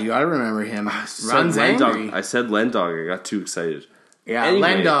 Yeah, you gotta remember him. Runs Len angry. Dog. I said Len Dog. I got too excited. Yeah,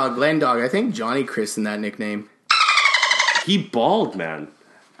 Anyway. Len Dog. I think Johnny christened that nickname. He balled, man.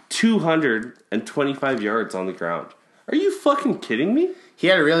 225 yards on the ground. Are you fucking kidding me? He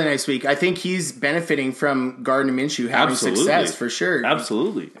had a really nice week. I think he's benefiting from Gardner Minshew having success for sure.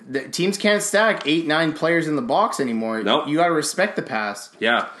 Absolutely. The teams can't stack 8-9 players in the box anymore. Nope. You got to respect the pass.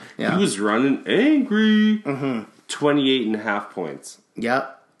 Yeah. Yeah. He was running angry. 28 and a half points.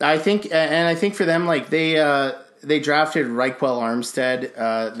 Yep. I think for them, like they drafted Reichwell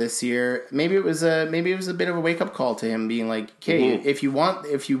Armstead this year. Maybe it was a bit of a wake up call to him, being like, "Okay, if you want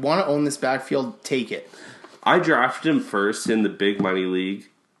to own this backfield, take it." I drafted him first in the big money league.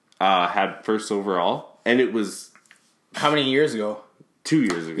 Had first overall, and it was How many years ago? 2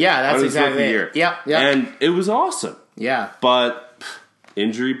 years ago. Yeah, that's On his exactly rookie it. year. Yeah. And it was awesome. Yeah. But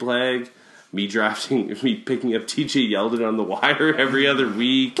injury plague, me picking up TJ Yeldon on the wire every other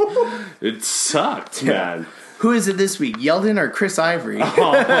week, it sucked, man. Who is it this week? Yeldon or Chris Ivory? Oh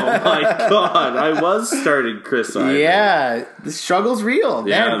my god, I was starting Chris Ivory. Yeah, the struggle's real.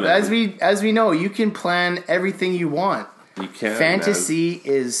 Yeah, man. As we know, you can plan everything you want. You can't. Fantasy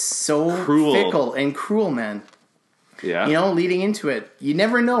is so Cruel. fickle and cruel, man. Yeah. You know, leading into it, you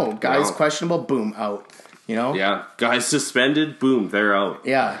never know. Guys No. questionable, boom, out. You know? Yeah. Guys suspended, boom, they're out.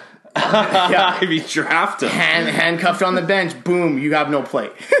 Yeah. I mean, draft him. Handcuffed on the bench, boom, you have no play.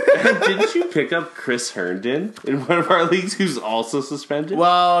 Didn't you pick up Chris Herndon in one of our leagues who's also suspended?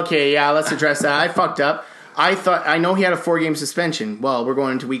 Well, okay, yeah, let's address that. I fucked up. I know he had a 4-game suspension. Well, we're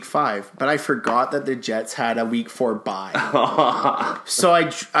going into week 5, but I forgot that the Jets had a week 4 bye. So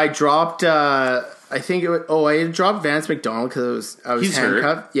I dropped. I think it was, I dropped Vance McDonald because I was He's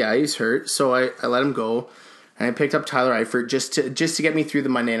handcuffed. hurt. Yeah, he's hurt. So I let him go, and I picked up Tyler Eifert just to get me through the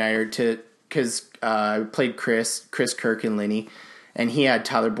Monday nighter because I played Chris Kirk and Linney, and he had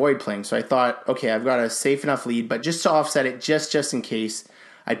Tyler Boyd playing. So I thought, okay, I've got a safe enough lead, but just to offset it, just in case,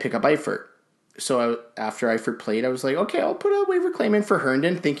 I'd pick up Eifert. So after Eifert played, I was like, okay, I'll put a waiver claim in for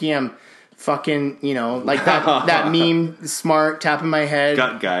Herndon, thinking I'm fucking, like that meme, smart, tapping my head.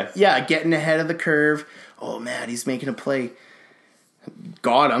 Gut guy. Yeah, getting ahead of the curve. Oh, man, he's making a play.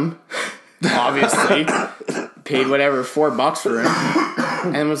 Got him, obviously. Paid whatever, $4 for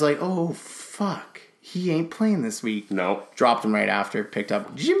him. And was like, oh, fuck. He ain't playing this week. No. Dropped him right after. Picked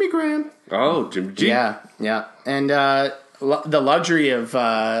up Jimmy Graham. Oh, Jimmy G. Yeah. And the luxury of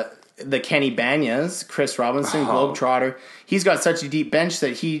the Kenny Banyas, Chris Robinson, Globetrotter. He's got such a deep bench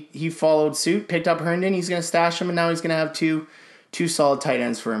that he followed suit, picked up Herndon. He's going to stash him, and now he's going to have two solid tight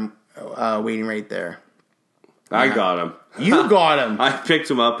ends for him waiting right there. I got him. You got him. I picked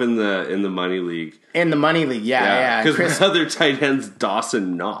him up in the money league. In the money league, yeah. Because my other tight end's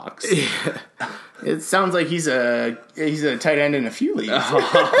Dawson Knox. It sounds like he's a tight end in a few leagues.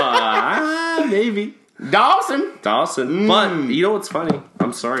 Maybe. Dawson. But you know what's funny?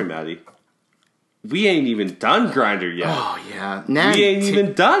 I'm sorry, Maddie. We ain't even done Grinder yet. Oh yeah, we ain't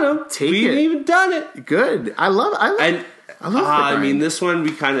even done him. We ain't even done it. Good. I love. I mean, this one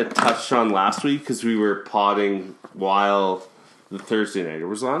we kind of touched on last week because we were potting while the Thursday nighter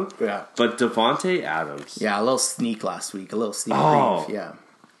was on. Yeah. But Devontae Adams. Yeah, a little sneak last week. A little sneak Oh. brief. Yeah.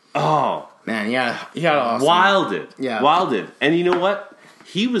 Oh. Man, yeah. He had awesome. Wilded. Yeah. Wilded. And you know what?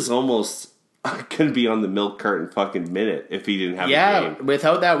 He was almost going to be on the milk carton fucking minute if he didn't have a game.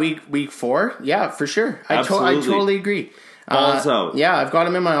 Without that week 4, yeah, for sure. I Absolutely. totally agree. Balls out. Yeah, I've got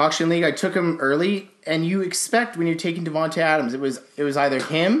him in my auction league. I took him early, and you expect when you're taking Devontae Adams, it was either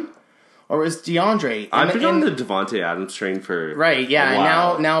him or it was DeAndre. I've been on the Devontae Adams train for right, yeah, a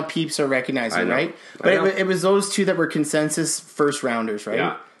while. and now peeps are recognizing, right? I But know. it was those two that were consensus first rounders, right?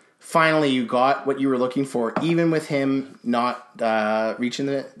 Yeah. Finally, you got what you were looking for, even with him not reaching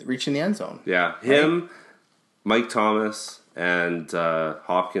the end zone. Yeah, him, Mike Thomas, and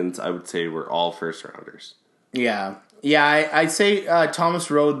Hopkins, I would say were all first rounders. Yeah. Yeah, I'd say Thomas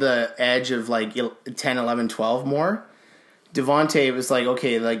rode the edge of like 10, 11, 12 more. Devontae, it was like,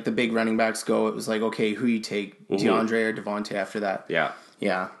 okay, like the big running backs go. It was like, okay, who you take, DeAndre or Devontae after that? Yeah.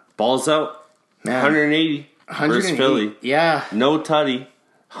 Yeah. Balls out. Man. 180. 180. Versus Philly. Yeah. No tutty.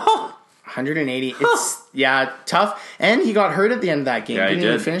 180. It's, tough. And he got hurt at the end of that game. Yeah, Didn't he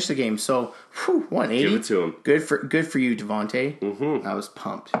even did. finish the game. So, 180. Give it to him. Good for you, Devontae. Mm-hmm. I was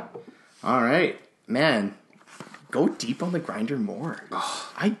pumped. All right. Man, go deep on the grinder more.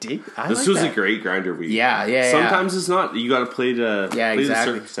 I dig. This was a great grinder week. Yeah. Sometimes it's not. You got to play the exactly. The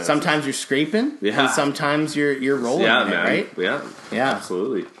circumstances. Sometimes you're scraping. Yeah. And sometimes you're rolling. Yeah, in man. It, right? Yeah.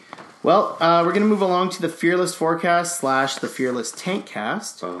 Absolutely. Well, we're gonna move along to the Fearless Forecast / the Fearless Tank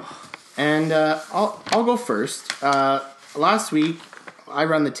Cast, and I'll go first. Last week I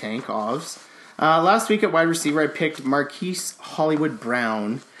run the tank Ovs. Last week at wide receiver I picked Marquise Hollywood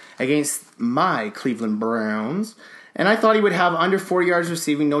Brown against my Cleveland Browns, and I thought he would have under 40 yards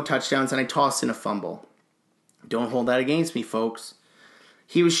receiving, no touchdowns, and I tossed in a fumble. Don't hold that against me, folks.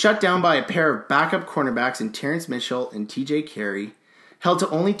 He was shut down by a pair of backup cornerbacks in Terrence Mitchell and TJ Carey, held to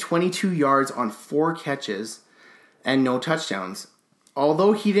only 22 yards on 4 catches and no touchdowns.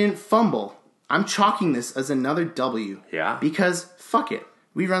 Although he didn't fumble, I'm chalking this as another W. Yeah. Because, fuck it.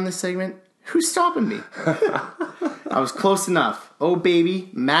 We run this segment. Who's stopping me? I was close enough. Oh, baby.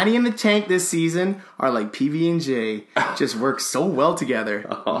 Matty and the Tank this season are like PB&J. Just work so well together.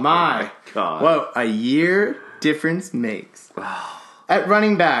 My God. What a year difference makes. At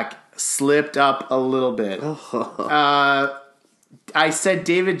running back, slipped up a little bit. I said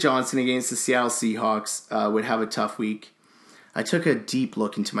David Johnson against the Seattle Seahawks would have a tough week. I took a deep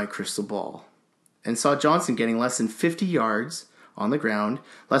look into my crystal ball and saw Johnson getting less than 50 yards on the ground,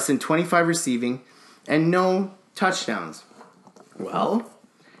 less than 25 receiving, and no touchdowns. Well,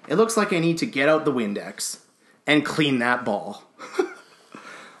 it looks like I need to get out the Windex and clean that ball.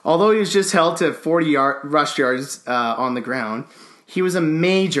 Although he was just held to 40 rush yards on the ground, he was a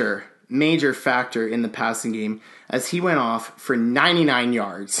major factor in the passing game as he went off for 99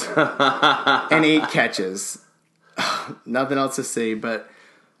 yards and 8 catches. Nothing else to say, but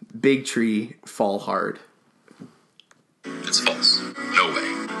big tree fall hard. It's false. No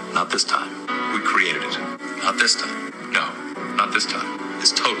way. Not this time. We created it. Not this time. No, not this time.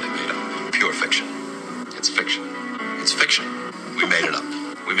 It's totally made up. Pure fiction. It's fiction. It's fiction. We made it up.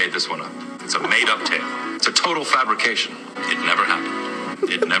 We made this one up. It's a made-up tale. It's a total fabrication. It never happened.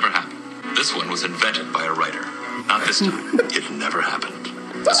 It never happened. This one was invented by a writer. Not this time. It never happened.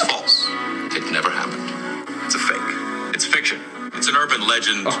 It's false. It never happened. It's a fake. It's fiction. It's an urban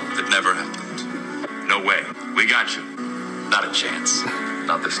legend that never happened. No way. We got you. Not a chance.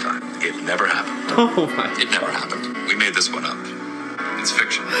 Not this time. It never happened. Oh my It never happened. We made this one up. It's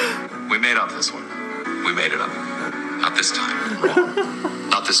fiction. We made up this one. We made it up. Not this time. Wrong.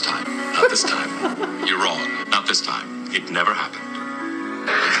 Not this time. Not this time. You're wrong. Not this time. It never happened.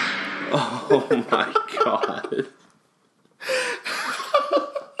 Oh my God.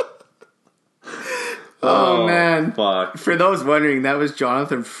 Oh man. Fuck. For those wondering, that was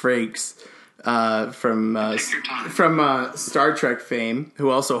Jonathan Frakes from Star Trek fame, who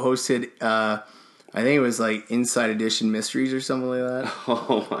also hosted I think it was like Inside Edition Mysteries or something like that.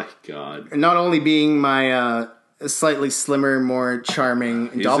 Oh my God. Not only being my slightly slimmer, more charming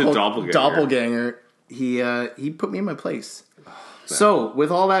He's a doppelganger. he put me in my place. So,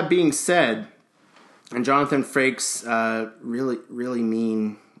 with all that being said, and Jonathan Frakes' really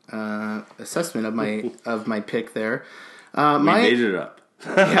mean assessment of my pick there, We made it up.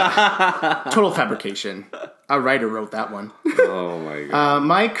 Total fabrication. A writer wrote that one. Oh my God.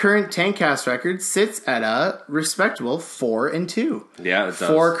 My current Tankcast record sits at a respectable 4-2. Yeah, it does.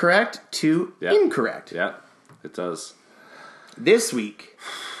 4 correct, 2 incorrect. Yeah, it does. This week,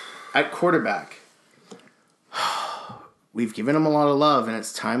 at quarterback, we've given him a lot of love, and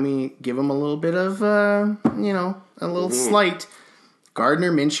it's time we give him a little bit of, a little slight.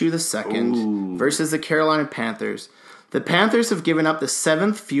 Gardner Minshew II versus the Carolina Panthers. The Panthers have given up the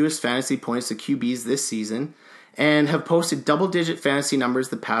 7th fewest fantasy points to QBs this season and have posted double-digit fantasy numbers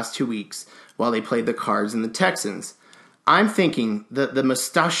the past 2 weeks while they played the Cards and the Texans. I'm thinking that the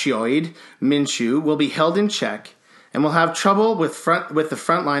mustachioed Minshew will be held in check and will have trouble with the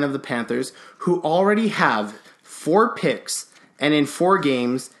front line of the Panthers, who already have 4 picks and in 4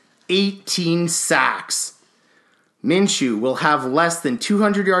 games, 18 sacks. Minshew will have less than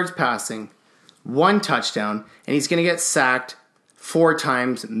 200 yards passing, 1 touchdown, and he's going to get sacked 4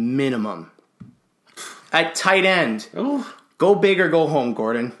 times minimum. At tight end, go big or go home,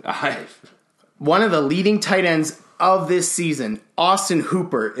 Gordon. One of the leading tight ends of this season, Austin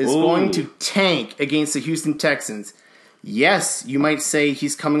Hooper, is going to tank against the Houston Texans. Yes, you might say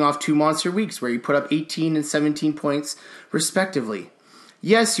he's coming off 2 monster weeks where he put up 18 and 17 points, respectively.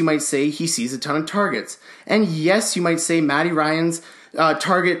 Yes, you might say he sees a ton of targets. And yes, you might say Matty Ryan's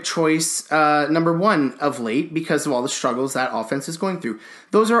target choice number 1 of late because of all the struggles that offense is going through.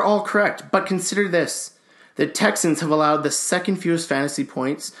 Those are all correct. But consider this. The Texans have allowed the second fewest fantasy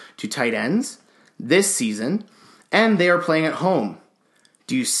points to tight ends this season, and they are playing at home.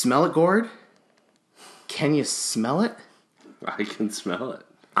 Do you smell it, Gord? Can you smell it? I can smell it.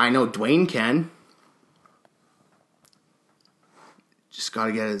 I know Dwayne can. Just got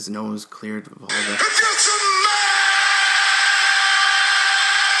to get his nose cleared of all the...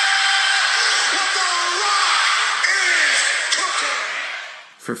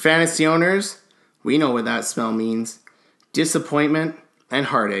 For fantasy owners, we know what that smell means. Disappointment and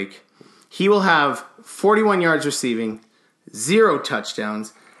heartache. He will have 41 yards receiving, 0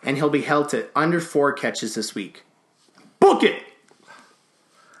 touchdowns, and he'll be held to under 4 catches this week. Book it!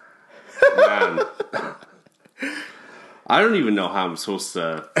 Man. I don't even know how I'm supposed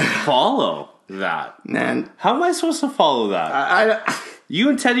to follow that. Man. How am I supposed to follow that? You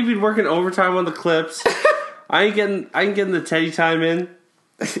and Teddy been working overtime on the clips. I ain't getting the Teddy time in.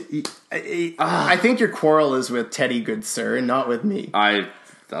 I think your quarrel is with Teddy, good sir, and not with me.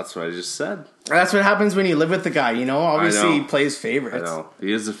 That's what I just said. That's what happens when you live with the guy, you know? Obviously, know. he plays favorites. I know.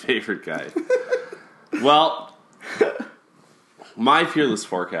 He is a favorite guy. Well, my fearless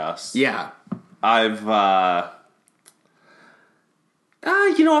forecast. Yeah. I've, I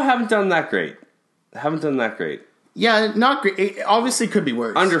haven't done that great. Yeah, not great. It obviously could be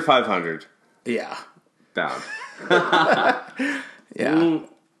worse. Under 500. Yeah. Down. Yeah.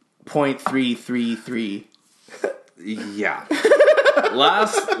 0.333. Yeah.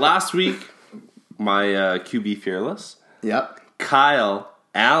 Last week, my QB fearless. Yep. Kyle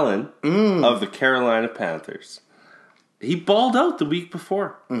Allen of the Carolina Panthers. He balled out the week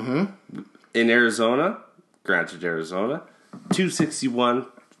before. Mm-hmm. In Arizona, granted Arizona, 261,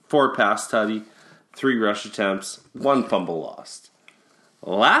 4 pass tutty, 3 rush attempts, 1 fumble lost.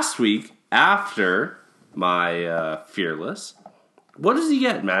 Last week, after my fearless, what does he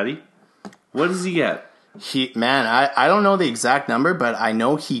get, Maddie? What does he get? I don't know the exact number, but I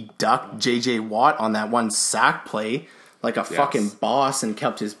know he ducked J.J. Watt on that one sack play like a fucking boss and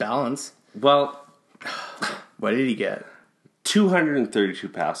kept his balance. Well, what did he get? 232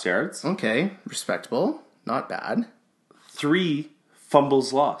 pass yards. Okay, respectable. Not bad. 3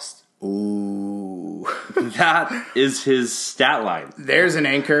 fumbles lost. Ooh. That is his stat line. There's an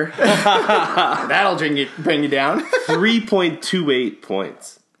anchor. That'll bring you down. 3.28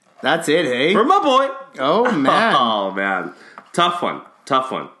 points. That's it, hey? For my boy. Oh, man. Oh, man. Tough one.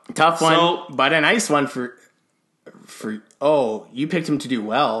 Tough one, but a nice one for you picked him to do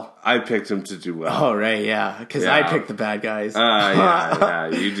well. I picked him to do well. Oh, right, yeah. Because I picked the bad guys. Yeah,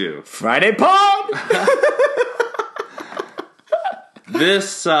 you do. Friday pod!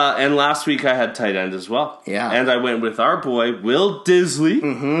 This, and last week I had tight end as well. Yeah. And I went with our boy, Will Disley,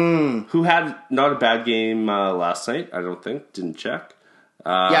 who had not a bad game last night, I don't think. Didn't check. He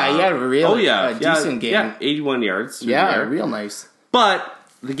had a decent game. Yeah, 81 yards. Yeah, real nice. But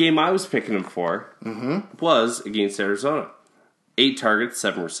the game I was picking him for was against Arizona. 8 targets,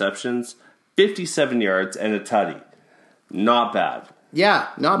 7 receptions, 57 yards, and a tutty. Not bad. Yeah,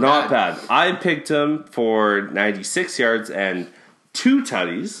 not bad. I picked him for 96 yards and 2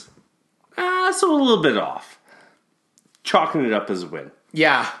 tutties. So a little bit off. Chalking it up as a win.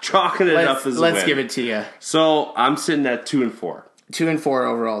 Yeah. Chalking it up as a win. Let's give it to you. So I'm sitting at 2-4. 2-4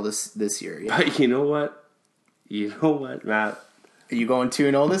 overall this year. Yeah. But you know what? Matt? Are you going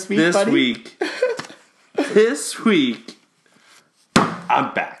 2-0 this week, This week,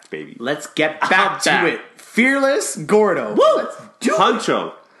 I'm back, baby. Let's get back to it. Fearless Gordo. Woo! Let's do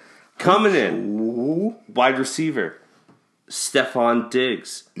Huncho coming in. Wide receiver. Stephon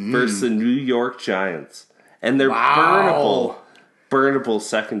Diggs versus the New York Giants. And their burnable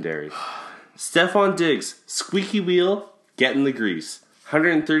secondary. Stephon Diggs, squeaky wheel, getting the grease.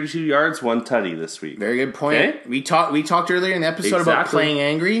 132 yards, 1 tutty this week. Very good point. Okay? We talked earlier in the episode about playing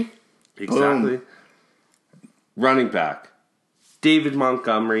angry. Exactly. Boom. Running back. David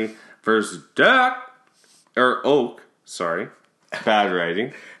Montgomery versus Oak. Sorry. Bad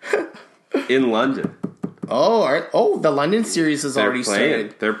writing. In London. Oh, the London series has already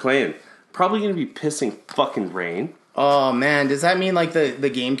started. They're playing. Probably going to be pissing fucking rain. Oh, man. Does that mean like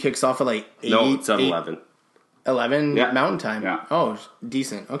the game kicks off at like 8? No, it's at 11. 11 Mountain Time? Yeah. Oh,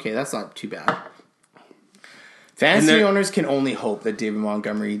 decent. Okay, that's not too bad. Fantasy owners can only hope that David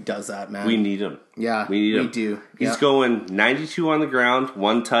Montgomery does that, man. We need him. Yeah, we do. He's going 92 on the ground,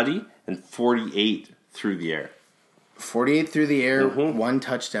 1 tutty, and 48 through the air. 48 through the air, 1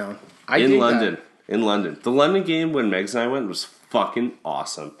 touchdown. In London. The London game when Megs and I went was fucking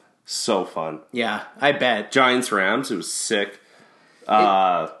awesome. So fun. Yeah, I bet. Giants-Rams, it was sick.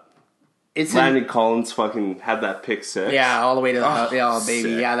 It's Landon Collins fucking had that pick six. Yeah, all the way to the house. Yeah, baby.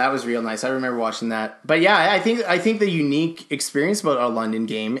 sick. Yeah, that was real nice. I remember watching that. But yeah, I think the unique experience about a London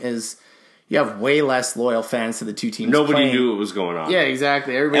game is you have way less loyal fans to the two teams. Nobody playing. knew what was going on. Yeah,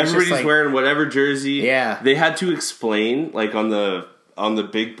 exactly. Everybody's just like, wearing whatever jersey. Yeah. They had to explain, like, on the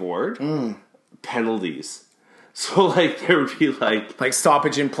big board, penalties. So, like, there would be, like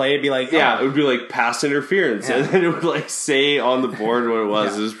stoppage in play. It'd be like, yeah, it would be, like, pass interference. Yeah. And then it would, like, say on the board what it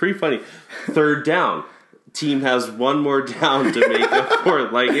was. It was pretty funny. 3rd down. Team has 1 more down to make up for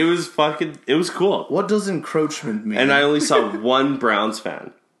it. Like, it was cool. What does encroachment mean? And I only saw 1 Browns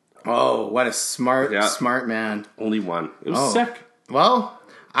fan. Oh, what a smart man. Only 1. It was sick. Well,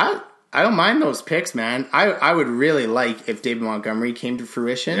 I don't mind those picks, man. I would really like if David Montgomery came to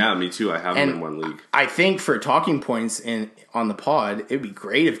fruition. Yeah, me too. I have him in 1 league. I think for talking points on the pod, it'd be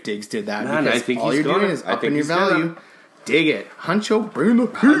great if Diggs did that. Man, because I think all he's you're doing gonna. is I upping think your he's gonna. value. Dig it. Huncho, bring the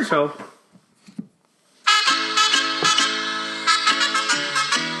heat. Huncho.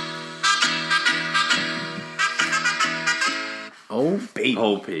 Oh, baby.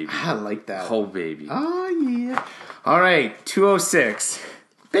 Oh, baby. I like that. Oh, baby. Oh, yeah. All right, 206.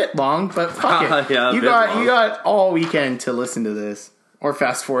 Bit long, but fuck it. Yeah, you got all weekend to listen to this. Or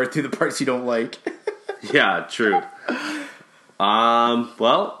fast forward through the parts you don't like. Yeah, true.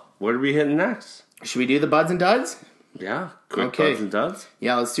 Well, what are we hitting next? Should we do the buds and duds? Yeah, quick Okay. buds and duds.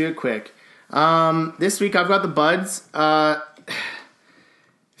 Yeah, let's do it quick. This week I've got the buds.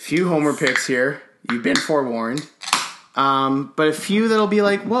 Few homer picks here. You've been forewarned. But a few that'll be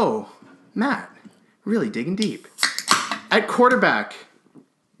like, whoa, Matt, really digging deep. At quarterback,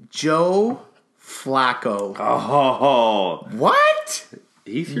 Joe Flacco. Oh, What?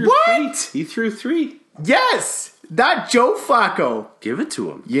 he threw What? 3. He threw 3. Yes, that Joe Flacco. Give it to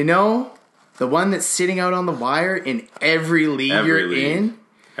him. You know, the one that's sitting out on the wire in every league you're in.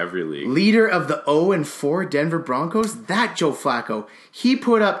 Every league. Leader of the 0-4 Denver Broncos, that Joe Flacco. He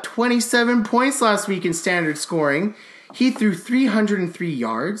put up 27 points last week in standard scoring. He threw 303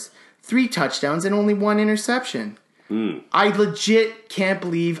 yards, 3 touchdowns, and only 1 interception. I legit can't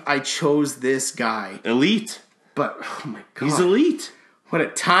believe I chose this guy. Elite. But, oh my God. He's elite. What a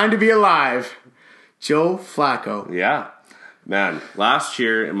time to be alive. Joe Flacco. Yeah. Man, last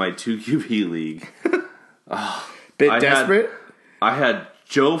year in my 2 QB league, Desperate? I had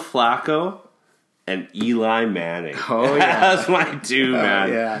Joe Flacco and Eli Manning. Oh, yeah. That's my 2, man.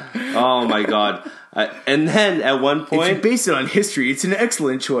 Yeah. Oh, my God. And then at one If point... you base it on history, it's an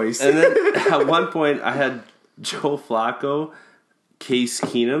excellent choice. And then at one point, I had Joe Flacco, Case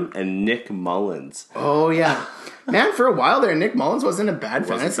Keenum, and Nick Mullins. Oh, yeah. Man, for a while there, Nick Mullins wasn't a bad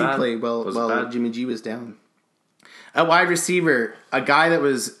fantasy bad. play. Wasn't Well, bad. Jimmy G was down. At wide receiver, a guy that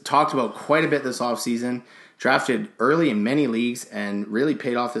was talked about quite a bit this offseason, drafted early in many leagues and really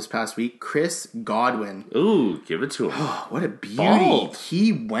paid off this past week, Chris Godwin. Ooh, give it to him. Oh, what a beauty. Bald.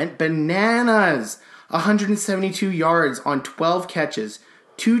 He went bananas. 172 yards on 12 catches,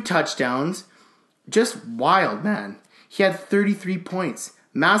 2 touchdowns. Just wild, man. He had 33 points.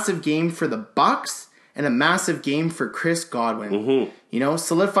 Massive game for the Bucks and a massive game for Chris Godwin. Mm-hmm. You know,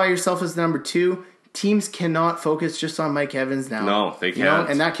 solidify yourself as the number 2. Teams cannot focus just on Mike Evans now. No, they You know, can't.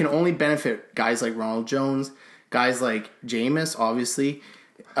 and that can only benefit guys like Ronald Jones, guys like Jameis, obviously.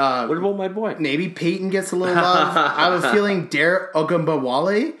 What about my boy? Maybe Peyton gets a little love. I have a feeling Dare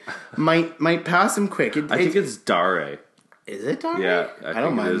Ogunbowale might pass him quick. I think it's Dare. Is it Dare? Yeah, I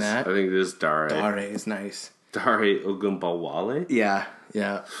don't mind that. I think it is Dare. Dare is nice. Dare Ogunbowale? Yeah,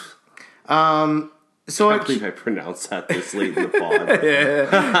 yeah. So I can't believe I pronounced that this late in the pod.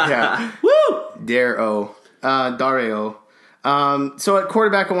 yeah. Woo! Dare-o. Dare-o. So at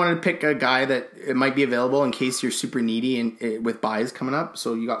quarterback, I wanted to pick a guy that it might be available in case you're super needy and with buys coming up.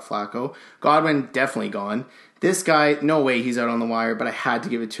 So you got Flacco. Godwin, definitely gone. This guy, no way he's out on the wire, but I had to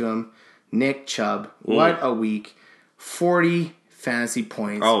give it to him. Nick Chubb. What a week. 40 fantasy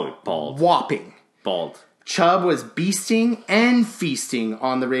points. Oh, bald. Whopping. Bald. Chubb was beasting and feasting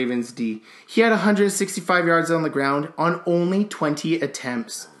on the Ravens D. He had 165 yards on the ground on only 20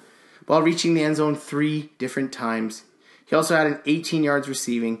 attempts, while reaching the end zone 3 different times. He also had an 18 yards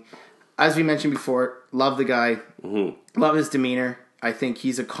receiving. As we mentioned before, love the guy. Mm-hmm. Love his demeanor. I think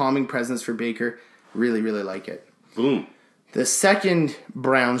he's a calming presence for Baker. Really, really like it. Boom. The second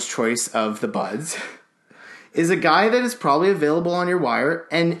Browns choice of the buds is a guy that is probably available on your wire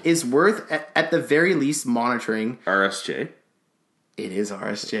and is worth, at the very least, monitoring. RSJ? It is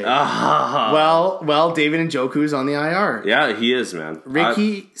RSJ. Ah. Well, David Njoku's on the IR. Yeah, he is, man.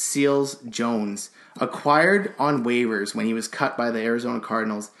 Ricky Seals-Jones, acquired on waivers when he was cut by the Arizona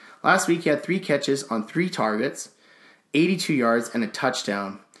Cardinals. Last week, he had 3 catches on 3 targets, 82 yards, and a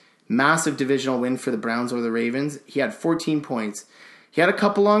touchdown. Massive divisional win for the Browns over the Ravens. He had 14 points. He had a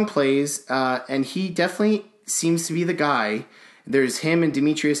couple long plays, and he definitely seems to be the guy. There's him and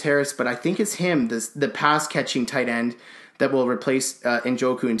Demetrius Harris, but I think it's him, the pass-catching tight end, that will replace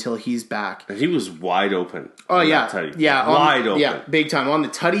Njoku until he's back. And he was wide open. Oh, yeah. Wide open. Yeah, big time. On the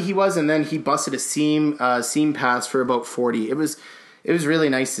tutty he was, and then he busted a seam pass for about 40. It was really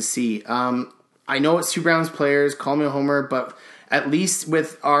nice to see. I know it's 2 Browns players, call me a homer, but at least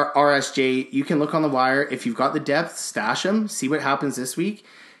with our RSJ, you can look on the wire. If you've got the depth, stash him, see what happens this week.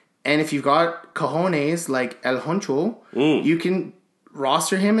 And if you've got cojones like El Honcho, you can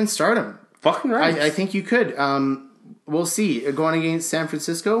roster him and start him. Fucking right. I think you could. We'll see. Going against San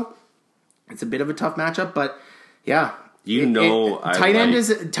Francisco, it's a bit of a tough matchup, but yeah. Tight end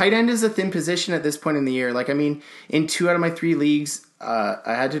is a thin position at this point in the year. Like, I mean, in 2 out of my 3 leagues, I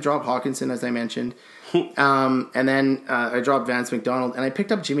had to drop Hawkinson, as I mentioned. And then I dropped Vance McDonald, and I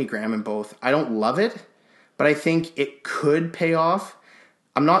picked up Jimmy Graham in both. I don't love it, but I think it could pay off.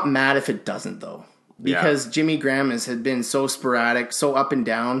 I'm not mad if it doesn't, though. Because Jimmy Graham has been so sporadic, so up and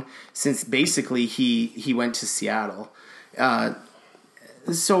down since basically he went to Seattle.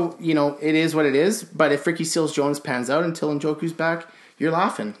 So, it is what it is. But if Ricky Seals-Jones pans out until Njoku's back, you're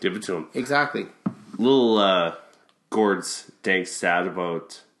laughing. Give it to him. Exactly. Little Gord's dank stat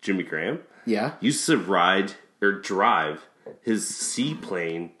about Jimmy Graham. Yeah. Used to ride or drive his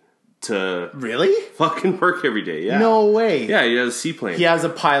seaplane to really fucking work every day. Yeah. No way. Yeah, he has a seaplane. He has a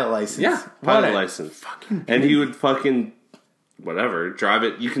pilot license. Yeah, pilot license. Fucking and he would fucking drive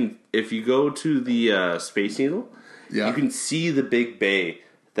it. You can, if you go to the Space Needle, you can see the big bay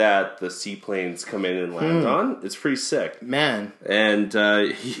that the seaplanes come in and land on. It's pretty sick, man. And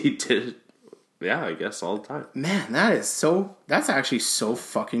he did it. Yeah, I guess all the time. Man, that's actually so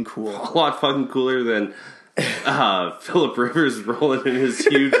fucking cool. A lot fucking cooler than Phillip Rivers rolling in his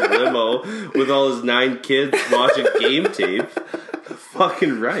huge limo with all his 9 kids watching game tape.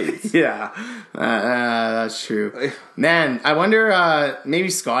 Fucking right. Yeah, that's true. Man, I wonder maybe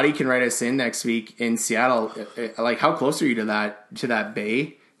Scotty can write us in next week in Seattle. Like, how close are you to that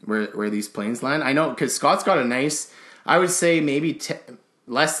bay where these planes land? I know because Scott's got a nice, I would say maybe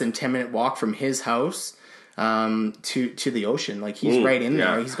less than 10-minute walk from his house to the ocean. Like, he's right in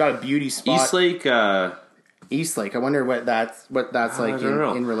there. He's got a beauty spot. East Lake. I wonder what that's like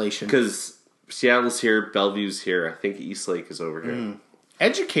in relation. Because Seattle's here, Bellevue's here. I think East Lake is over here.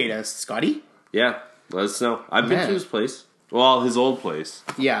 Educate us, Scotty. Yeah, let us know. I've been to his place. Well, his old place.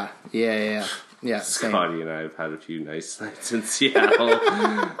 Yeah. Scotty and I have had a few nice nights in Seattle.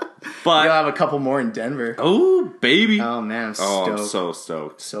 But you'll have a couple more in Denver. Oh, baby. Oh, man, I'm stoked. I'm so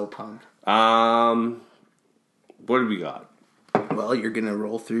stoked. So pumped. What do we got? Well, you're gonna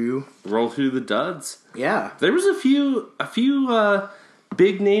roll through the duds. Yeah, there was a few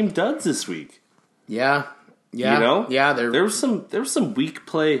big name duds this week. Yeah. There was some weak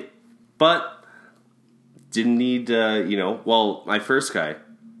play, but didn't need Well, my first guy,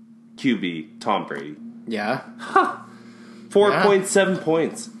 QB Tom Brady. Yeah. 4.7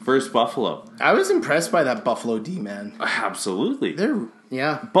 points versus Buffalo. I was impressed by that Buffalo D, man. Absolutely.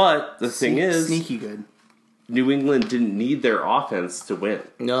 But the thing is, sneaky good. New England didn't need their offense to win.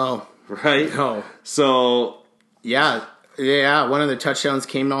 No. Right? No. So... Yeah, one of the touchdowns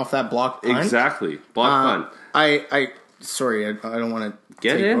came off that block punt. Exactly. Block punt. Sorry, I don't want to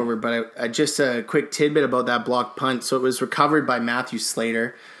take over, but I just a quick tidbit about that block punt. So it was recovered by Matthew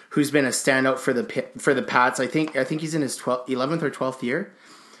Slater, who's been a standout for the Pats. I think he's in his 11th or 12th year.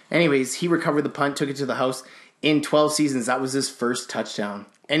 Anyways, he recovered the punt, took it to the house. In 12 seasons, that was his first touchdown.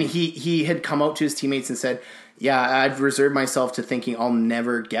 And he had come out to his teammates and said, yeah, I've reserved myself to thinking I'll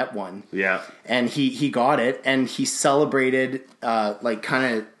never get one. Yeah. And he got it, and he celebrated,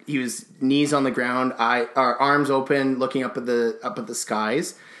 he was knees on the ground, arms open, looking up at the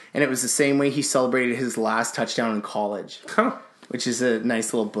skies. And it was the same way he celebrated his last touchdown in college. Huh. Which is a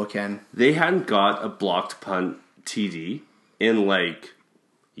nice little bookend. They hadn't got a blocked punt TD in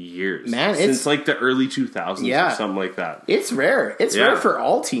years. Man, since the early 2000s or something like that. It's rare. It's rare for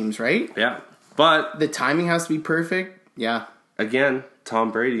all teams, right? Yeah. But the timing has to be perfect. Yeah. Again,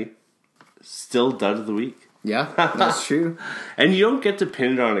 Tom Brady, still dud of the week. Yeah, that's true. And you don't get to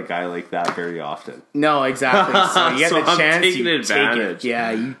pin it on a guy like that very often. No, exactly. So you get the chance, taking advantage. Take it.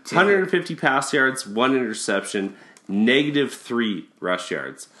 Yeah, you 150 pass yards, 1 interception, -3 rush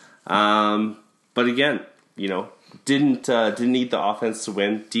yards. But again, Didn't need the offense to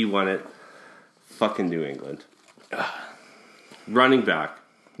win. D won it. Fucking New England. Running back.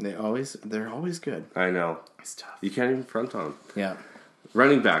 They're always good. I know. It's tough. You can't even front on them. Yeah.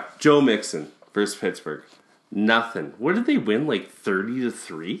 Running back. Joe Mixon versus Pittsburgh. Nothing. What did they win? Like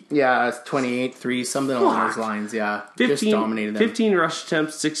 30-3? Yeah, it's 28-3, something along those lines. Yeah, 15, just dominated them. 15 rush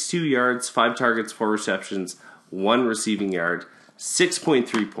attempts, 62 yards, 5 targets, 4 receptions, 1 receiving yard,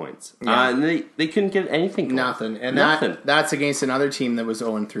 6.3 points. Yeah. And they couldn't get anything going. Nothing. And Nothing. that's against another team that was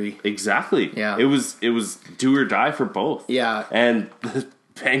 0-3. Exactly. Yeah. It was do or die for both. Yeah. And the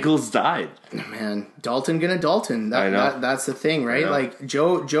Bengals died. Man, Dalton gonna Dalton. I know. That's the thing, right? Like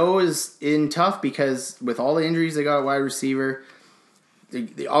Joe is in tough because with all the injuries they got at wide receiver,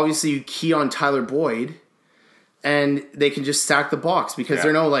 they obviously you key on Tyler Boyd, and they can just stack the box because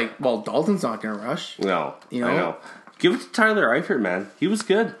they're Dalton's not gonna rush. No, You know? I know. Give it to Tyler Eifert, man. He was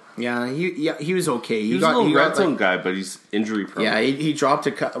good. Yeah, he was okay. He was a little red zone guy, but he's injury prone. Yeah, he dropped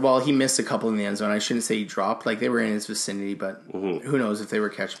he missed a couple in the end zone. I shouldn't say he dropped. Like, they were in his vicinity, but who knows if they were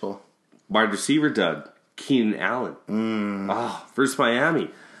catchable. Wide receiver dud, Keenan Allen. Versus Miami.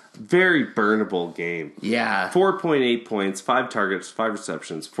 Very burnable game. Yeah. 4.8 points, 5 targets, 5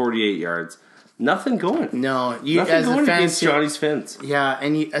 receptions, 48 yards. Nothing going. No. Nothing as going a fan, against Johnny's Fins. Yeah,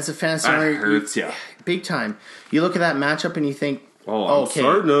 and as a fan, That hurts you. Big time. You look at that matchup and you think, I'm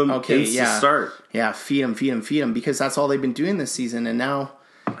starting him. Okay, Instant yeah. start. Yeah, feed him, because that's all they've been doing this season, and now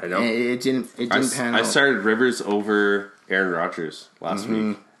I know. it didn't pan out. I started Rivers over Aaron Rodgers last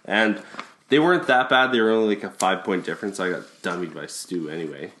week, and they weren't that bad. They were only like a 5-point difference. I got dummied by Stu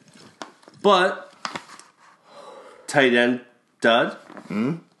anyway. But tight end dud.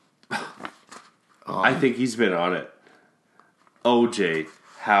 I think he's been on it. OJ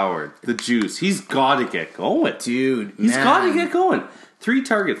Howard, the juice. He's got to get going. Dude, He's got to get going. 3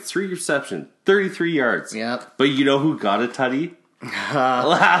 targets, 3 receptions, 33 yards. Yep. But you know who got a tutty?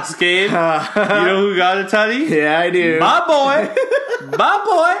 Last game. You know who got a tutty? Yeah, I do. My boy.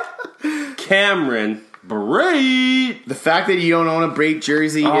 Cameron Brate. The fact that you don't own a Brate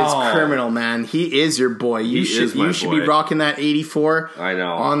jersey is criminal, man. He is your boy. You should be rocking that 84. I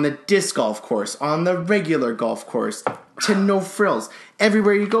know. On the disc golf course, on the regular golf course, to no frills.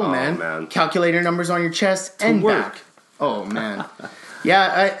 Everywhere you go, man. Calculator numbers on your chest and back. Oh, man.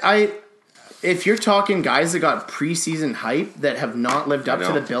 Yeah, I if you're talking guys that got preseason hype that have not lived up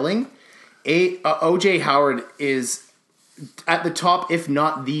to the billing, OJ Howard is at the top, if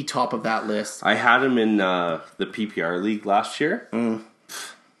not the top of that list. I had him in the PPR league last year.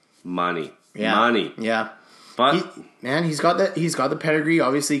 Money. Yeah. Money. Yeah. But he's got the pedigree.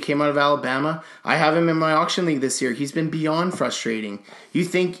 Obviously, he came out of Alabama. I have him in my auction league this year. He's been beyond frustrating. You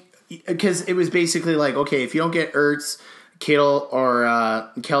think, because it was basically like, okay, if you don't get Ertz, Kittle,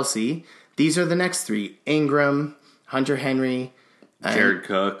 or Kelsey, these are the next 3: Ingram, Hunter Henry, Jared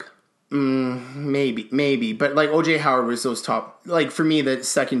Cook. Maybe, but like OJ Howard was those top. Like for me, the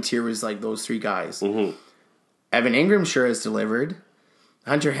second tier was like those 3 guys. Evan Ingram sure has delivered.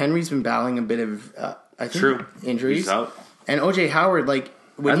 Hunter Henry's been battling a bit of injuries. He's out. And OJ Howard, like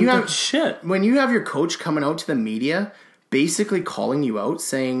when you have your coach coming out to the media, basically calling you out,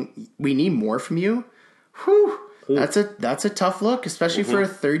 saying we need more from you. Whew, that's a tough look, especially for a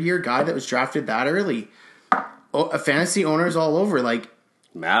 3rd-year guy that was drafted that early. Fantasy owners all over, like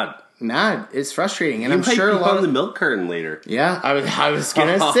mad. It's frustrating, and He I'm might sure be a lot on of the milk carton later. Yeah, I was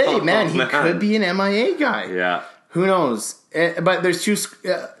gonna say, man, he could be an MIA guy. Yeah, who knows? But there's two.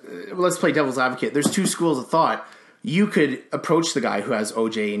 Let's play devil's advocate. There's 2 schools of thought. You could approach the guy who has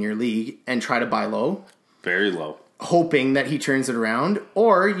OJ in your league and try to buy low, very low, hoping that he turns it around,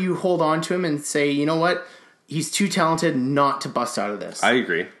 or you hold on to him and say, you know what, he's too talented not to bust out of this. I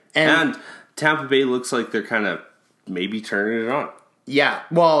agree. And Tampa Bay looks like they're kind of maybe turning it on. Yeah,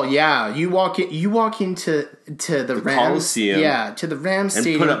 well, yeah. You walk into the Rams, Coliseum, to the Rams and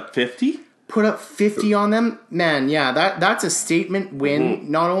stadium, put up 50. Put up 50 on them, man. Yeah, that's a statement win,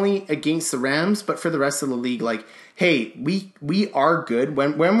 not only against the Rams but for the rest of the league. Like, hey, we are good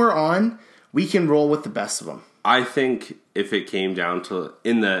when we're on. We can roll with the best of them. I think if it came down to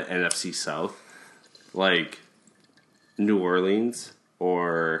in the NFC South, like New Orleans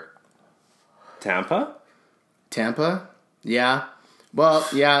or Tampa, yeah. Well,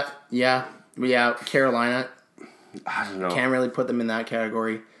 yeah. Carolina, I don't know. Can't really put them in that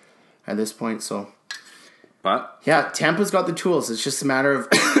category at this point. So, but yeah, Tampa's got the tools. It's just a matter of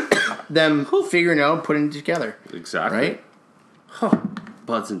them figuring it out, putting it together. Exactly. Right? Huh.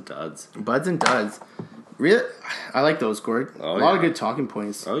 Buds and duds. Really, I like those, Gord. Oh, a lot of good talking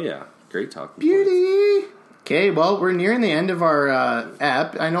points. Oh yeah, great talking Beauty. Points. Okay, well, we're nearing the end of our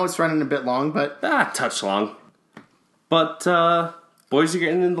app. I know it's running a bit long, but touch long. But boys are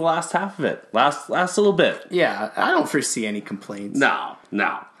getting in the last half of it. Last little bit. Yeah, I don't foresee any complaints. No.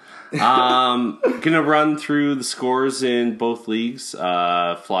 Gonna run through the scores in both leagues,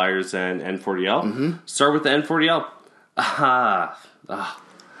 Flyers and N40L. Mm-hmm. Start with the N40L.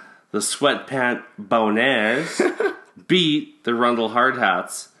 The Sweatpant Boners beat the Rundle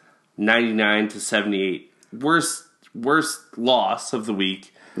Hardhats 99-78. Worst loss of the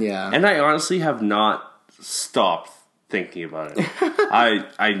week. Yeah. And I honestly have not stopped thinking about it.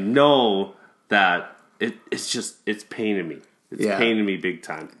 I know that it's paining me. It's paining me big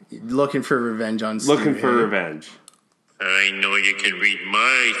time. Looking for revenge on Stu. Looking for revenge. I know you can read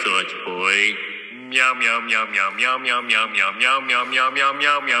my thoughts, boy. Meow, meow, meow, meow, meow, meow, meow, meow, meow, meow, meow,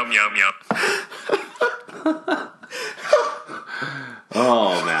 meow, meow, meow, meow.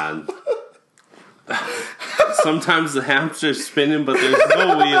 Oh, man. Sometimes the hamster's spinning, but there's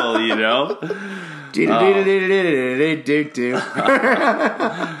no wheel, you know?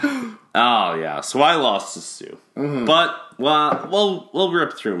 Oh, yeah. So I lost to Stu. Mm-hmm. But, well, we'll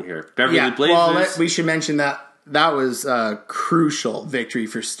rip through them here. Beverly Blazers. Well, we should mention that was a crucial victory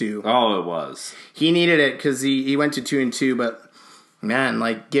for Stu. Oh, it was. He needed it because he went to 2-2, but, man,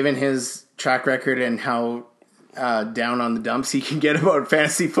 like, given his track record and how down on the dumps he can get about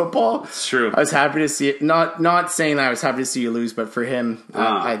fantasy football. It's true. I was happy to see it. Not saying that I was happy to see you lose, but for him,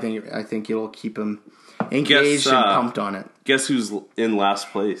 I think it'll keep him engaged and pumped on it. Guess who's in last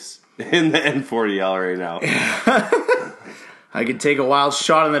place in the N40L right now? I could take a wild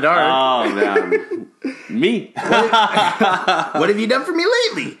shot in the dark. Oh, man. Me. What have you done for me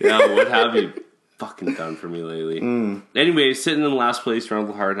lately? Yeah, what have you fucking done for me lately? Anyway, sitting in last place,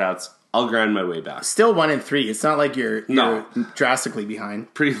 Rundle Hardhats. I'll grind my way back. Still 1-3. It's not like you're drastically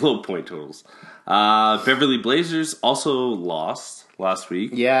behind. Pretty low point totals. Beverly Blazers also lost last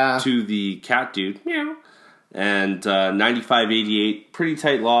week. Yeah. To the Cat Dude. Meow. And 95-88. Pretty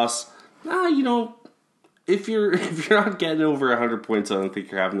tight loss. If you're not getting over 100 points, I don't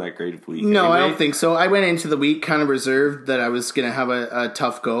think you're having that great of a week. No, anyway. I don't think so. I went into the week kind of reserved that I was going to have a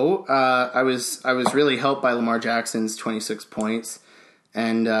tough go. I was really helped by Lamar Jackson's 26 points.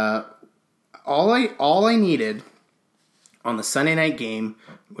 And all I needed on the Sunday night game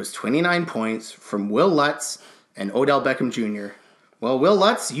was 29 points from Will Lutz and Odell Beckham Jr. Well, Will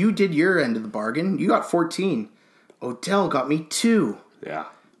Lutz, you did your end of the bargain. You got 14. Odell got me 2. Yeah.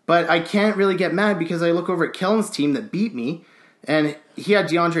 But I can't really get mad because I look over at Kellen's team that beat me, and he had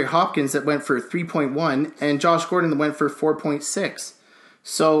DeAndre Hopkins that went for 3.1 and Josh Gordon that went for 4.6.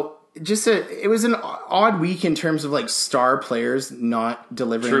 So it was an odd week in terms of like star players not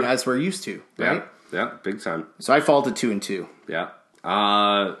delivering as we're used to, right? Yeah, big time. So I fall to 2-2. Yeah.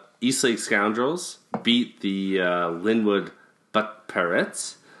 Eastlake Scoundrels beat the Linwood Butt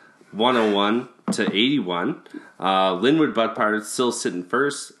Pirates 101-81. Linwood Butt Pirates still sitting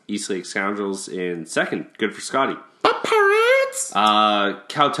first. Eastlake Scoundrels in second. Good for Scotty. Butt Pirates!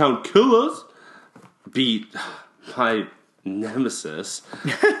 Cowtown Killers beat my nemesis,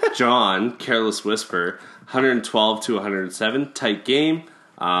 John, Careless Whisper, 112-107. Tight game.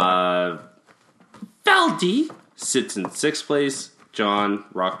 Valdy sits in 6th place. John,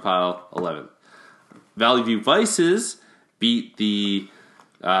 Rockpile, 11th. Valley View Vices beat the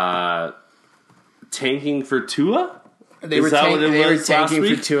Tanking for Tua? They were tanking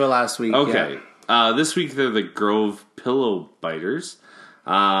for Tua last week. Okay. Yeah. This week they're the Grove Pillow Biters.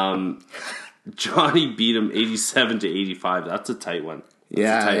 Johnny beat him 87-85. That's a tight one.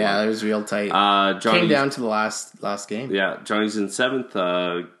 That was real tight. Came down to the last game. Yeah, Johnny's in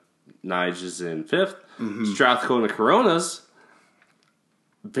 7th. Nige is in 5th. Strathcona Coronas,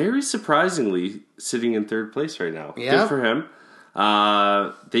 very surprisingly, sitting in 3rd place right now. Yeah. Good for him.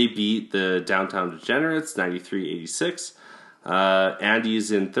 They beat the Downtown Degenerates 93-86. Andy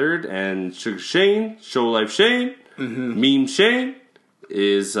is in 3rd, and Sugar Shane, Show Life Shane, Meme Shane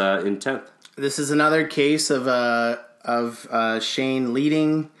is in 10th. This is another case of Shane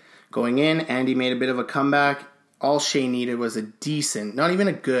leading, going in. Andy made a bit of a comeback. All Shane needed was a decent, not even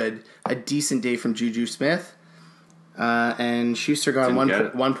a decent day from Juju Smith. And Schuster got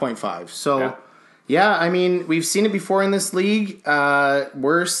 1.5. So, yeah, I mean, we've seen it before in this league.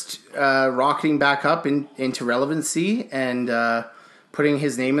 Worst rocketing back up into relevancy and putting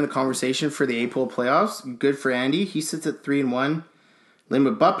his name in the conversation for the A-Pool playoffs. Good for Andy. He sits at 3-1.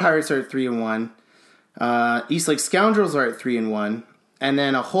 Linwood Butt Pirates are at 3-1. Eastlake Scoundrels are at 3-1. And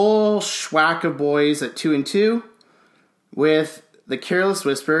then a whole schwack of boys at 2-2 with the Careless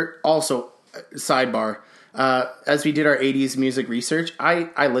Whisper. Also, sidebar, as we did our 80s music research,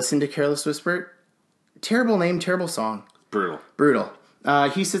 I listened to Careless Whisper. Terrible name, terrible song. Brutal.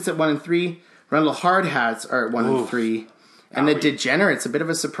 He sits at 1-3. Rundle Hard Hats are at 1-3. And the Degenerates, a bit of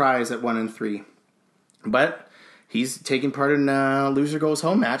a surprise at 1-3. But he's taking part in a loser goes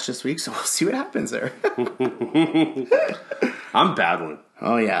home match this week, so we'll see what happens there. I'm battling.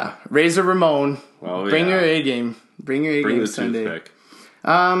 Oh, yeah. Razor Ramon. Bring your A game. Bring your A game Sunday. Toothpick.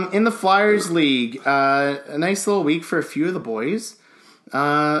 In the Flyers League, a nice little week for a few of the boys.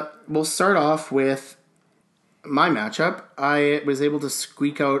 We'll start off with my matchup. I was able to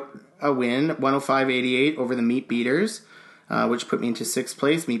squeak out a win, 105-88 over the Meat Beaters, which put me into 6th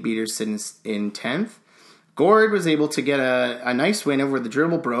place. Meat Beaters sit in 10th. Gord was able to get a nice win over the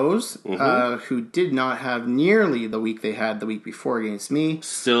Dribble Bros, who did not have nearly the week they had the week before against me.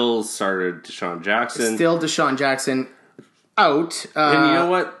 Still started Deshaun Jackson. Out. And you know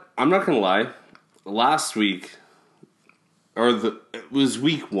what? I'm not going to lie. Last week, it was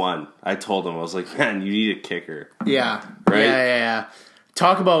week 1, I told him, I was like, man, you need a kicker. Yeah. Right? Yeah.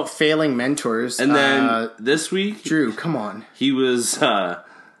 Talk about failing mentors. And then this week, Drew, come on. He was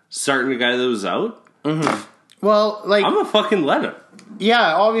starting a guy that was out. Mm-hmm. Well, like, I'm going to fucking let him.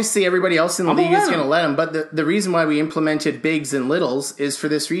 Yeah, obviously everybody else in the league is going to let him, but the reason why we implemented bigs and littles is for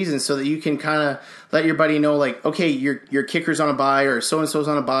this reason, so that you can kind of let your buddy know, like, okay, your kicker's on a bye, or so-and-so's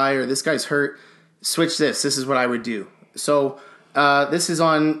on a bye, or this guy's hurt, switch this is what I would do. So this is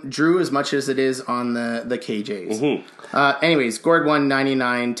on Drew as much as it is on the KJs. Mm-hmm. Anyways, Gord won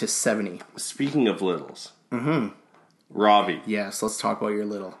 99-70. Speaking of littles, Robbie. Yes, let's talk about your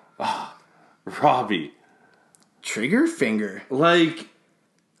little. Robbie. Trigger finger. Like,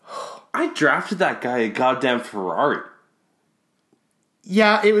 I drafted that guy a goddamn Ferrari.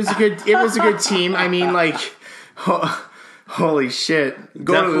 Yeah, it was a good team. I mean, like, holy shit.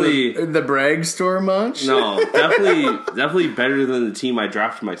 Definitely, to the Bragg store much? No, definitely better than the team I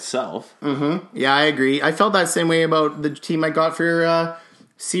drafted myself. Mm-hmm. Yeah, I agree. I felt that same way about the team I got for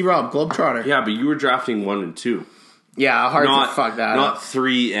C-Rob, Globetrotter. Yeah, but you were drafting 1 and 2. Yeah, hard to fuck that not up.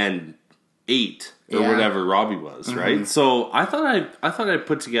 3 and 8 or whatever Robbie was, right? So I thought I'd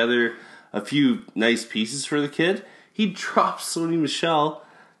put together a few nice pieces for the kid. He dropped Sony Michel,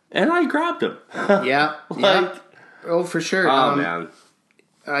 and I grabbed him. Yeah. Oh, for sure. Oh man.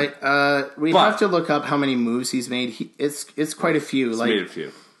 We'd have to look up how many moves he's made. It's quite a few. He's made a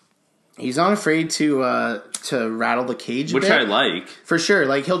few. He's not afraid to rattle the cage, which I like for sure.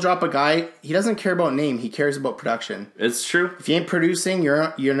 Like, he'll drop a guy. He doesn't care about name. He cares about production. It's true. If you ain't producing,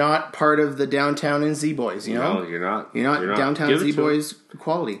 you're not part of the Downtown and Z Boys. You know, no, you're not. You're not Downtown Z Boys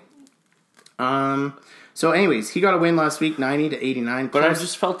quality. So, anyways, he got a win last week, 90-89. But I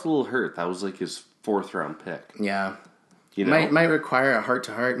just felt a little hurt. That was like his 4th round pick. Yeah, you know, might require a heart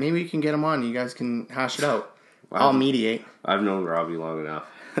to heart. Maybe we can get him on. You guys can hash it out. I'll mediate. I've known Robbie long enough.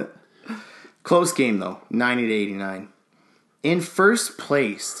 Close game, though, 90-89. In first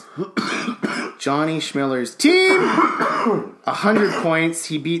place, Johnny Schmiller's team, 100 points.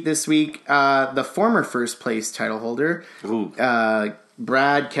 He beat this week the former first place title holder,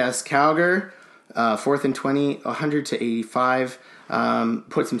 Brad Kaskauger, 4th and 20, 100-85.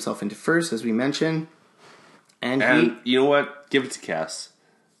 Puts himself into first, as we mentioned. And you know what? Give it to Cass.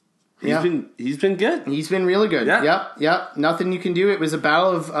 He's been good. He's been really good. Yeah. Yep. Nothing you can do. It was a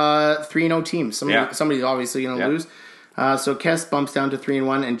battle of 3-0 teams. Somebody's obviously going to lose. So Kess bumps down to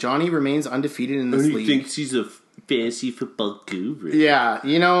 3-1, and Johnny remains undefeated in this league. He thinks he's a fantasy football guru. Yeah,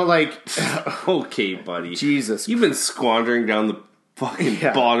 you know, like... okay, buddy. Jesus. You've been squandering down the fucking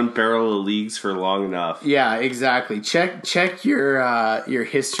bottom barrel of leagues for long enough. Yeah, exactly. Check your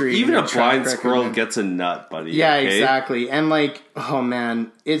history. Even a blind squirrel gets a nut, buddy. Yeah, okay? exactly. And like, oh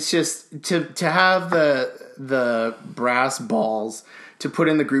man, it's just to have the brass balls to put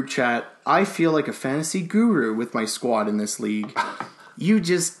in the group chat. I feel like a fantasy guru with my squad in this league. You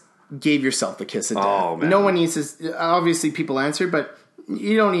just gave yourself the kiss of death. Oh, man. No one needs to. Obviously, people answer, but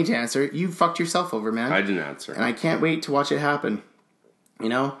you don't need to answer. You fucked yourself over, man. I didn't answer, and I can't wait to watch it happen. You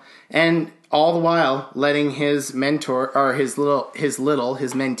know, and all the while letting his mentor or his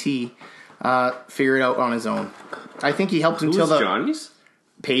mentee figure it out on his own. I think he helped him till Johnny's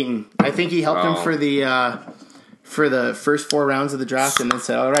Peyton. I think he helped him for the first 4 rounds of the draft, and then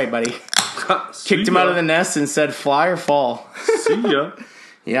said, "All right, buddy." Kicked him out of the nest and said, "Fly or fall." See ya.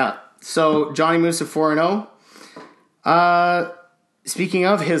 Yeah. So Johnny moves to 4-0. Speaking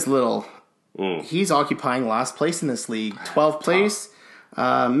of his he's occupying last place in this league, 12th place.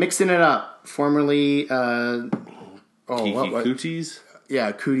 Mixing it up. Formerly, Cooties?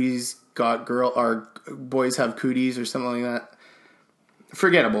 Yeah, Cooties got girl, or boys have cooties or something like that.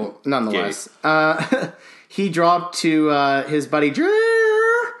 Forgettable, nonetheless. He dropped to his buddy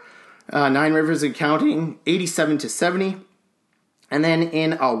Drew, 9 Rivers and counting, 87-70. And then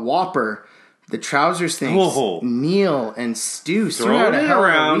in a whopper, The Trouser Snakes, Whoa. Neil and Stu threw Throwing out a it hell of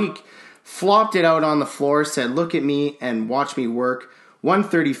around. a week. Flopped it out on the floor, said, look at me and watch me work.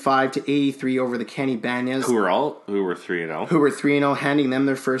 135-83 over the Kenny Banyas. Who were 3-0. Who were 3-0, handing them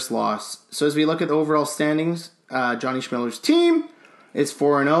their first loss. So as we look at the overall standings, Johnny Schmiller's team is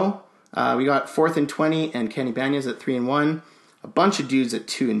 4-0. We got 4th and 20 and Kenny Banyas at 3-1. A bunch of dudes at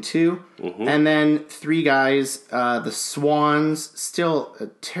 2-2. Mm-hmm. And then 3 guys, the Swans, still a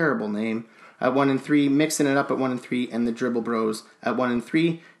terrible name, at 1-3, mixing it up at 1-3, and the Dribble Bros at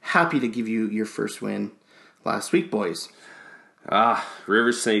 1-3. Happy to give you your first win last week, boys.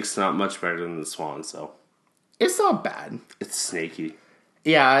 River Snake's not much better than the Swans, though. It's not bad. It's snaky.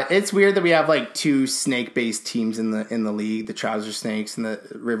 Yeah, it's weird that we have like 2 snake-based teams in the league, the Trouser Snakes and the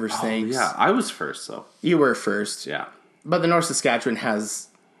River Snakes. Oh, yeah, I was first, though. You were first. Yeah. But the North Saskatchewan has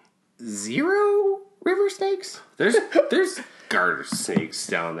 0 River Snakes? There's garter snakes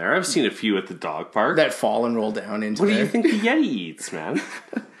down there. I've seen a few at the dog park. That fall and roll down into What do there. you think the Yeti eats, man?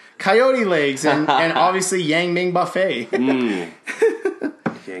 Coyote legs and obviously Yang Ming Buffet. Yang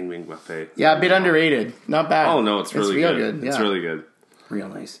Ming Buffet. Yeah, a bit underrated. Not bad. Oh, no, it's really real good. Yeah. It's really good. Real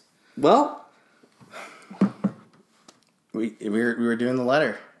nice. Well, we were doing the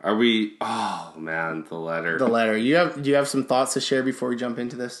letter. are we... Oh, man, the letter. The letter. Do you have some thoughts to share before we jump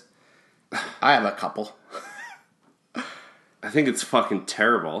into this? I have a couple. I think it's fucking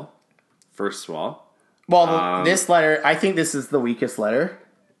terrible, first of all. Well, this letter, I think this is the weakest letter.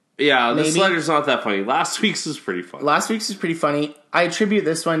 Yeah, this Maybe. letter's not that funny. Last week's was pretty funny. Last week's is pretty funny. I attribute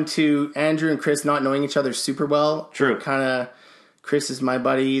this one to Andrew and Chris not knowing each other super well. True. Kind of, Chris is my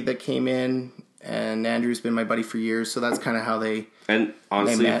buddy that came in, and Andrew's been my buddy for years, so that's kind of how they... And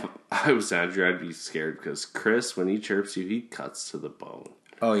honestly, met. if I was Andrew, I'd be scared because Chris, when he chirps you, he cuts to the bone.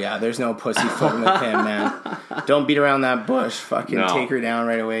 Oh, yeah, there's no pussyfooting with him, man. Don't beat around that bush. Fucking No. take her down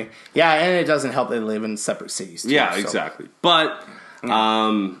right away. Yeah, and it doesn't help they live in separate cities, too. Yeah, so. exactly. But, you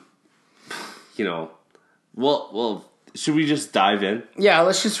know, well, should we just dive in? Yeah,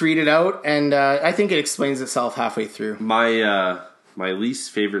 let's just read it out, and I think it explains itself halfway through. My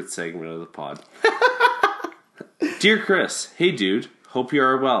least favorite segment of the pod. Dear Chris, hey dude, hope you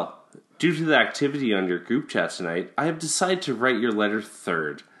are well. Due to the activity on your group chat tonight, I have decided to write your letter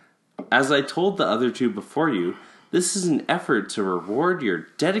third. As I told the other 2 before you, this is an effort to reward your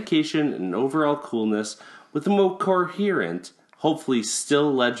dedication and overall coolness with a more coherent, hopefully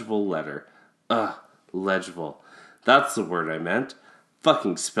still legible letter. Legible. That's the word I meant.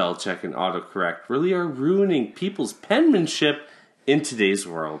 Fucking spell check and autocorrect really are ruining people's penmanship in today's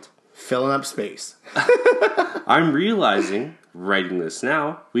world. Filling up space. I'm realizing, writing this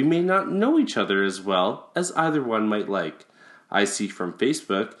now, we may not know each other as well as either one might like. I see from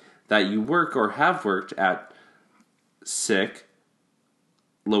Facebook that you work or have worked at sick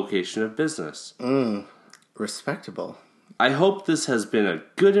location of business. Respectable. I hope this has been a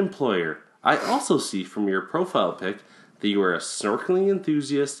good employer. I also see from your profile pic that you are a snorkeling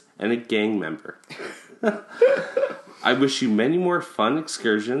enthusiast and a gang member. I wish you many more fun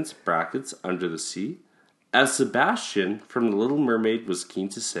excursions, brackets, under the sea. As Sebastian from The Little Mermaid was keen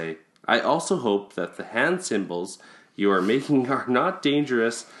to say, I also hope that the hand symbols you are making are not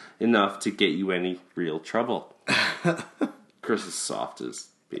dangerous enough to get you any real trouble. Chris is soft as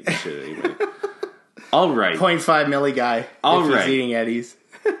baby shit anyway. All right. 0.5 milli guy. All if right. He's eating Eddies.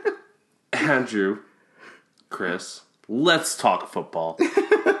 Andrew, Chris, let's talk football.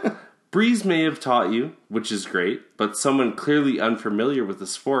 Breeze may have taught you, which is great, but someone clearly unfamiliar with the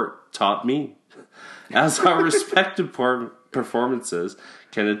sport taught me. As our respective performances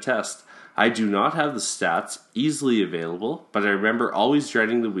can attest, I do not have the stats easily available, but I remember always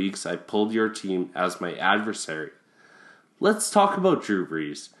dreading the weeks I pulled your team as my adversary. Let's talk about Drew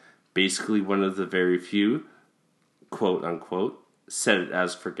Brees, basically one of the very few, quote unquote, set it and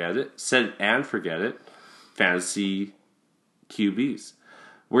forget it, fantasy QBs.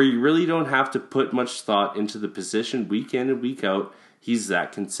 Where you really don't have to put much thought into the position week in and week out, he's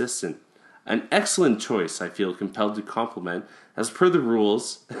that consistent. An excellent choice, I feel compelled to compliment, as per the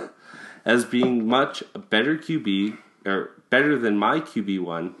rules, as being much a better QB, or better than my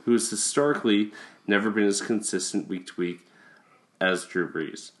QB1, who has historically never been as consistent week to week as Drew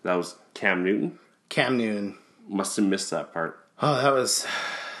Brees. That was Cam Newton. Cam Newton. Must have missed that part. Oh, that was...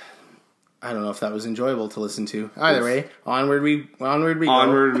 I don't know if that was enjoyable to listen to. Either way, onward we go. Onward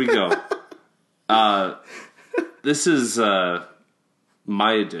we go. This is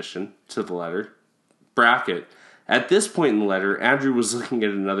my addition to the letter. Bracket. At this point in the letter, Andrew was looking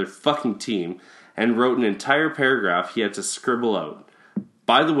at another fucking team and wrote an entire paragraph he had to scribble out.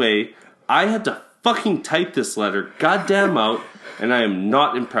 By the way, I had to fucking type this letter goddamn out, and I am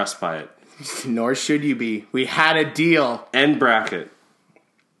not impressed by it. Nor should you be. We had a deal. End bracket.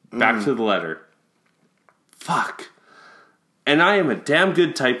 Back to the letter. Fuck. And I am a damn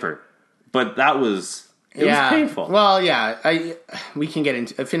good typer. But that was... It was painful. Well, yeah. We can get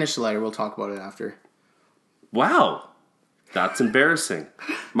into... Finish the letter. We'll talk about it after. Wow. That's embarrassing.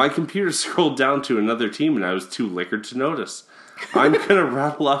 My computer scrolled down to another team and I was too liquored to notice. I'm going to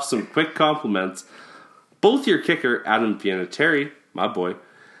rattle off some quick compliments. Both your kicker, Adam Vinatieri, my boy,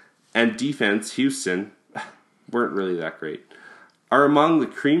 and defense, Houston, weren't really that great, are among the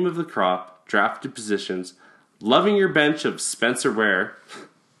cream of the crop, drafted positions. Loving your bench of Spencer Ware,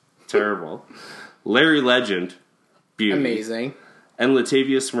 terrible, Larry Legend, beauty, amazing, and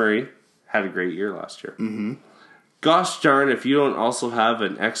Latavius Murray had a great year last year. Mm-hmm. Gosh darn if you don't also have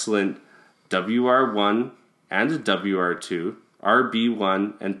an excellent WR1 and a WR2,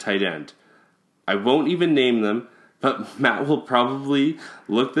 RB1, and tight end. I won't even name them, but Matt will probably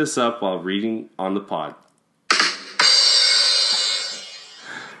look this up while reading on the pod.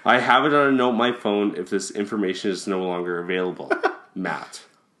 I have it on a note on my phone if this information is no longer available. Matt.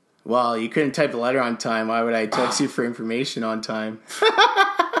 Well, you couldn't type the letter on time. Why would I text you for information on time?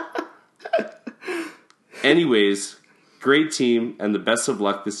 Anyways, great team and the best of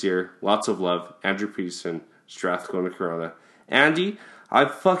luck this year. Lots of love. Andrew Peterson, Strathcona Corona. Andy, I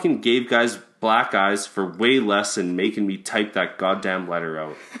fucking gave guys black eyes for way less than making me type that goddamn letter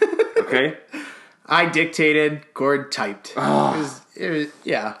out. Okay? I dictated, Gord typed. It was,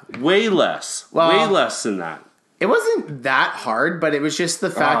 yeah. Way less. Well, way less than that. It wasn't that hard, but it was just the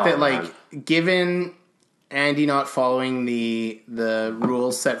fact that, like, given Andy not following the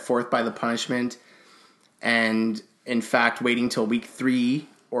rules set forth by the punishment, and in fact waiting till week 3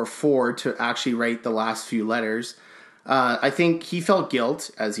 or 4 to actually write the last few letters, I think he felt guilt,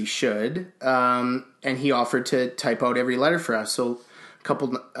 as he should, and he offered to type out every letter for us. So a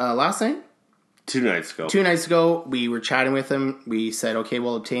couple last night? 2 nights ago. 2 nights ago, we were chatting with him. We said, okay,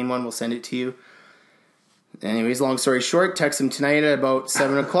 we'll obtain one. We'll send it to you. Anyways, long story short, text him tonight at about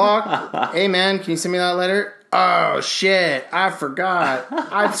 7 o'clock. Hey, man, can you send me that letter? Oh, shit, I forgot.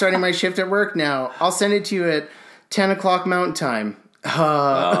 I'm starting my shift at work now. I'll send it to you at 10 o'clock Mountain Time.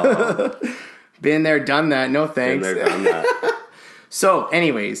 Been there, done that. No thanks. Been there, done that. So,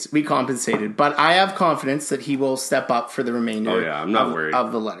 anyways, we compensated. But I have confidence that he will step up for the remainder I'm not worried.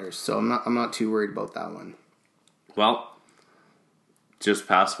 of the letters. So I'm not too worried about that one. Well, just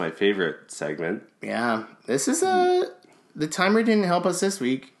past my favorite segment. Yeah. This is the timer didn't help us this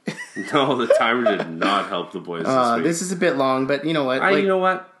week. No, the timer did not help the boys this week. This is a bit long, but you know what? You know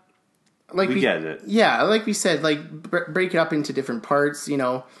what? Like we get it. Yeah, like we said, like break it up into different parts. You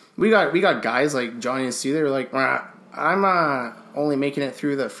know, we got guys like Johnny and Stu. They're like, I'm only making it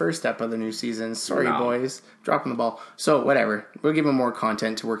through the first step of the new season. Sorry, boys, dropping the ball. So whatever, we'll give them more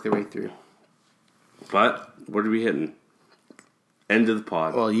content to work their way through. But what are we hitting? End of the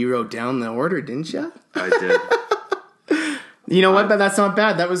pod. Well, you wrote down the order, didn't you? I did. You know what? But that's not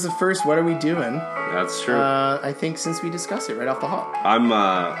bad. That was the first. What are we doing? That's true. I think since we discussed it right off the hop. I'm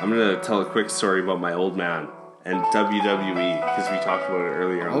gonna tell a quick story about my old man and WWE because we talked about it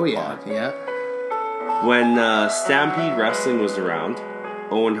earlier on the pod. Yeah. When Stampede Wrestling was around,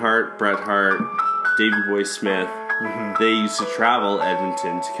 Owen Hart, Bret Hart, Davey Boy Smith, they used to travel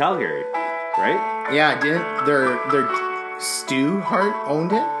Edmonton to Calgary, right? Yeah, didn't their Stu Hart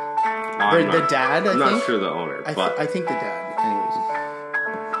owned it? The dad, I think. I'm not sure the owner, but I think the dad.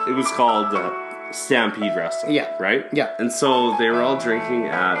 Anyways, it was called Stampede Wrestling. Yeah. Right? Yeah. And so they were all drinking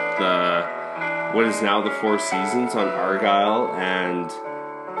at what is now the Four Seasons on Argyle and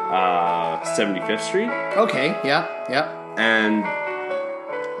 75th Street. Okay, yeah. And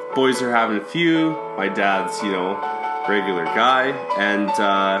boys are having a few. My dad's, regular guy. And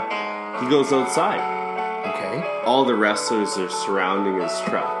he goes outside. Okay. All the wrestlers are surrounding his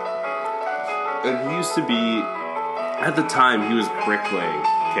truck. And he used to be, at the time, he was bricklaying.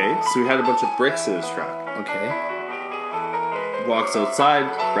 Okay? So he had a bunch of bricks in his truck. Okay. Walks outside,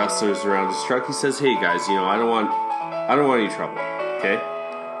 wrestlers around his truck. He says, "Hey guys, I don't want any trouble." Okay?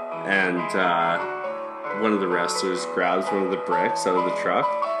 And one of the wrestlers grabs one of the bricks out of the truck,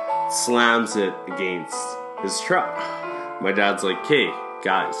 slams it against his truck. My dad's like, "Hey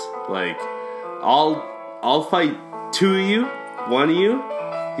guys, I'll fight 2 of you, 1 of you."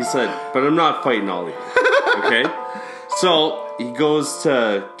 He said, "But I'm not fighting all of you." Okay? So he goes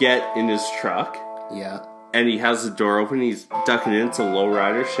to get in his truck. Yeah. And he has the door open. He's ducking into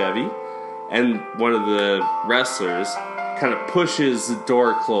Lowrider Chevy. And one of the wrestlers kind of pushes the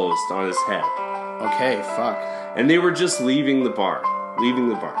door closed on his head. Okay, fuck. And they were just leaving the bar.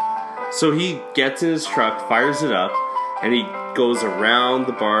 So he gets in his truck, fires it up, and he goes around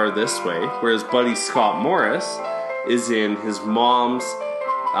the bar this way, where his buddy Scott Morris is in his mom's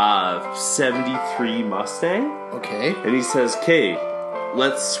 73 Mustang. Okay. And he says, "Okay,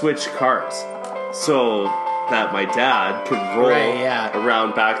 let's switch cars," so that my dad could roll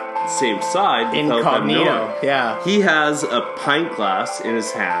around back the same side without them knowing. Incognito, yeah. He has a pint glass in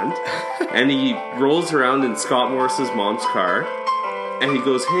his hand, and he rolls around in Scott Morris's mom's car, and he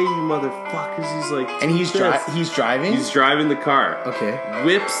goes, "Hey, you motherfuckers!" He's like, and he's driving. He's driving the car. Okay.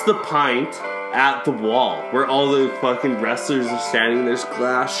 Whips the pint at the wall where all the fucking wrestlers are standing. There's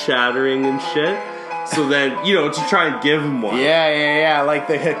glass shattering and shit. So then, you know, to try and give him one. Yeah, like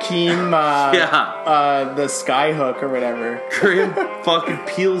the Hakeem, the Skyhook or whatever. Graham fucking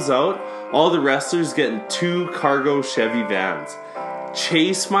peels out. All the wrestlers get in 2 cargo Chevy vans.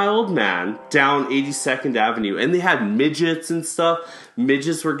 Chase my old man down 82nd Avenue. And they had midgets and stuff.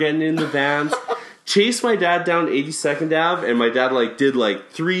 Midgets were getting in the vans. Chase my dad down 82nd Ave, and my dad did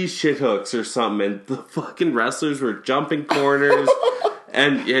 3 shit hooks or something, and the fucking wrestlers were jumping corners,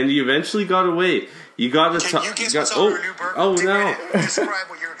 and he eventually got away. You got to talk. Oh no! Describe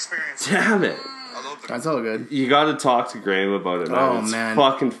what you're experiencing. Damn it! That's all good. You got to talk to Graham about it, man. Oh, it's man.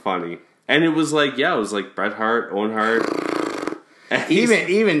 fucking funny. And it was like Bret Hart, Owen Hart.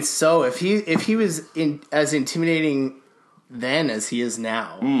 Even so, if he was as intimidating then as he is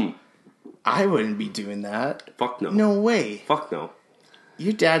now, I wouldn't be doing that. Fuck no. No way. Fuck no.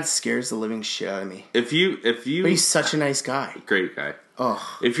 Your dad scares the living shit out of me. If you, but he's such a nice guy. Great guy.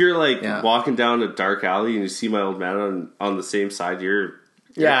 Oh. If you're walking down a dark alley and you see my old man on the same side, you're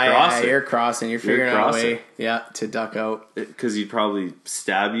crossing. You're crossing. You're figuring out a way, to duck out. Because he'd probably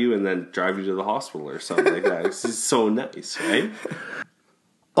stab you and then drive you to the hospital or something like that. It's just so nice, right?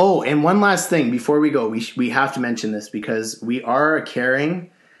 Oh, and one last thing before we go, we have to mention this because we are a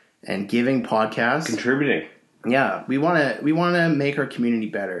caring and giving podcast, contributing. Yeah, we want to make our community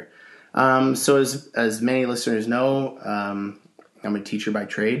better. So as many listeners know, I'm a teacher by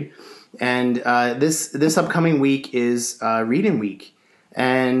trade, and this upcoming week is reading week,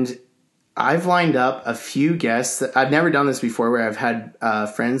 and I've lined up a few guests. I've never done this before, where I've had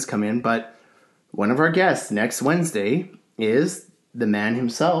friends come in, but one of our guests next Wednesday is the man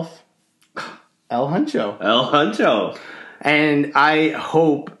himself, El Huncho. El Huncho, and I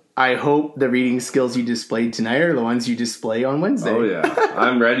hope the reading skills you displayed tonight are the ones you display on Wednesday. Oh yeah,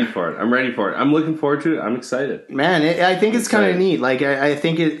 I'm ready for it. I'm looking forward to it. I'm excited. Man, I think it's kind of neat. Like I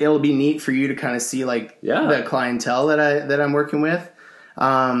think it'll be neat for you to kind of see the clientele that I'm working with.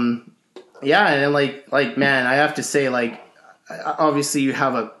 And then like man, I have to say, obviously you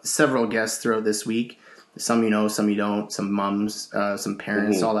have several guests throughout this week. Some you know, some you don't. Some moms, some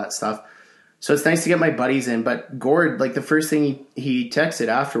parents, all that stuff. So it's nice to get my buddies in. But Gord, the first thing he texted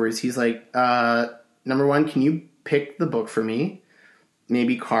afterwards, he's like, number one, can you pick the book for me?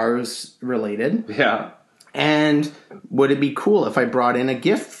 Maybe cars related. Yeah. And would it be cool if I brought in a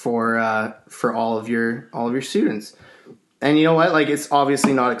gift for all of your students? And you know what? It's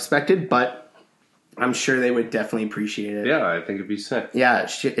obviously not expected, but I'm sure they would definitely appreciate it. Yeah, I think it'd be sick. Yeah,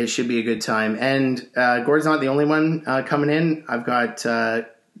 it should be a good time. And Gord's not the only one coming in. I've got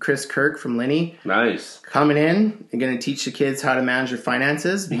Chris Kirk from Linny. Nice. Coming in and going to teach the kids how to manage their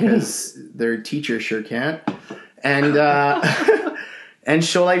finances because their teacher sure can't. And and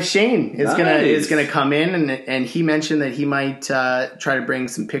Show Life Shane is gonna come in and he mentioned that he might try to bring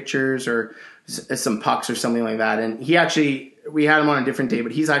some pictures or some pucks or something like that. And we had him on a different day,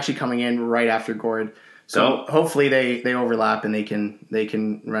 but he's actually coming in right after Gord. So hopefully they overlap and they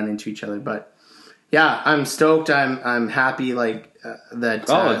can run into each other. But yeah, I'm stoked. I'm happy that.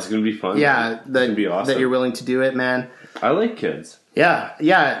 It's gonna be fun. Yeah, it's gonna be awesome that you're willing to do it, man. I like kids. Yeah.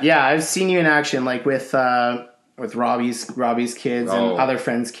 I've seen you in action, with Robbie's kids and other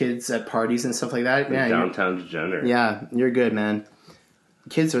friends' kids at parties and stuff like that. Yeah, downtown degenerate. Yeah, you're good, man.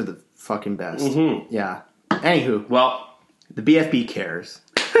 Kids are the fucking best. Mm-hmm. Yeah. Anywho, well, the BFB cares.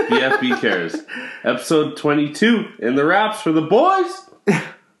 BFB cares. Episode 22 in the wraps for the boys.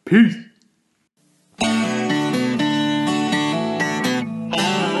 Peace.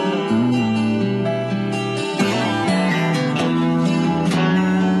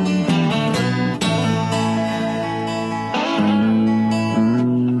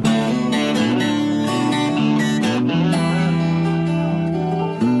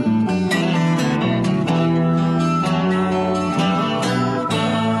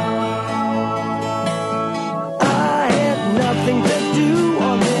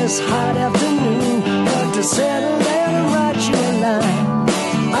 Hot afternoon, but to settle down and write you a line.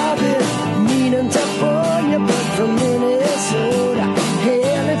 I've been meaning to phone you, but from Minnesota,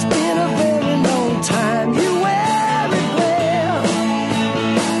 hell, it's been a very long time. You wear it well,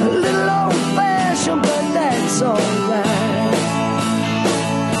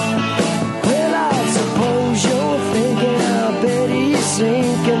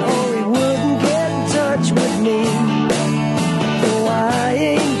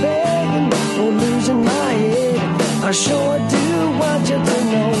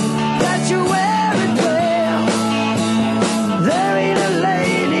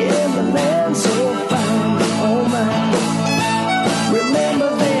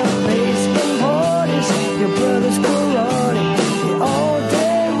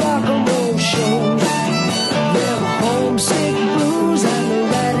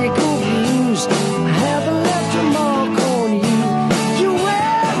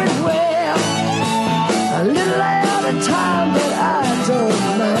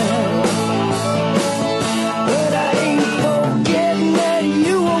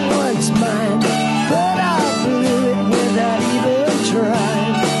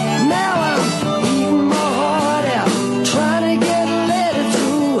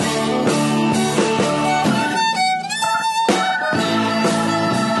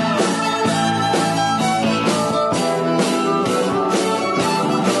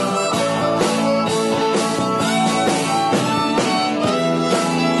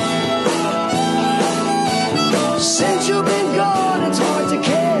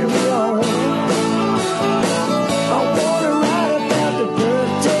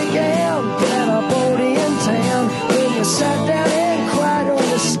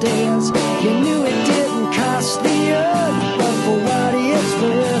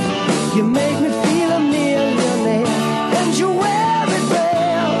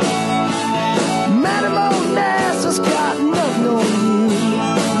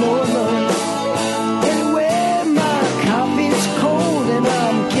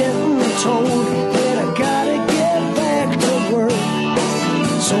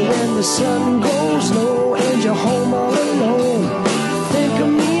 So when the sun goes low and you're home all alone, think of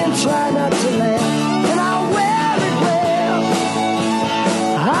me and try not to laugh, and I'll wear it well.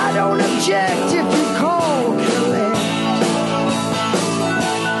 I don't object if you call collect,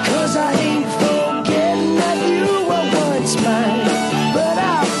 'cause I ain't forgetting that you were once mine, but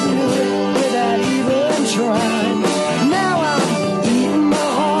I blew it without even trying. Now I'm eating my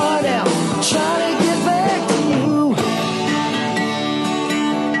heart out, trying to get back to you.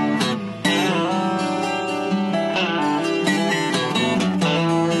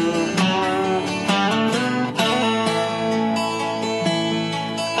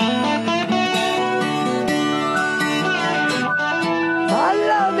 I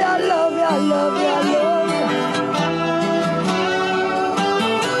love you, I love you, I love you, I